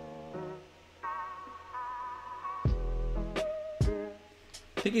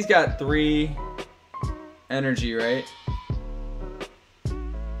 I think he's got 3 energy, right?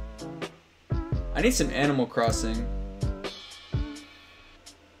 I need some Animal Crossing.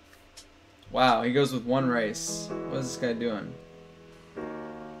 Wow, he goes with 1 rice. What is this guy doing?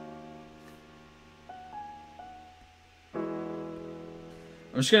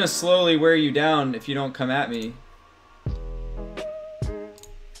 I'm just gonna slowly wear you down if you don't come at me.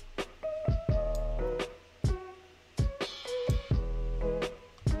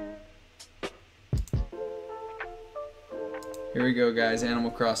 Here we go, guys.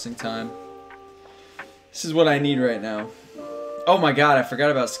 Animal Crossing time. This is what I need right now. Oh my god, I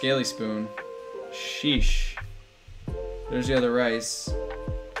forgot about Scaly Spoon. Sheesh. There's the other rice.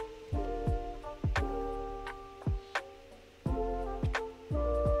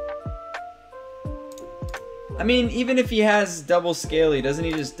 I mean, even if he has double Scaly, doesn't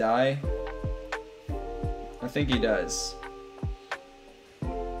he just die? I think he does.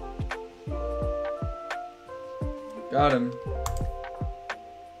 Got him.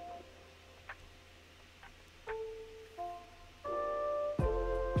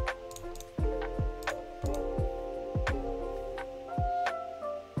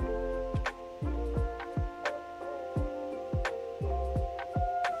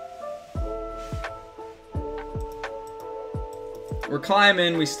 We're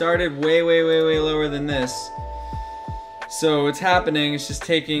climbing. We started way lower than this. So it's happening. It's just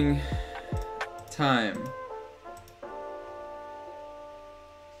taking time.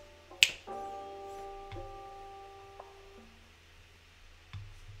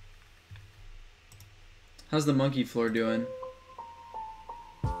 How's the monkey floor doing?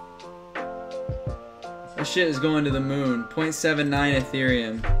 This shit is going to the moon. 0.79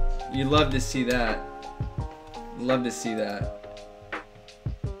 Ethereum. You'd love to see that. Love to see that.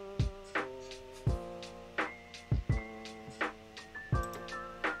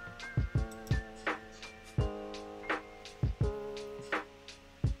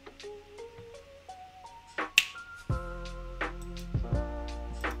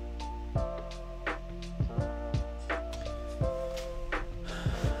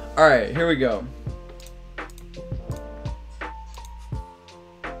 Alright, here we go.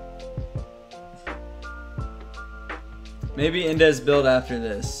 Maybe Indes build after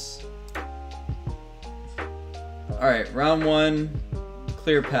this. Alright, round 1,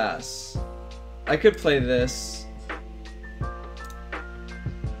 clear pass. I could play this.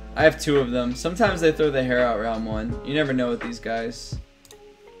 I have 2 of them. Sometimes they throw the hair out round 1. You never know with these guys.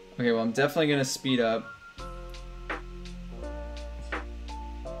 Okay, well I'm definitely gonna speed up.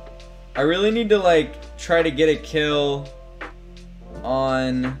 I really need to like try to get a kill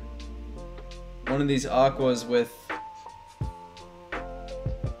on one of these aquas with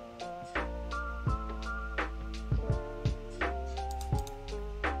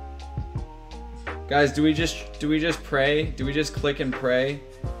guys, do we just pray? Do we just click and pray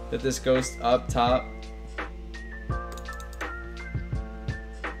that this goes up top?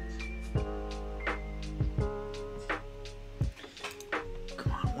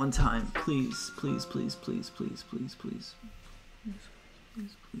 Come on, one time, please, please, please, please, please, please, please. Please,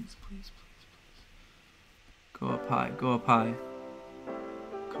 please, please, please, please. Go up high, go up high.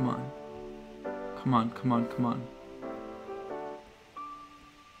 Come on. Come on, come on, come on.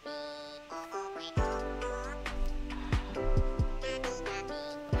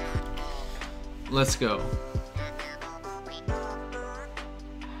 Let's go.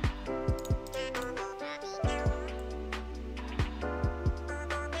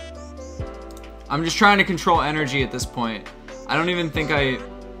 I'm just trying to control energy at this point. I don't even think I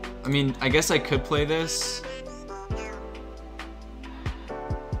mean, I guess I could play this.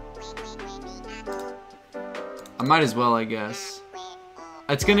 I might as well, I guess.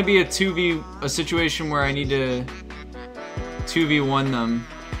 It's gonna be a situation where I need to 2v1 them.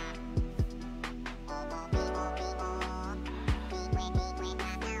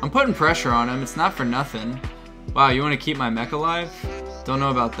 I'm putting pressure on him, it's not for nothing. Wow, you wanna keep my mech alive? Don't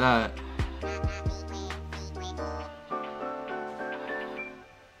know about that.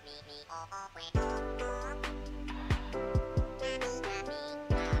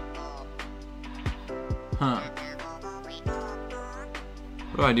 Huh.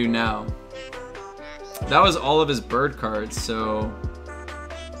 What do I do now? That was all of his bird cards, so...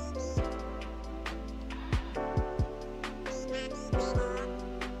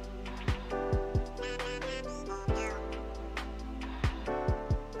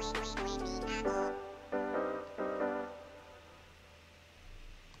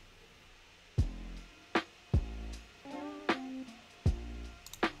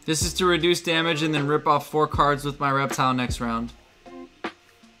 This is to reduce damage and then rip off 4 cards with my reptile next round.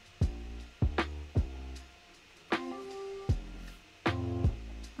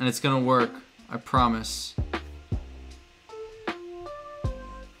 And it's gonna work, I promise.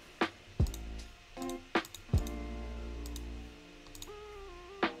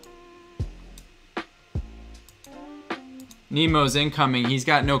 Nemo's incoming. He's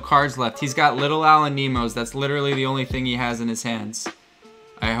got no cards left. He's got Little Al and Nemo's. That's literally the only thing he has in his hands.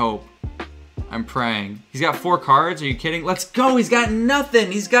 I hope. I'm praying. He's got 4 cards? Are you kidding? Let's go! He's got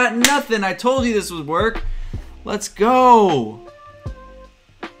nothing! He's got nothing! I told you this would work! Let's go!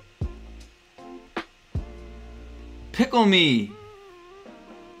 Pickle me!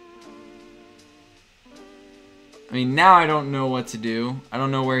 I mean, now I don't know what to do. I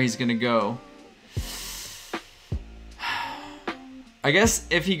don't know where he's gonna go. I guess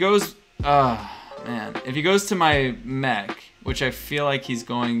if he goes... man. If he goes to my mech, which I feel like he's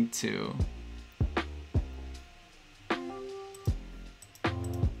going to...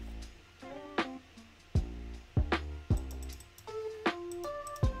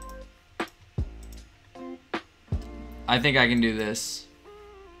 I think I can do this.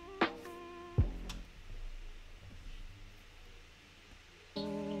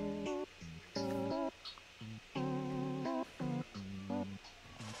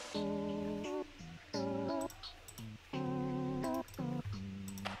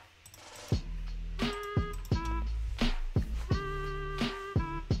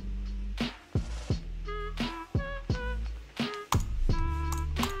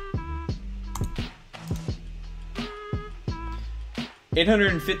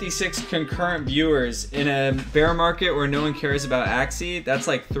 $856 concurrent viewers in a bear market where no one cares about Axie. That's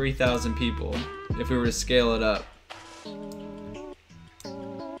like 3,000 people if we were to scale it up.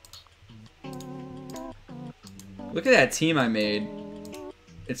 Look at that team I made.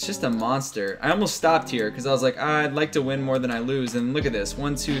 It's just a monster. I almost stopped here because I was like, I'd like to win more than I lose. And look at this.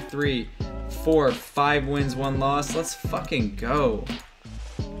 1, 2, 3, 4, 5 wins, 1 loss. Let's fucking go.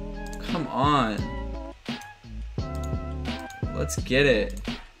 Come on. Let's get it.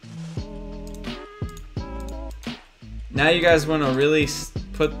 Now you guys want to really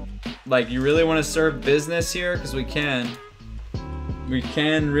put, like, you really want to serve business here? Because we can. We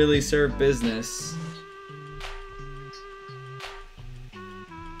can really serve business.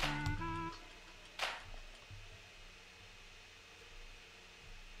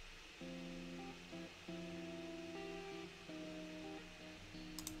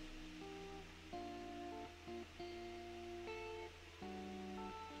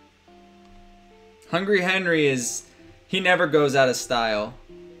 Hungry Henry is... he never goes out of style.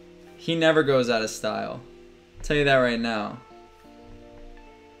 He never goes out of style. I'll tell you that right now.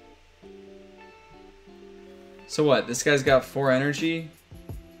 So what? This guy's got 4 energy?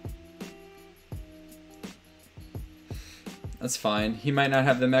 That's fine. He might not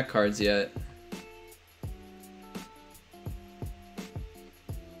have the mech cards yet.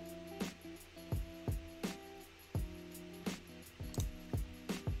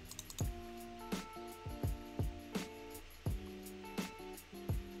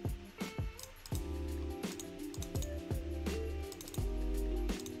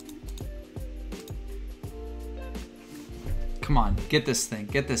 Come on, get this thing,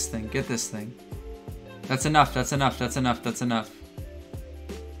 get this thing, get this thing. That's enough, that's enough, that's enough, that's enough.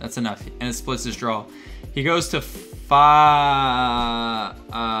 That's enough, and it splits his draw. He goes to 5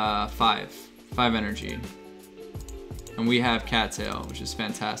 energy. And we have Cattail, which is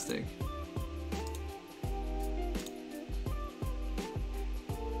fantastic.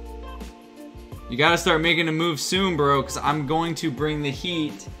 You gotta start making a move soon, bro, because I'm going to bring the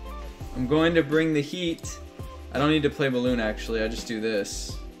heat. I'm going to bring the heat. I don't need to play balloon, actually. I just do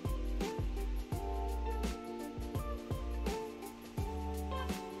this.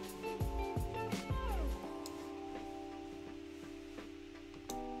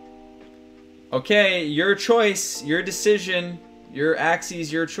 Okay, your choice, your decision, your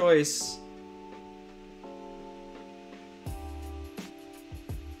Axie's your choice.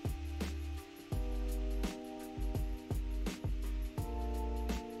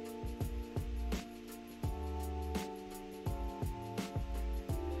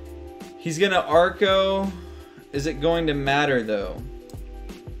 He's gonna Arco. Is it going to matter though?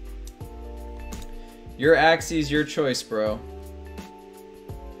 Your Axie's your choice, bro.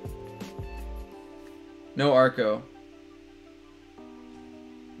 No Arco.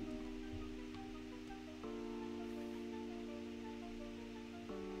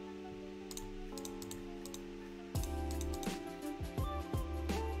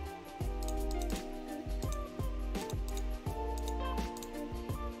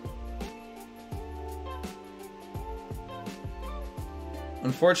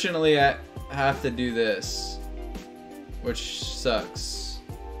 Unfortunately, I have to do this, which sucks.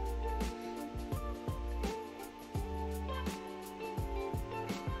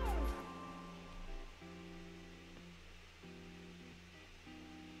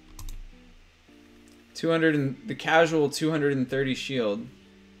 The casual 230 shield.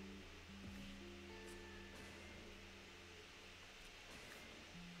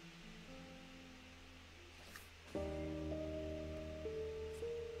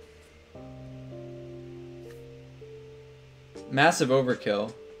 Massive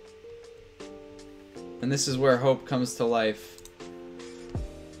overkill. And this is where hope comes to life.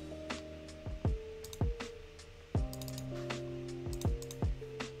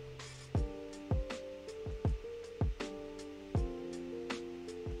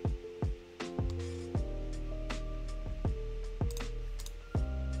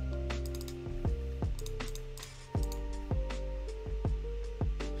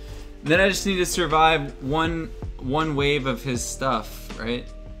 Then I just need to survive one wave of his stuff, right?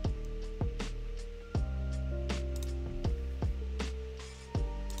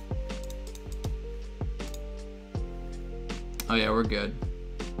 Oh yeah, we're good.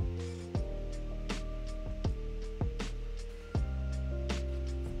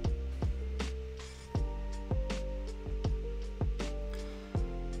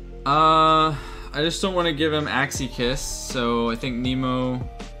 I just don't want to give him Axie Kiss, so I think Nemo,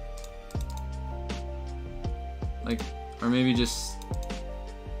 like, or maybe just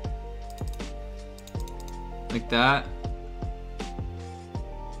like that.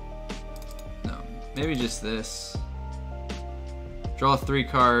 No, maybe just this. Draw 3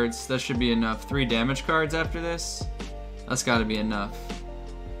 cards. That should be enough. 3 damage cards after this. That's got to be enough.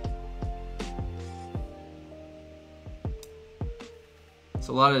 It's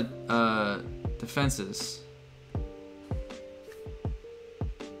a lot of defenses.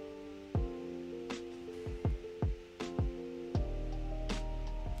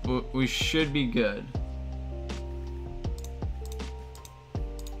 We should be good.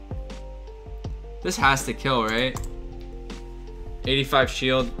 This has to kill, right? 85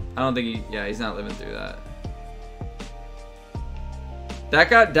 shield. I don't think he... Yeah, he's not living through that.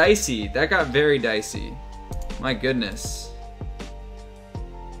 That got dicey. That got very dicey. My goodness.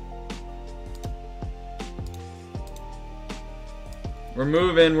 We're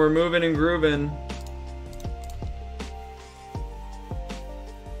moving and grooving.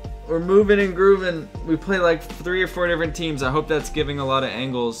 We're moving and grooving. We play like 3 or 4 different teams. I hope that's giving a lot of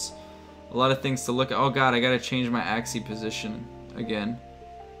angles. A lot of things to look at. Oh god, I gotta change my Axie position again.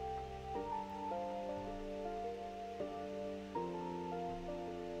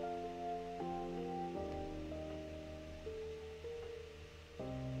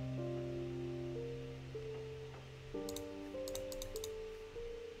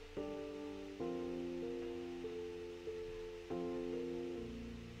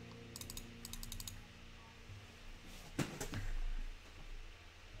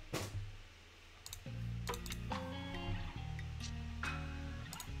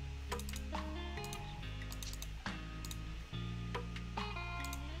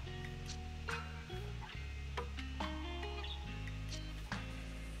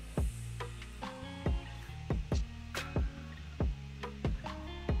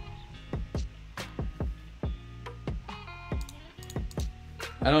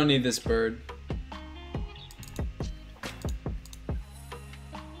 I don't need this bird.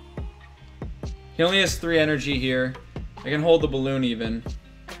 He only has 3 energy here. I can hold the balloon even.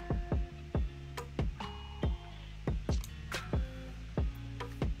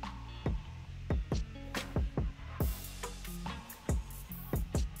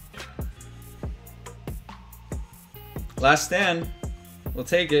 Last stand. We'll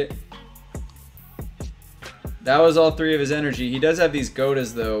take it. That was all 3 of his energy. He does have these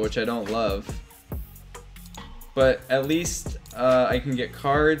Godas though, which I don't love. But at least I can get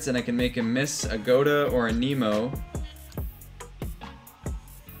cards and I can make him miss a Goda or a Nemo.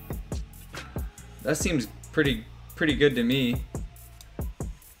 That seems pretty good to me.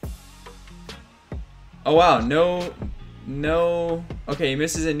 Oh wow, no. Okay, he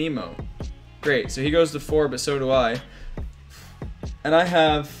misses a Nemo. Great, so he goes to 4, but so do I. And I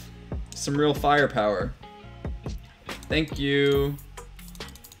have some real firepower. Thank you.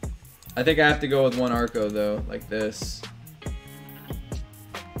 I think I have to go with 1 Arco though, like this.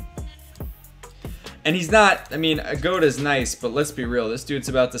 And he's not, I mean, a Goda's nice, but let's be real. This dude's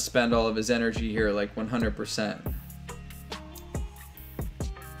about to spend all of his energy here, like 100%.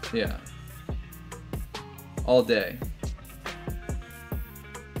 Yeah. All day.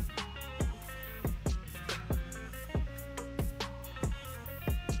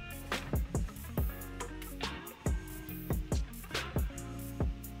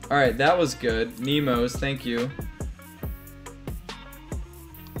 Alright, that was good. Nemo's, thank you.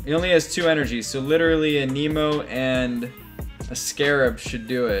 He only has 2 energies, so literally a Nemo and a Scarab should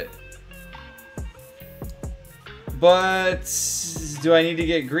do it. But do I need to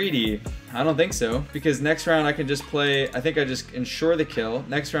get greedy? I don't think so, because next round I can just play, I think I just ensure the kill.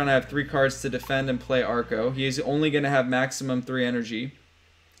 Next round I have 3 cards to defend and play Arco. He's only going to have maximum 3 energy.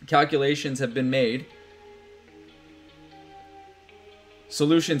 Calculations have been made.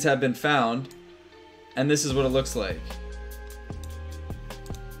 Solutions have been found, and this is what it looks like.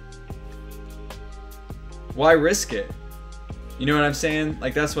 Why risk it? You know what I'm saying?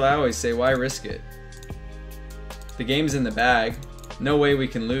 Like, that's what I always say, why risk it? The game's in the bag. No way we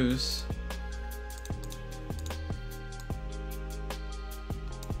can lose.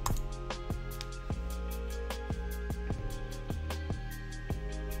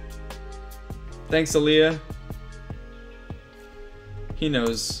 Thanks, Aaliyah. He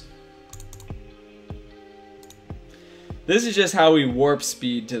knows. This is just how we warp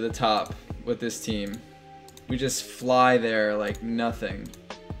speed to the top with this team. We just fly there like nothing.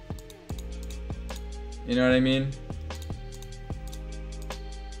 You know what I mean?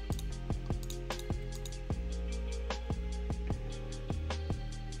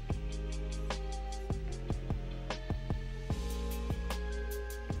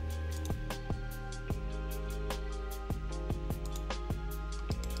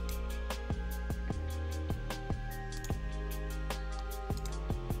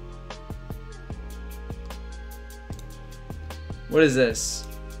 What is this?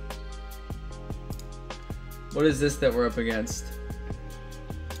 What is this that we're up against?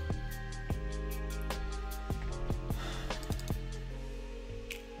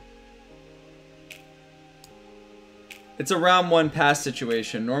 It's a round 1 pass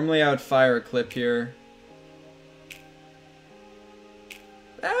situation. Normally I would fire a clip here.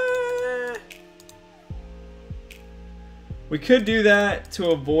 We could do that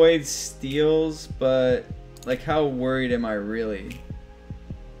to avoid steals, but like, how worried am I really?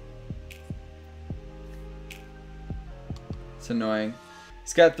 It's annoying.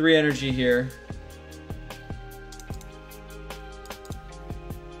 He's got 3 energy here.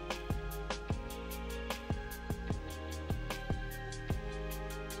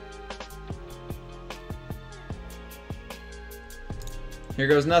 Here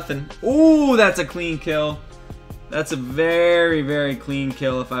goes nothing. Ooh, that's a clean kill. That's a very, very clean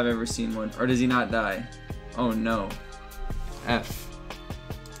kill if I've ever seen one. Or does he not die? Oh no. F.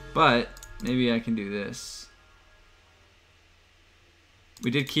 But maybe I can do this.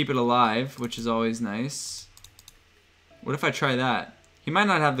 We did keep it alive, which is always nice. What if I try that? He might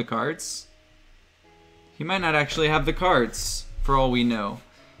not have the cards. He might not actually have the cards, for all we know.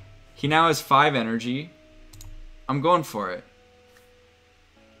 He now has 5 energy. I'm going for it.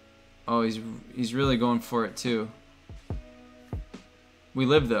 Oh, he's really going for it too. We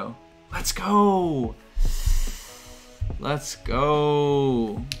live though. Let's go! Let's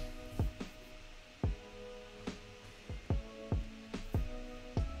go.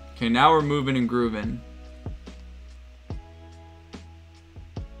 Okay, now we're moving and grooving.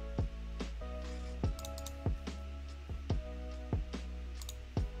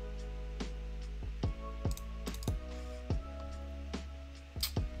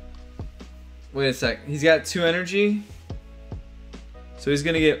 Wait a sec. He's got 2 energy. So he's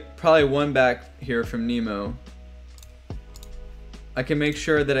gonna get probably 1 back here from Nemo. I can make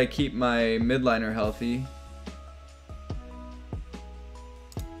sure that I keep my midliner healthy.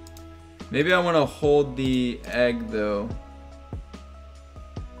 Maybe I want to hold the egg though.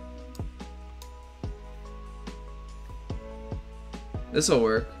 This'll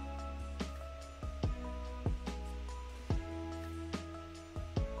work.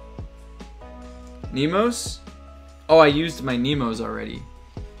 Nemos? Oh, I used my Nemos already.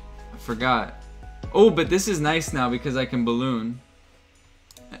 I forgot. Oh, but this is nice now because I can balloon.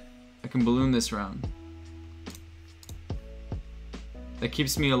 I can balloon this round. That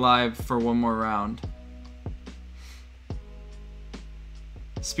keeps me alive for 1 more round.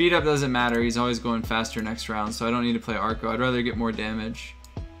 Speed up doesn't matter. He's always going faster next round, so I don't need to play Arco. I'd rather get more damage.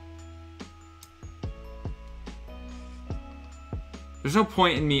 There's no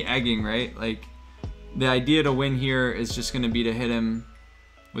point in me egging, right? Like, the idea to win here is just going to be to hit him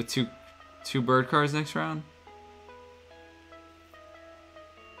with two bird cards next round.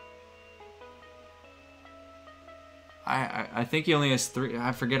 I think he only has 3.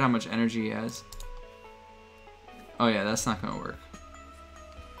 I forget how much energy he has. Oh yeah, that's not going to work.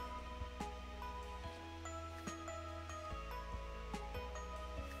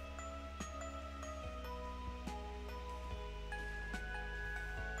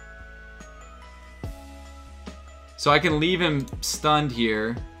 So I can leave him stunned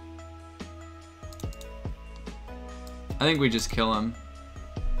here. I think we just kill him.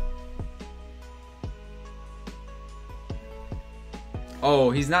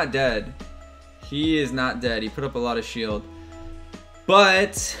 Oh, he's not dead. He is not dead. He put up a lot of shield.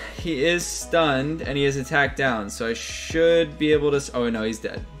 But he is stunned and he is attacked down. So I should be able to... Oh no, he's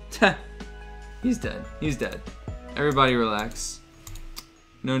dead. He's dead. He's dead. Everybody relax.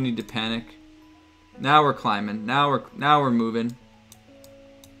 No need to panic. Now we're climbing. Now we're moving.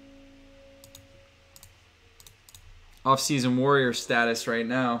 Off-season warrior status right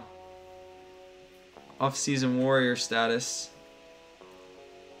now. Off-season warrior status.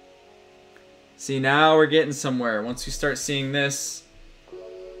 See, now we're getting somewhere. Once you start seeing this,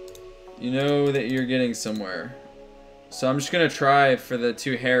 you know that you're getting somewhere. So I'm just gonna try for the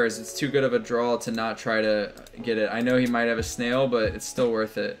 2 hairs. It's too good of a draw to not try to get it. I know he might have a snail, but it's still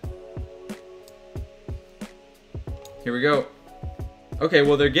worth it. Here we go. Okay,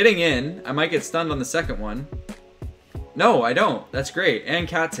 well, they're getting in. I might get stunned on the second one. No, I don't. That's great. And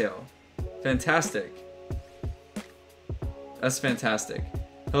cattail. Fantastic. That's fantastic.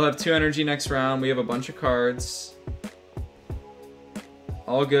 He'll have 2 energy next round. We have a bunch of cards.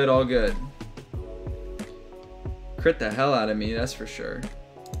 All good, all good. Crit the hell out of me, that's for sure.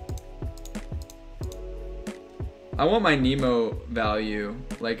 I want my Nemo value.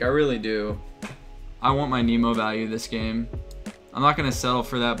 Like, I really do. I want my Nemo value this game. I'm not gonna settle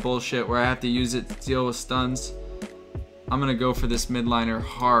for that bullshit where I have to use it to deal with stuns. I'm gonna go for this midliner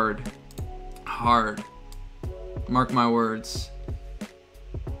hard. Hard. Mark my words.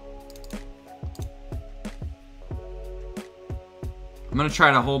 I'm gonna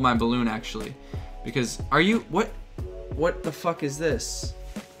try to hold my balloon actually. Because, are you, what the fuck is this?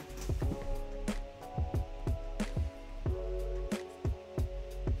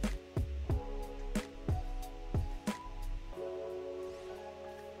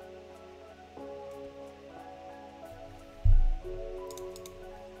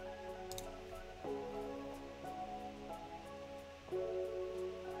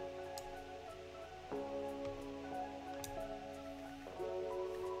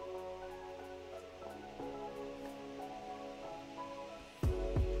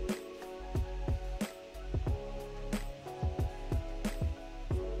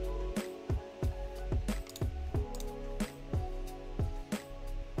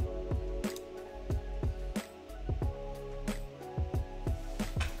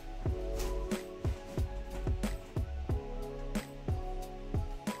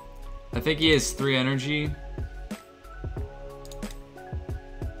 I think he has 3 energy.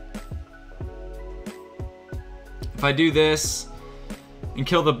 If I do this and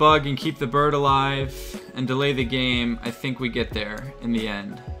kill the bug and keep the bird alive and delay the game, I think we get there in the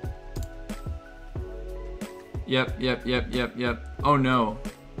end. Yep. Oh no.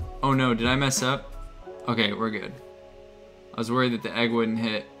 Oh no, did I mess up? Okay, we're good. I was worried that the egg wouldn't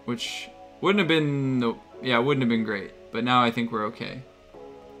hit, which wouldn't have been, yeah, it wouldn't have been great. But now I think we're okay.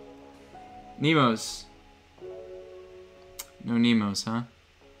 Nemos. No Nemos, huh?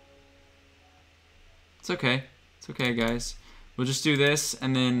 It's okay. It's okay, guys. We'll just do this,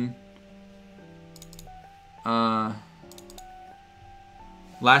 and then...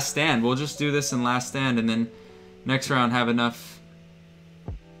 Last stand. We'll just do this in last stand, and then next round have enough.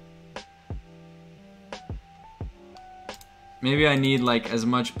 Maybe I need like as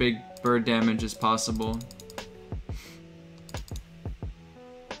much big bird damage as possible.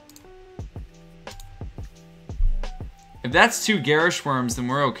 If that's 2 garish worms, then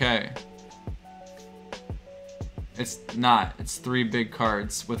we're okay. It's not. It's 3 big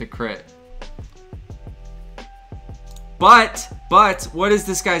cards with a crit. But what is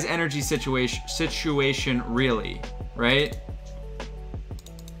this guy's energy situation really, right?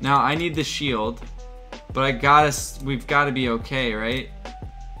 Now I need the shield, but we've got to be okay, right?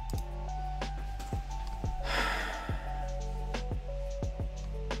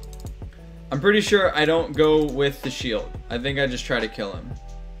 I'm pretty sure I don't go with the shield. I think I just try to kill him.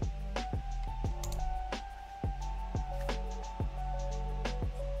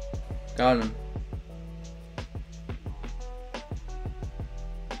 Got him.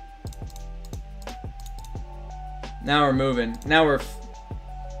 Now we're moving. Now we're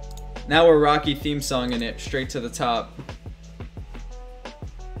Rocky theme songing it straight to the top.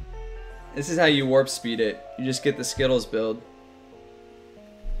 This is how you warp speed it. You just get the Skittles build.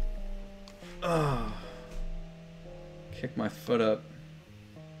 Oh. Kick my foot up.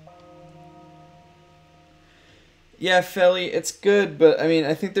 Yeah, Felly, it's good, but I mean,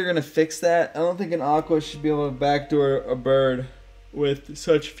 I think they're gonna fix that. I don't think an Aqua should be able to backdoor a bird with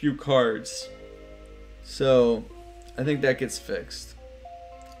such few cards. So, I think that gets fixed.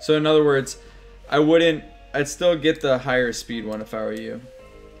 So in other words, I'd still get the higher speed one if I were you.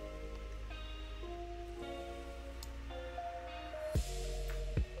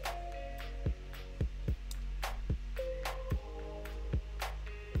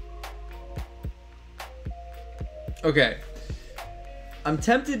 Okay. I'm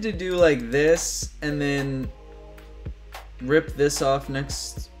tempted to do like this and then rip this off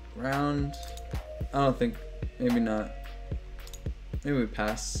next round. I don't think, maybe not. Maybe we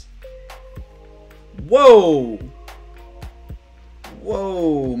pass. Whoa!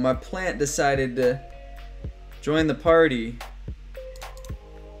 Whoa, my plant decided to join the party.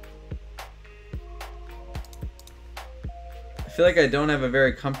 I feel like I don't have a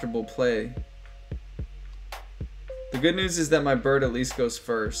very comfortable play. The good news is that my bird at least goes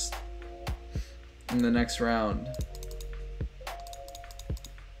first in the next round.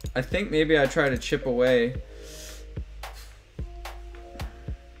 I think maybe I try to chip away.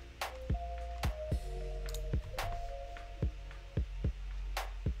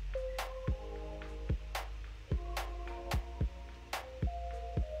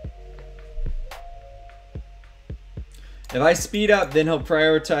 If I speed up, then he'll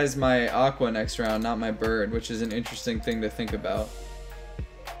prioritize my Aqua next round, not my bird, which is an interesting thing to think about.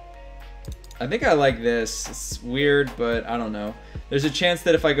 I think I like this. It's weird, but I don't know. There's a chance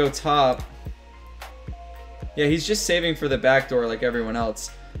that if I go top... Yeah, he's just saving for the backdoor like everyone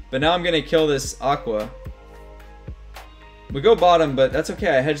else. But now I'm going to kill this Aqua. We go bottom, but that's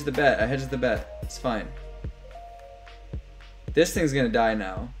okay. I hedged the bet. I hedged the bet. It's fine. This thing's going to die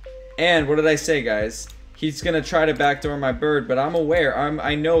now. And what did I say, guys? He's going to try to backdoor my bird, but I'm aware.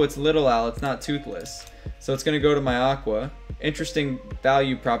 I know it's Little Owl. It's not Toothless. So it's going to go to my Aqua. Interesting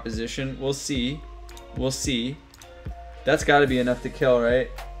value proposition. We'll see. We'll see. That's got to be enough to kill, right?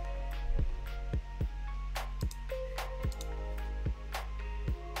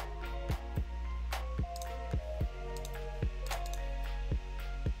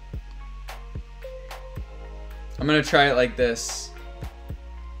 I'm going to try it like this.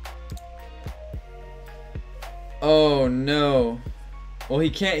 Oh no. Well, he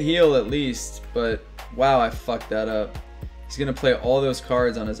can't heal at least, but wow, I fucked that up. He's gonna play all those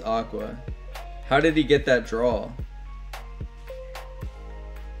cards on his Aqua. How did he get that draw?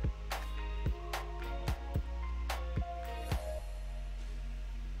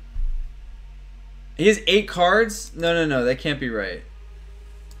 He has 8 cards? No, that can't be right.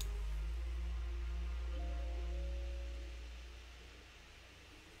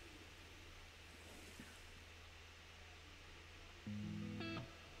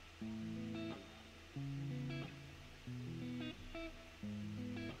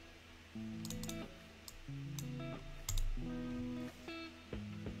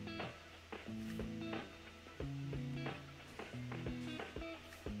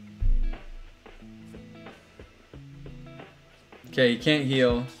 Okay, he can't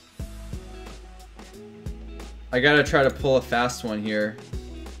heal. I gotta try to pull a fast one here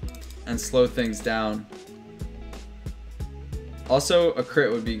and slow things down. Also, a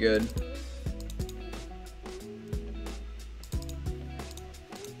crit would be good.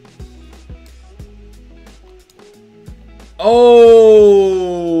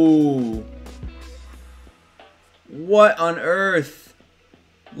 Oh! What on earth?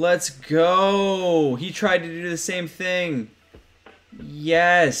 Let's go. He tried to do the same thing.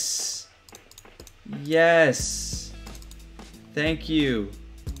 Yes. Yes. Thank you.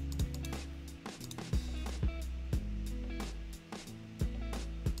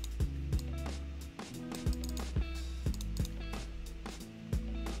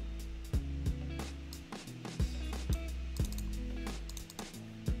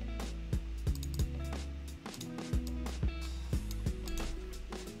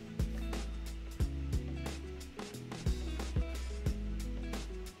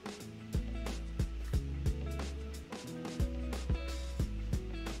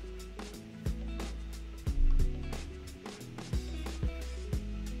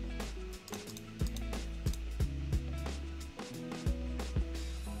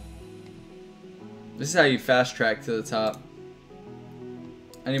 This is how you fast track to the top.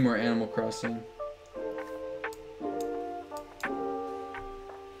 I need more Animal Crossing.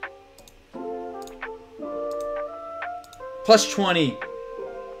 Plus 20.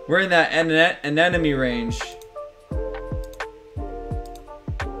 We're in that anemone range.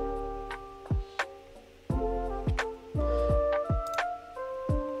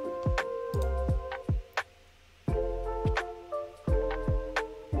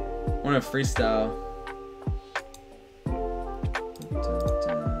 I want to freestyle.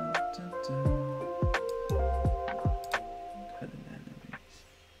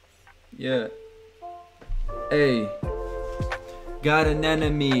 Yeah. Hey. Got an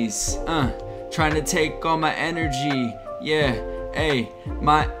enemies. Trying to take all my energy. Yeah. Hey.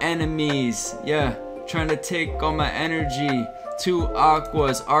 My enemies. Yeah. Trying to take all my energy. 2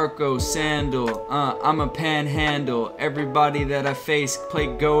 Aquas, Arco, Sandal. I'm a panhandle. Everybody that I face play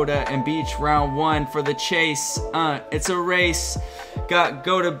Goda and Beach round 1 for the chase. It's a race. Got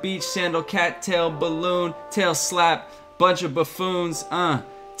Goda, Beach, Sandal, Cattail, Balloon, Tail Slap. Bunch of buffoons.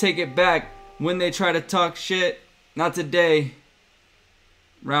 Take it back when they try to talk shit. Not today.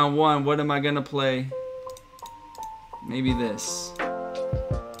 Round 1, what am I gonna play? Maybe this.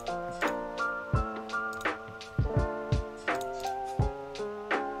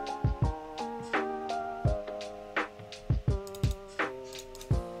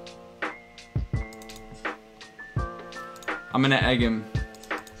 I'm gonna egg him.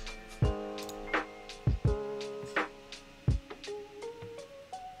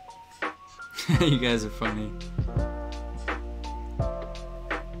 You guys are funny.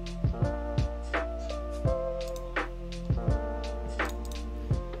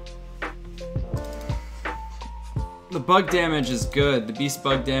 The bug damage is good. The beast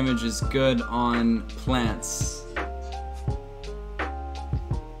bug damage is good on plants.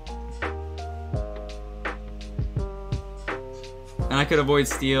 And I could avoid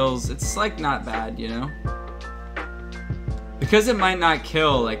steals. It's like not bad, you know? Because it might not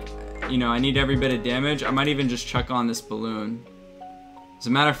kill, like, you know, I need every bit of damage. I might even just chuck on this balloon. As a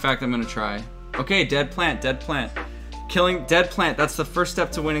matter of fact, I'm gonna try. Okay, dead plant, dead plant. Killing dead plant, that's the first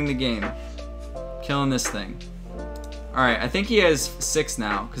step to winning the game. Killing this thing. Alright, I think he has 6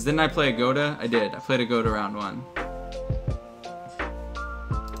 now. Because didn't I play a Goda? I did. I played a Goda round 1.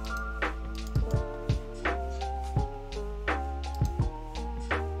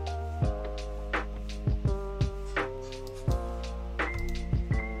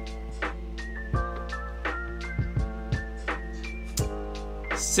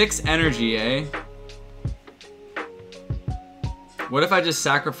 Six energy, eh? What if I just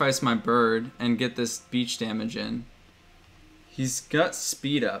sacrifice my bird and get this beach damage in? He's got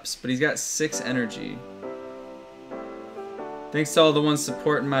speed ups, but he's got 6 energy. Thanks to all the ones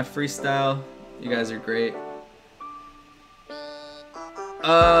supporting my freestyle. You guys are great.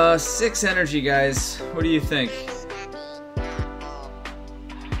 6 energy, guys. What do you think?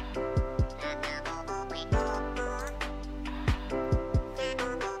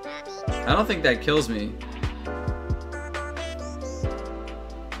 I don't think that kills me.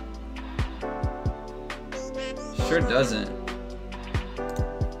 Sure doesn't.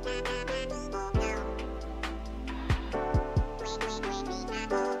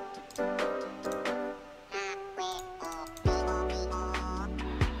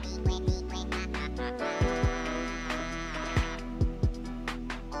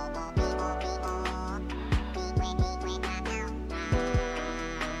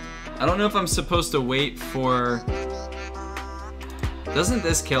 I don't know if I'm supposed to wait for... Doesn't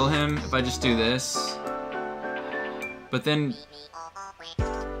this kill him if I just do this? But then...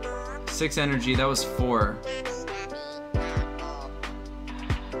 6 energy, that was 4.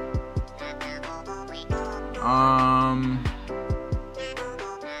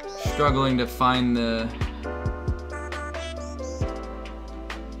 Struggling to find the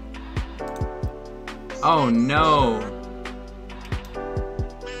Oh no.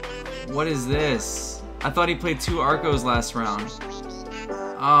 What is this? I thought he played 2 Arcos last round.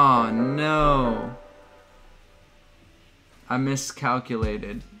 Oh no. I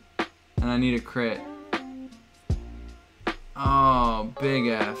miscalculated. And I need a crit. Oh, big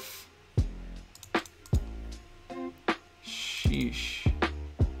F. Sheesh.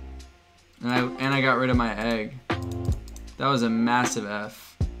 And I got rid of my egg. That was a massive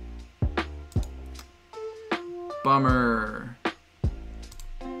F. Bummer.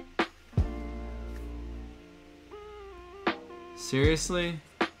 Seriously?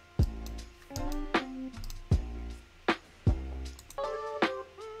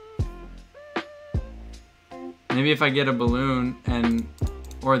 Maybe if I get a balloon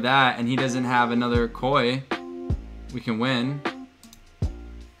or that and he doesn't have another koi, we can win.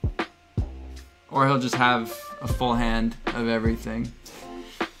 Or he'll just have a full hand of everything.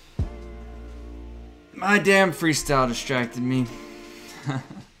 My damn freestyle distracted me.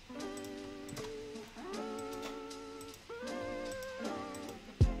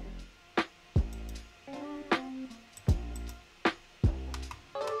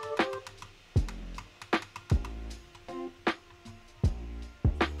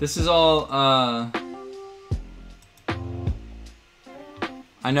 This is all, I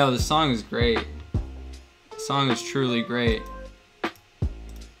know, the song is great. The song is truly great.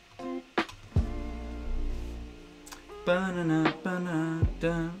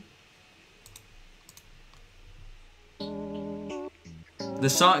 The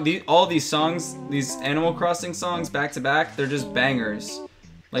song, all these songs, these Animal Crossing songs back to back, they're just bangers.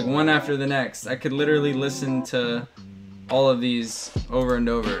 Like one after the next. I could literally listen to all of these over and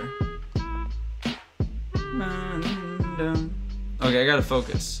over. Okay, I gotta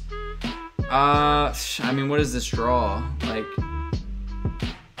focus. I mean, what is this draw? Like,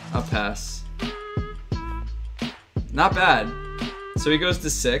 I'll pass. Not bad. So he goes to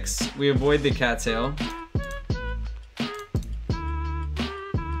 6. We avoid the cattail.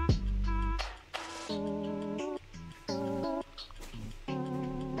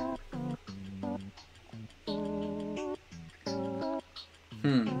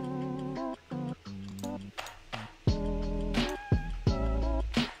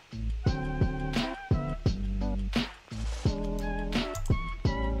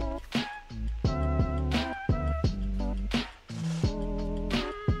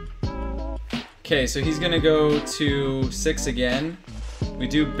 Okay, so he's gonna go to 6 again. We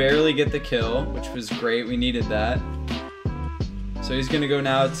do barely get the kill, which was great. We needed that. So he's gonna go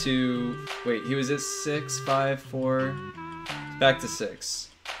now to, wait, he was at 6, 5, 4, back to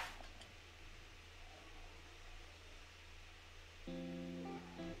 6.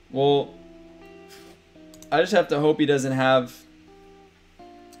 Well, I just have to hope he doesn't have,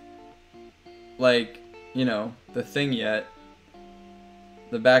 like, you know, the thing yet.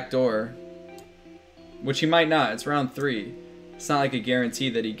 The back door. Which he might not. It's round 3. It's not like a guarantee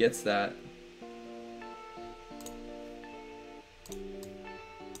that he gets that.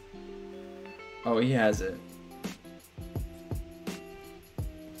 Oh, he has it.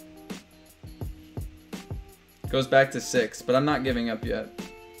 Goes back to 6, but I'm not giving up yet.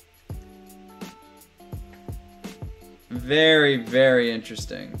 Very, very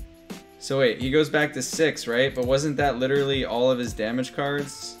interesting. So wait, he goes back to 6, right? But wasn't that literally all of his damage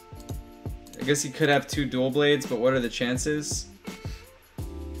cards? I guess he could have 2 dual blades, but what are the chances?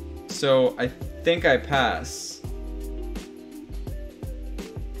 So I think I pass.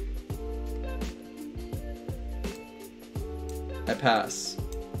 I pass.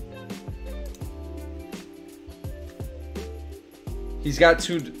 He's got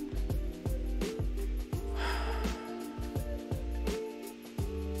 2...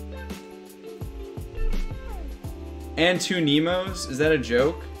 and 2 Nemos? Is that a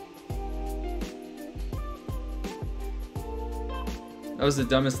joke? That was the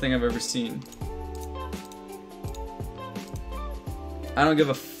dumbest thing I've ever seen. I don't give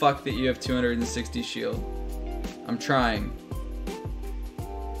a fuck that you have 260 shield. I'm trying.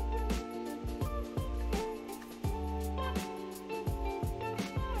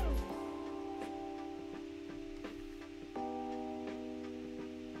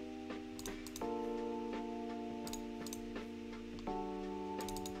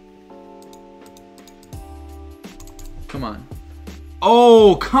 Come on.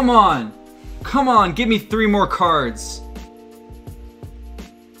 Oh, come on! Come on, give me 3 more cards.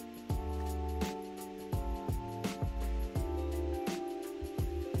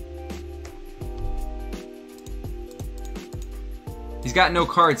 He's got no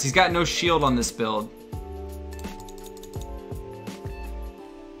cards. He's got no shield on this build.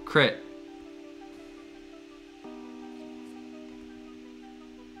 Crit.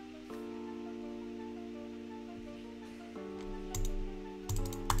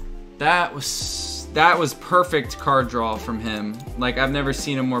 That was perfect card draw from him. Like, I've never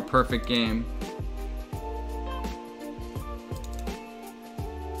seen a more perfect game.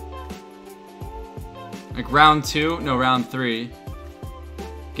 Like round 2, no, round 3.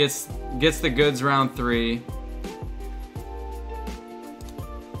 Gets the goods round 3.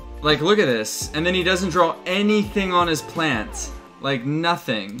 Like, look at this. And then he doesn't draw anything on his plant. Like,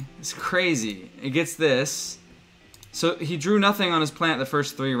 nothing. It's crazy. It gets this. So he drew nothing on his plant the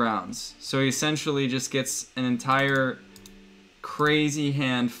first 3 rounds. So he essentially just gets an entire crazy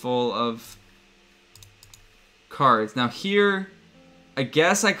hand full of cards. Now here, I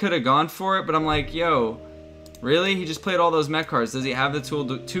guess I could have gone for it, but I'm like, yo, really? He just played all those mech cards. Does he have the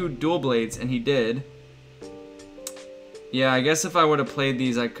 2 dual blades? And he did. Yeah, I guess if I would have played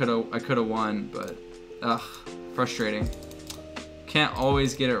these, I could have won, but ugh, frustrating. Can't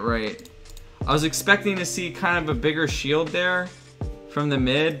always get it right. I was expecting to see kind of a bigger shield there from the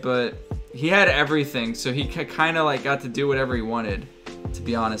mid, but he had everything, so he kind of like got to do whatever he wanted, to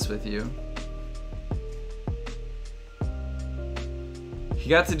be honest with you. He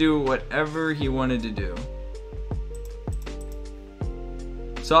got to do whatever he wanted to do.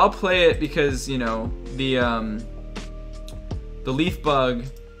 So I'll play it because, you know, the leaf bug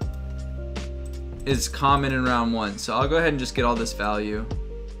is common in round 1, so I'll go ahead and just get all this value.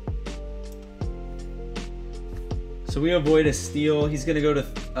 So we avoid a steal. He's gonna go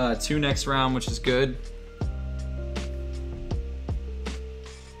to 2 next round, which is good.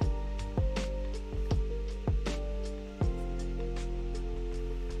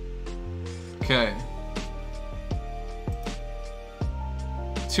 Okay.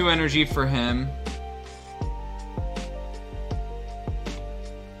 2 energy for him.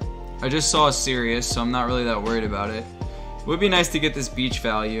 I just saw a Sirius, so I'm not really that worried about it. It would be nice to get this beach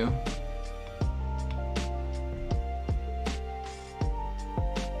value.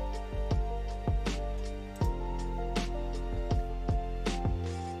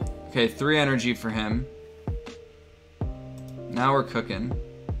 Okay, 3 energy for him. Now we're cooking.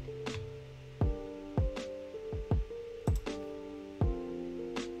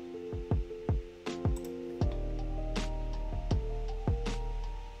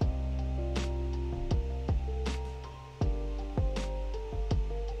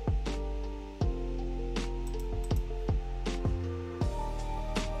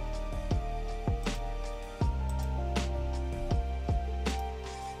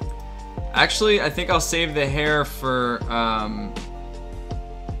 Actually, I think I'll save the hair for, no,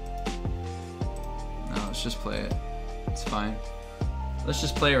 let's just play it. It's fine. Let's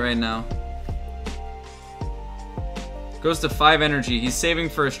just play it right now. Goes to 5 energy. He's saving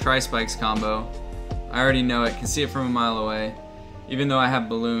for his Tri-Spikes combo. I already know it. Can see it from a mile away. Even though I have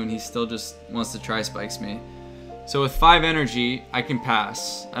Balloon, he still just wants to Tri-Spikes me. So with 5 energy, I can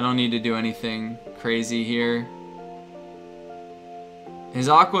pass. I don't need to do anything crazy here. His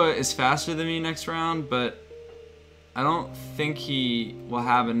Aqua is faster than me next round, but I don't think he will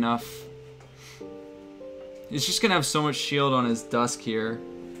have enough. He's just gonna have so much shield on his Dusk here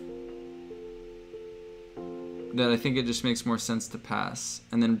that I think it just makes more sense to pass.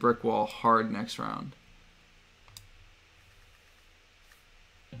 And then Brick Wall hard next round.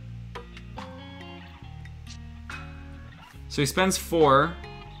 So he spends 4.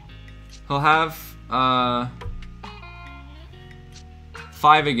 He'll have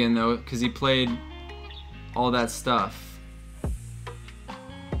 5 again though, because he played all that stuff.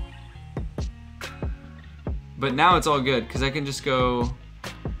 But now it's all good, because I can just go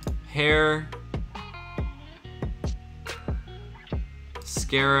Hair,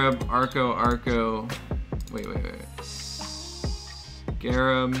 Scarab, Arco. Wait.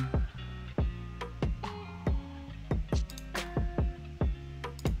 Scarab.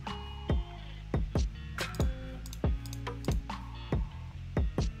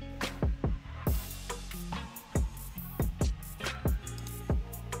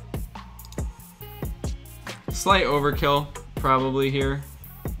 Slight overkill, probably here.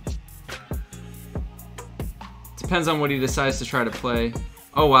 Depends on what he decides to try to play.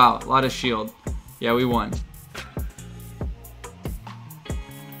 Oh wow, a lot of shield. Yeah, we won.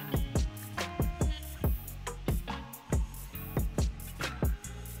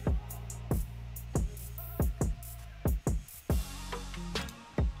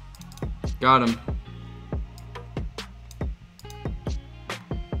 Got him.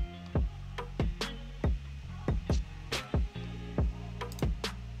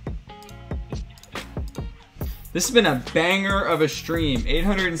 This has been a banger of a stream.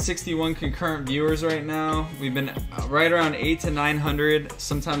 861 concurrent viewers right now. We've been right around 800 to 900,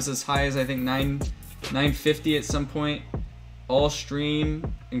 sometimes as high as I think 950 at some point. all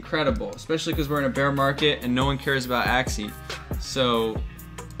stream incredible, especially because we're in a bear market and no one cares about Axie. So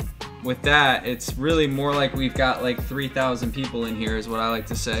with that, it's really more like we've got like 3,000 people in here is what I like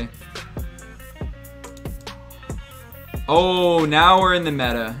to say. Oh, now we're in the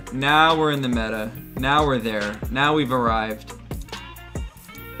meta. Now we're in the meta. Now we're there. Now we've arrived.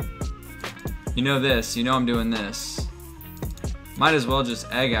 You know this. You know I'm doing this. Might as well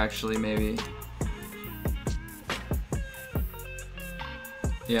just egg, actually, maybe.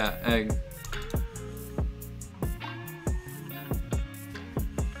 Yeah, egg.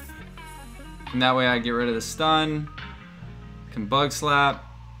 And that way I get rid of the stun. Can bug slap.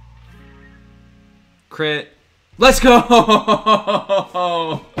 Crit. Let's go!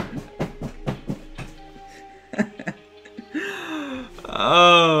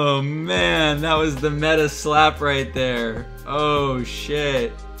 Oh man, that was the meta slap right there. Oh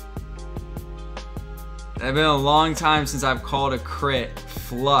shit. It's been a long time since I've called a crit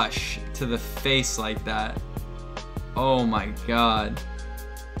flush to the face like that. Oh my god.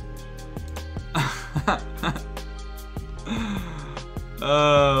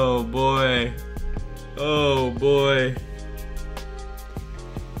 Oh boy. Oh boy.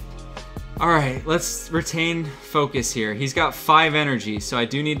 Alright, let's retain focus here. He's got 5 energy, so I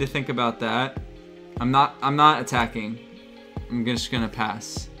do need to think about that. I'm not attacking. I'm just gonna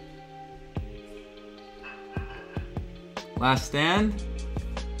pass. Last stand.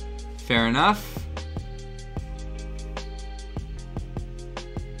 Fair enough.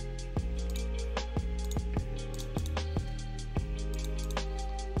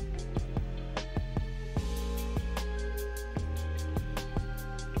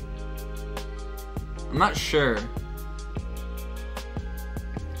 I'm not sure.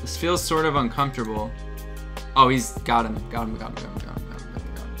 This feels sort of uncomfortable. Oh, he's got him. Got him.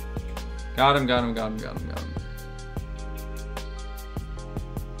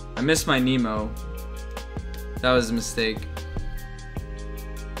 I missed my Nemo. That was a mistake.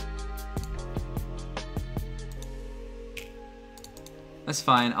 That's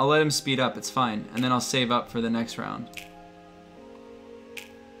fine. I'll let him speed up. It's fine. And then I'll save up for the next round.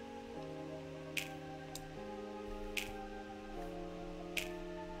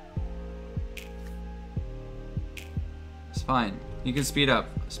 It's fine. You can speed up.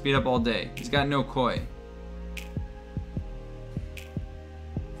 Speed up all day. He's got no koi.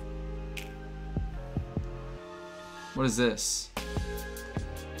 What is this?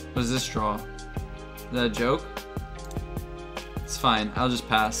 What does this draw? Is that a joke? It's fine. I'll just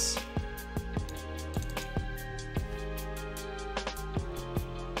pass.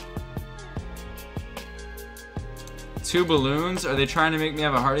 Two balloons? Are they trying to make me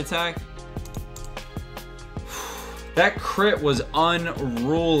have a heart attack? That crit was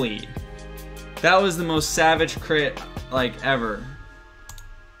unruly. That was the most savage crit like ever.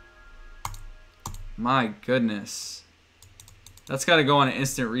 My goodness. That's got to go on an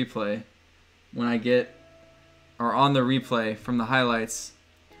instant replay when I get, or on the replay from the highlights.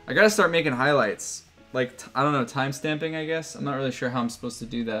 I got to start making highlights. Like, I don't know, time stamping, I guess. I'm not really sure how I'm supposed to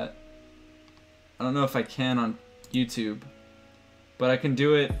do that. I don't know if I can on YouTube, but I can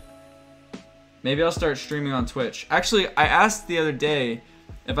do it. Maybe I'll start streaming on Twitch. Actually, I asked the other day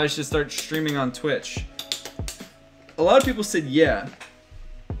if I should start streaming on Twitch. A lot of people said yeah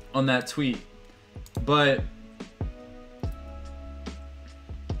on that tweet, but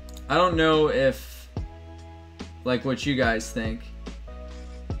I don't know if, like, what you guys think.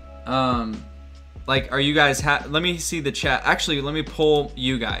 Like, are you guys let me see the chat. Actually, let me poll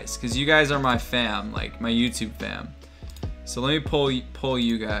you guys, because you guys are my fam, like my YouTube fam. So let me poll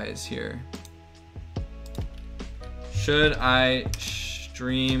you guys here. Should I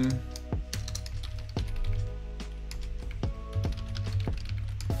stream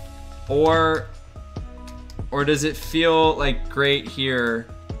or does it feel like great here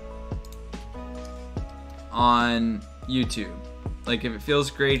on YouTube? Like, if it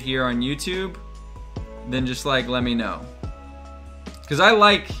feels great here on YouTube, then just like let me know. Cause I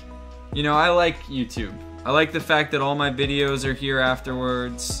like, you know, I like YouTube. I like the fact that all my videos are here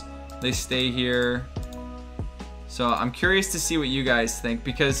afterwards. They stay here. So I'm curious to see what you guys think,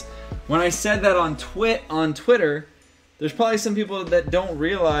 because when I said that on Twitter, there's probably some people that don't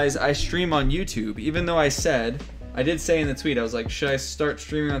realize I stream on YouTube, even though I did say in the tweet, I was like, should I start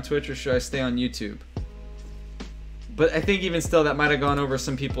streaming on Twitch or should I stay on YouTube? But I think even still that might have gone over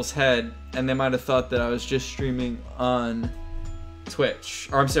some people's head, and they might have thought that I was just streaming on Twitch.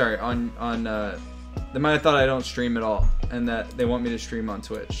 Or I'm sorry, they might have thought I don't stream at all, and that they want me to stream on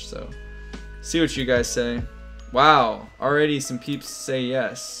Twitch. So see what you guys say. Wow, already some peeps say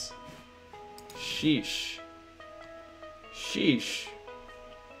yes. Sheesh. Sheesh.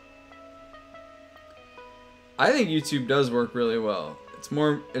 I think YouTube does work really well. It's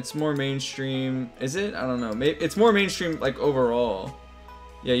more mainstream. Is it? I don't know. Maybe it's more mainstream like overall.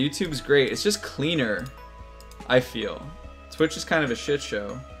 Yeah, YouTube's great. It's just cleaner, I feel. Twitch is kind of a shit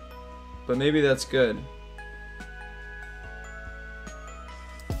show, but maybe that's good.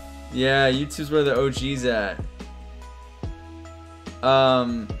 Yeah, YouTube's where the OG's at.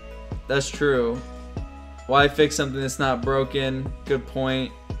 That's true. Why fix something that's not broken? Good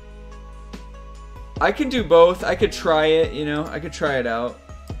point. I could do both. I could try it, you know. I could try it out.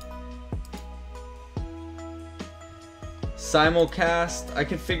 Simulcast. I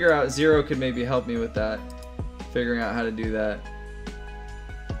could figure out. Zero could maybe help me with that. Figuring out how to do that.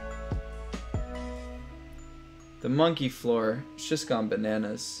 The monkey floor. It's just gone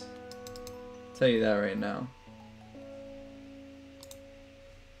bananas. I'll tell you that right now.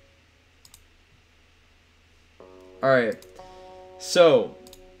 Alright. So.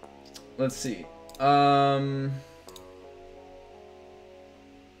 Let's see.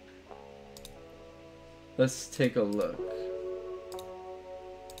 Let's take a look.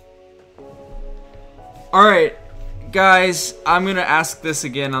 Alright, guys, I'm gonna ask this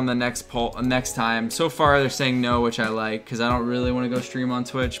again on the next poll next time. So far they're saying no, which I like, because I don't really want to go stream on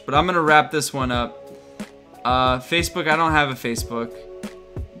Twitch. But I'm gonna wrap this one up. Facebook, I don't have a Facebook.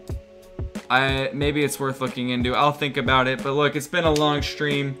 Maybe it's worth looking into. I'll think about it. But look, it's been a long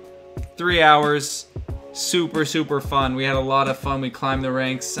stream. 3 hours, super fun. We had a lot of fun. We climbed the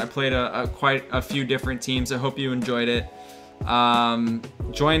ranks. I played quite a few different teams. I hope you enjoyed it.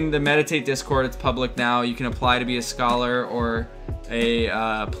 Join the Meditate Discord. It's public now. You can apply to be a scholar or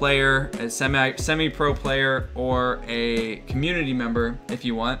a player, a semi-pro player, or a community member if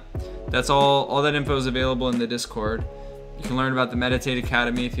you want. That's all that info is available in the Discord. You can learn about the Meditate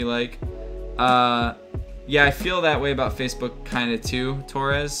Academy if you like. Yeah, I feel that way about Facebook kind of too,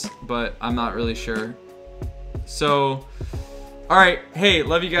 Torres, but I'm not really sure. So, alright, hey,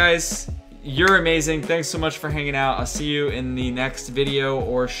 love you guys. You're amazing. Thanks so much for hanging out. I'll see you in the next video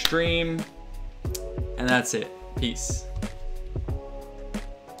or stream. And that's it. Peace.